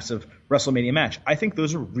into a massive WrestleMania match. I think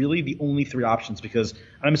those are really the only three options, because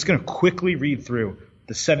I'm just going to quickly read through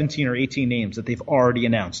the 17 or 18 names that they've already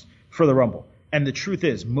announced for the Rumble. And the truth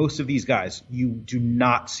is, most of these guys you do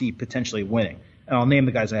not see potentially winning. And I'll name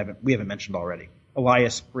the guys we haven't mentioned already.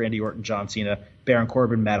 Elias, Randy Orton, John Cena, Baron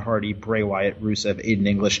Corbin, Matt Hardy, Bray Wyatt, Rusev, Aiden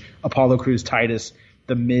English, Apollo Crews, Titus,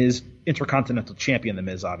 The Miz, Intercontinental Champion The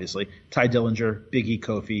Miz, obviously, Ty Dillinger, Big E,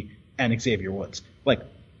 Kofi, and Xavier Woods.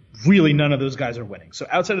 Really none of those guys are winning. So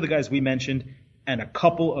outside of the guys we mentioned and a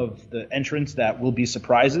couple of the entrants that will be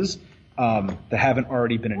surprises that haven't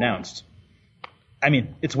already been announced,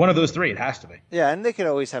 it's one of those three. It has to be. Yeah, and they could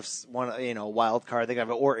always have one, wild card. They could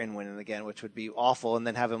have Orton winning again, which would be awful, and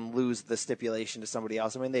then have him lose the stipulation to somebody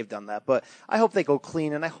else. They've done that, but I hope they go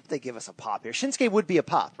clean, and I hope they give us a pop here. Shinsuke would be a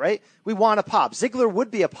pop, right? We want a pop. Ziggler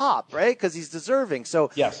would be a pop, right? Because he's deserving.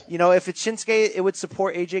 So, yes. If it's Shinsuke, it would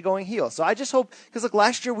support AJ going heel. So I just hope, because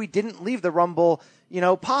last year we didn't leave the Rumble,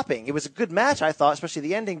 popping. It was a good match, I thought, especially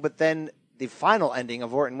the ending, but then the final ending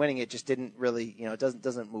of Orton winning it just didn't really, it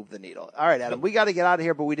doesn't move the needle. All right, Adam, we got to get out of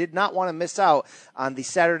here, but we did not want to miss out on the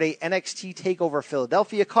Saturday NXT TakeOver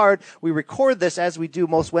Philadelphia card. We record this as we do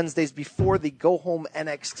most Wednesdays before the Go Home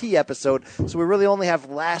NXT episode, so we really only have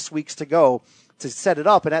last week's to go to set it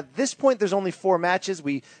up. And at this point, there's only 4 matches.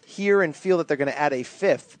 We hear and feel that they're going to add a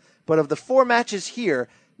 5th. But of the 4 matches here,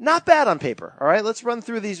 Not bad on paper. All right, let's run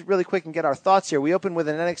through these really quick and get our thoughts here. We open with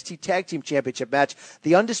an NXT Tag Team Championship match.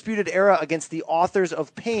 The Undisputed Era against the Authors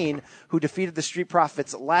of Pain, who defeated the Street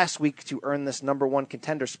Profits last week to earn this number one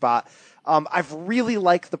contender spot. I've really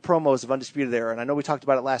liked the promos of Undisputed Era, and I know we talked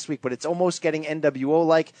about it last week, but it's almost getting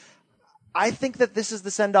NWO-like. I think that this is the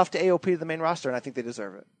send-off to AOP to the main roster, and I think they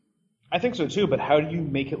deserve it. I think so too, but how do you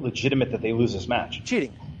make it legitimate that they lose this match?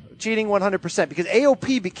 Cheating 100%, because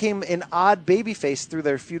AOP became an odd babyface through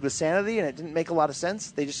their feud with Sanity, and it didn't make a lot of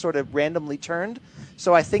sense. They just sort of randomly turned.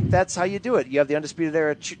 So I think that's how you do it. You have the Undisputed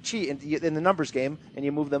Era cheat in the numbers game, and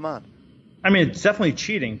you move them on. I mean, it's definitely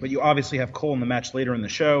cheating, but you obviously have Cole in the match later in the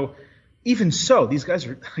show. Even so, these guys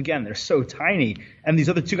are, again, they're so tiny, and these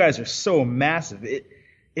other two guys are so massive.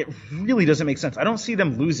 It really doesn't make sense. I don't see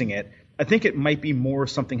them losing it. I think it might be more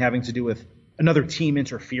something having to do with another team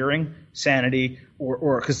interfering, Sanity,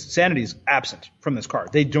 or because Sanity's absent from this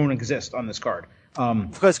card. They don't exist on this card.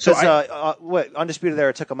 Because Undisputed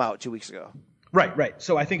Era took them out 2 weeks ago. Right.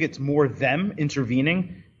 So I think it's more them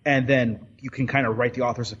intervening, and then you can kind of write the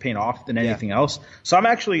Authors of Pain off than anything else. So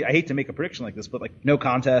I hate to make a prediction like this, but like no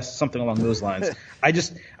contest, something along those lines. I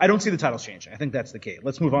don't see the titles changing. I think that's the case.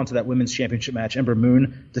 Let's move on to that women's championship match. Ember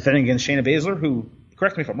Moon defending against Shayna Baszler, who,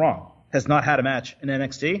 correct me if I'm wrong, has not had a match in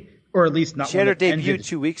NXT. Or at least not she one had her that debut ended.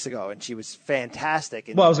 2 weeks ago, and she was fantastic.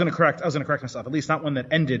 Well, I was going to correct myself. At least not one that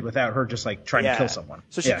ended without her just like trying to kill someone.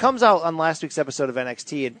 So she comes out on last week's episode of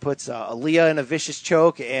NXT and puts Aaliyah in a vicious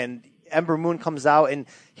choke, and Ember Moon comes out. And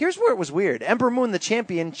here's where it was weird. Ember Moon, the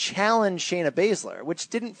champion, challenged Shayna Baszler, which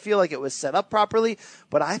didn't feel like it was set up properly.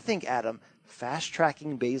 But I think, Adam,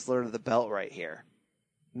 fast-tracking Baszler to the belt right here.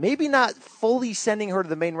 Maybe not fully sending her to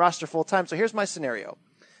the main roster full-time. So here's my scenario.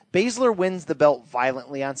 Baszler wins the belt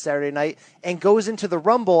violently on Saturday night and goes into the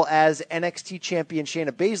Rumble as NXT champion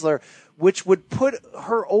Shayna Baszler, which would put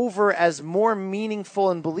her over as more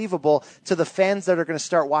meaningful and believable to the fans that are going to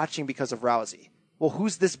start watching because of Rousey. Well,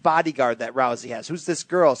 who's this bodyguard that Rousey has? Who's this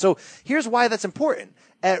girl? So here's why that's important.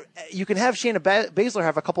 You can have Shayna Baszler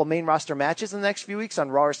have a couple main roster matches in the next few weeks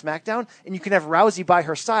on Raw or SmackDown, and you can have Rousey by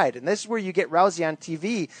her side. And this is where you get Rousey on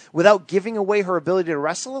TV without giving away her ability to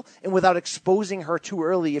wrestle and without exposing her too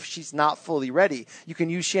early if she's not fully ready. You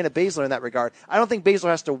can use Shayna Baszler in that regard. I don't think Baszler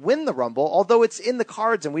has to win the Rumble, although it's in the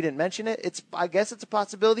cards and we didn't mention it. I guess it's a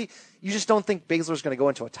possibility. You just don't think Baszler's going to go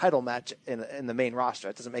into a title match in the main roster.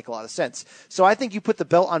 It doesn't make a lot of sense. So I think you put the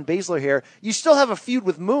belt on Baszler here. You still have a feud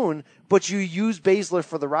with Moon, but you use Baszler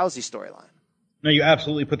for the Rousey storyline. No, you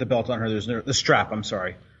absolutely put the belt on her. There's the strap. I'm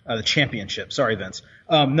sorry, the championship. Sorry, Vince.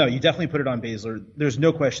 No, you definitely put it on Baszler. There's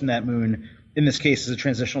no question that Moon, in this case, is a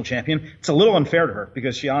transitional champion. It's a little unfair to her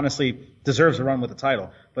because she honestly deserves a run with the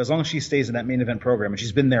title. But as long as she stays in that main event program, and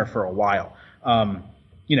she's been there for a while,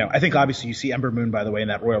 I think obviously you see Ember Moon, by the way, in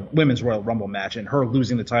that women's Royal Rumble match, and her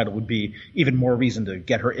losing the title would be even more reason to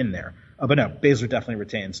get her in there. But no, Baszler definitely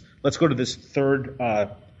retains. Let's go to this third.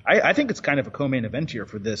 I think it's kind of a co-main event here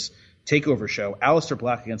for this TakeOver show. Aleister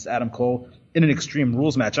Black against Adam Cole in an Extreme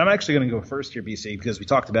Rules match. I'm actually going to go first here, BC, because we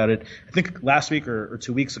talked about it, I think last week or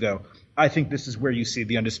 2 weeks ago. I think this is where you see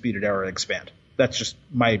the Undisputed Era expand. That's just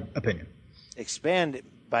my opinion. Expand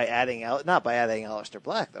by adding, not by adding Aleister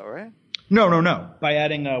Black, though, right? No. By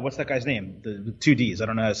adding, what's that guy's name? The 2 Ds. I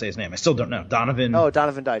don't know how to say his name. I still don't know. Donovan. Oh,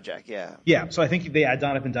 Donovan Dijak, yeah. Yeah, so I think they add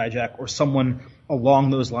Donovan Dijak or someone along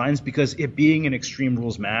those lines because it being an Extreme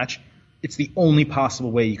Rules match, it's the only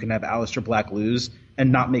possible way you can have Aleister Black lose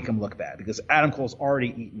and not make him look bad because Adam Cole's already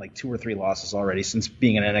eaten like 2 or 3 losses already since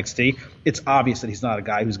being in NXT. It's obvious that he's not a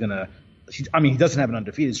guy who's going to – he doesn't have an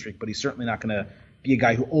undefeated streak, but he's certainly not going to be a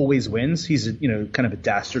guy who always wins. He's kind of a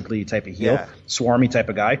dastardly type of heel, swarmy type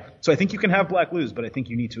of guy. So I think you can have Black lose, but I think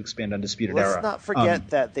you need to expand Undisputed Era. Let's not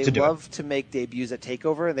forget that they love to make debuts at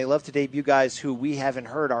TakeOver, and they love to debut guys who we haven't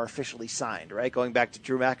heard are officially signed, right? Going back to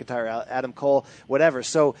Drew McIntyre, Adam Cole, whatever.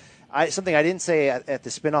 So something I didn't say at the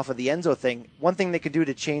spinoff of the Enzo thing, one thing they could do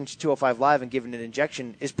to change 205 Live and give him an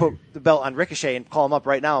injection is put the belt on Ricochet and call him up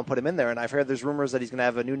right now and put him in there. And I've heard there's rumors that he's going to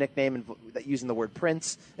have a new nickname and using the word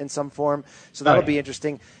Prince in some form. So that'll be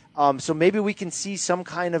interesting. So maybe we can see some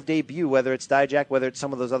kind of debut, whether it's Dijak, whether it's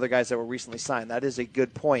some of those other guys that were recently signed. That is a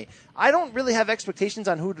good point. I don't really have expectations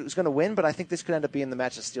on who's going to win, but I think this could end up being the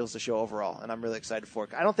match that steals the show overall, and I'm really excited for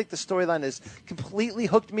it. I don't think the storyline has completely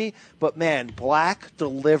hooked me, but man, Black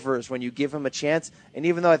delivers when you give him a chance, and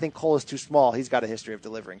even though I think Cole is too small, he's got a history of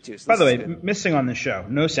delivering too. So by the way, missing on this show,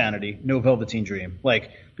 no Sanity, no Velveteen Dream.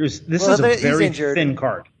 This is a very thin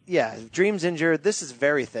card. Yeah, Dream's injured. This is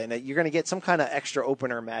very thin. You're going to get some kind of extra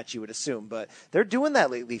opener match, you would assume. But they're doing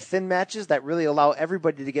that lately. Thin matches that really allow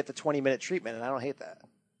everybody to get the 20-minute treatment, and I don't hate that.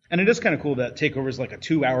 And it is kind of cool that TakeOver is like a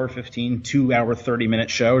 2-hour 15, 2-hour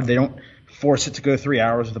 30-minute show. They don't force it to go 3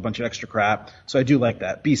 hours with a bunch of extra crap. So I do like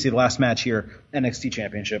that. BC, the last match here, NXT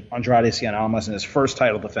Championship, Andrade Cien Almas in his first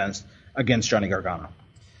title defense against Johnny Gargano.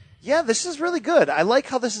 Yeah, this is really good. I like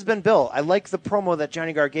how this has been built. I like the promo that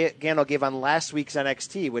Johnny Gargano gave on last week's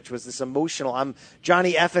NXT, which was this emotional, I'm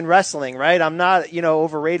Johnny effing wrestling, right? I'm not,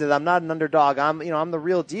 overrated. I'm not an underdog. I'm the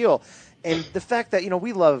real deal. And the fact that,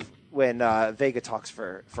 we love when Vega talks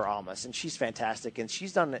for Almas, and she's fantastic, and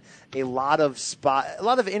she's done a lot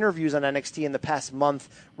of interviews on NXT in the past month,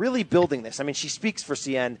 really building this. I mean, she speaks for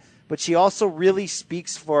CN, but she also really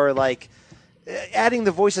speaks for adding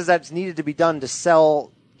the voices that's needed to be done to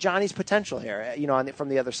sell Johnny's potential here, from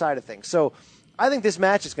the other side of things. So I think this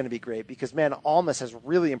match is going to be great because, man, Almas has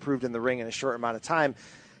really improved in the ring in a short amount of time.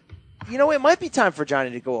 It might be time for Johnny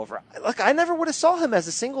to go over. Look, I never would have saw him as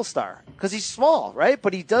a single star because he's small, right?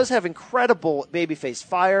 But he does have incredible babyface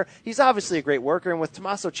fire. He's obviously a great worker. And with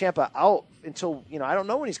Tommaso Ciampa out until, I don't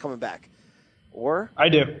know when he's coming back. Or I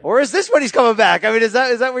do. Or is this when he's coming back? I mean, is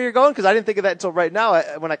that where you're going? Because I didn't think of that until right now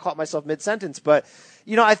when I caught myself mid-sentence. But,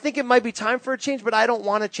 I think it might be time for a change, but I don't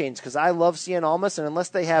want to change because I love Cien Almas. And unless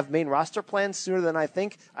they have main roster plans sooner than I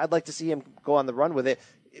think, I'd like to see him go on the run with it,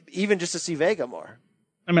 even just to see Vega more.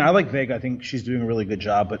 I mean, I like Vega. I think she's doing a really good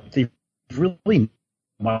job, but they've really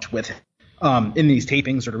much with him in these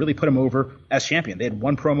tapings or to really put him over as champion. They had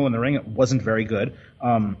one promo in the ring. It wasn't very good.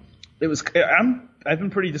 I've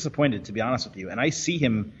been pretty disappointed, to be honest with you, and I see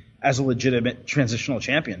him as a legitimate transitional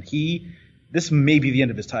champion. This may be the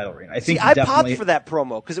end of his title reign. I think I popped for that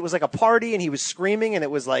promo because it was like a party and he was screaming and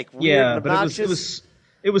it was like weird and obnoxious.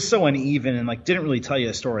 But it was so uneven and didn't really tell you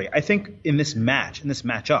a story. I think in this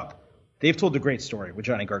matchup, they've told a great story with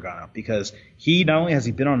Johnny Gargano because he not only has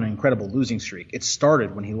he been on an incredible losing streak, it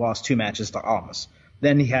started when he lost 2 matches to Almas.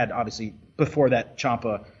 Then he had, obviously, before that,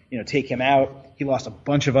 Ciampa, take him out. He lost a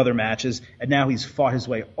bunch of other matches, and now he's fought his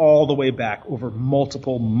way all the way back over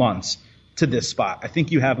multiple months to this spot. I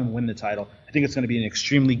think you have him win the title. I think it's going to be an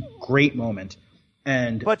extremely great moment.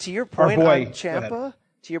 But to your point on Ciampa,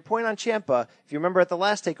 if you remember at the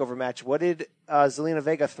last TakeOver match, what did Zelina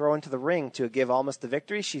Vega throw into the ring to give Almas the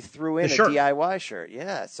victory? She threw in a DIY shirt.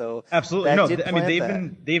 Yeah, so absolutely. No, I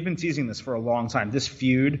mean they've been teasing this for a long time. This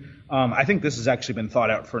feud, I think this has actually been thought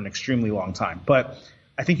out for an extremely long time. But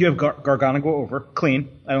I think you have Gargano go over clean.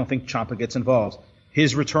 I don't think Ciampa gets involved.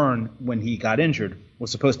 His return when he got injured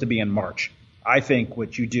was supposed to be in March. I think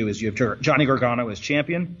what you do is you have Johnny Gargano as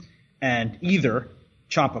champion, and either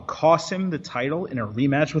Ciampa costs him the title in a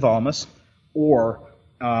rematch with Almas, or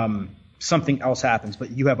something else happens.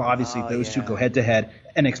 But you have obviously those two go head-to-head,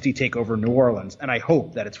 NXT TakeOver New Orleans, and I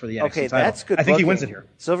hope that it's for the NXT title. That's good I think booking. He wins it here.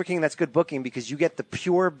 Silver King, that's good booking because you get the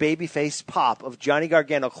pure babyface pop of Johnny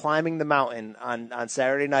Gargano climbing the mountain on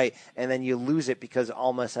Saturday night, and then you lose it because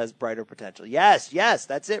Almas has brighter potential. Yes,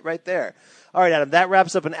 that's it right there. All right, Adam, that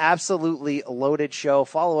wraps up an absolutely loaded show.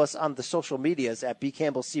 Follow us on the social medias at B.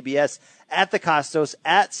 Campbell CBS, at The Costos,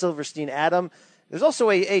 at Silverstein Adam. There's also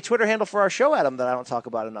a Twitter handle for our show, Adam, that I don't talk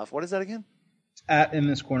about enough. What is that again? At In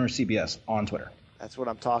This Corner CBS on Twitter. That's what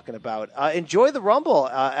I'm talking about. Enjoy the Rumble.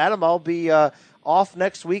 Adam, I'll be off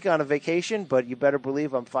next week on a vacation, but you better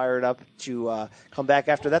believe I'm fired up to come back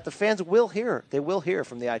after that. The fans will hear. They will hear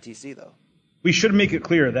from the ITC, though. We should make it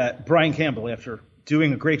clear that Brian Campbell, after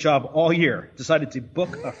doing a great job all year, decided to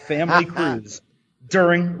book a family cruise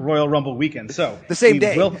during Royal Rumble weekend. So the same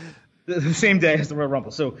day. The same day as the Royal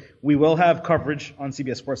Rumble. So we will have coverage on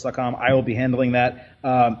CBSSports.com. I will be handling that.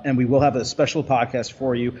 And we will have a special podcast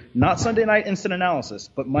for you. Not Sunday night instant analysis,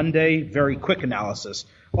 but Monday very quick analysis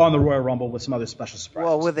on the Royal Rumble with some other special surprises.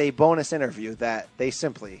 Well, with a bonus interview that they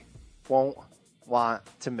simply won't want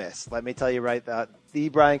to miss. Let me tell you right that the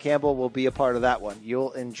Brian Campbell will be a part of that one.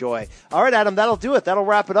 You'll enjoy. All right, Adam, that'll do it. That'll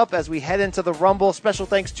wrap it up as we head into the Rumble. Special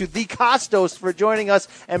thanks to The Costos for joining us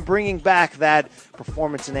and bringing back that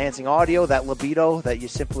performance-enhancing audio, that libido that you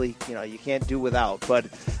simply, you can't do without. But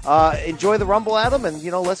enjoy the Rumble, Adam, and,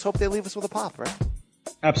 let's hope they leave us with a pop, right?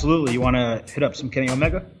 Absolutely. You want to hit up some Kenny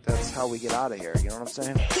Omega? That's how we get out of here. You know what I'm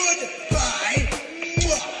saying? Goodbye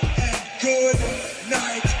and good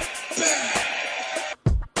night, bad.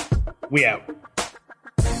 We out.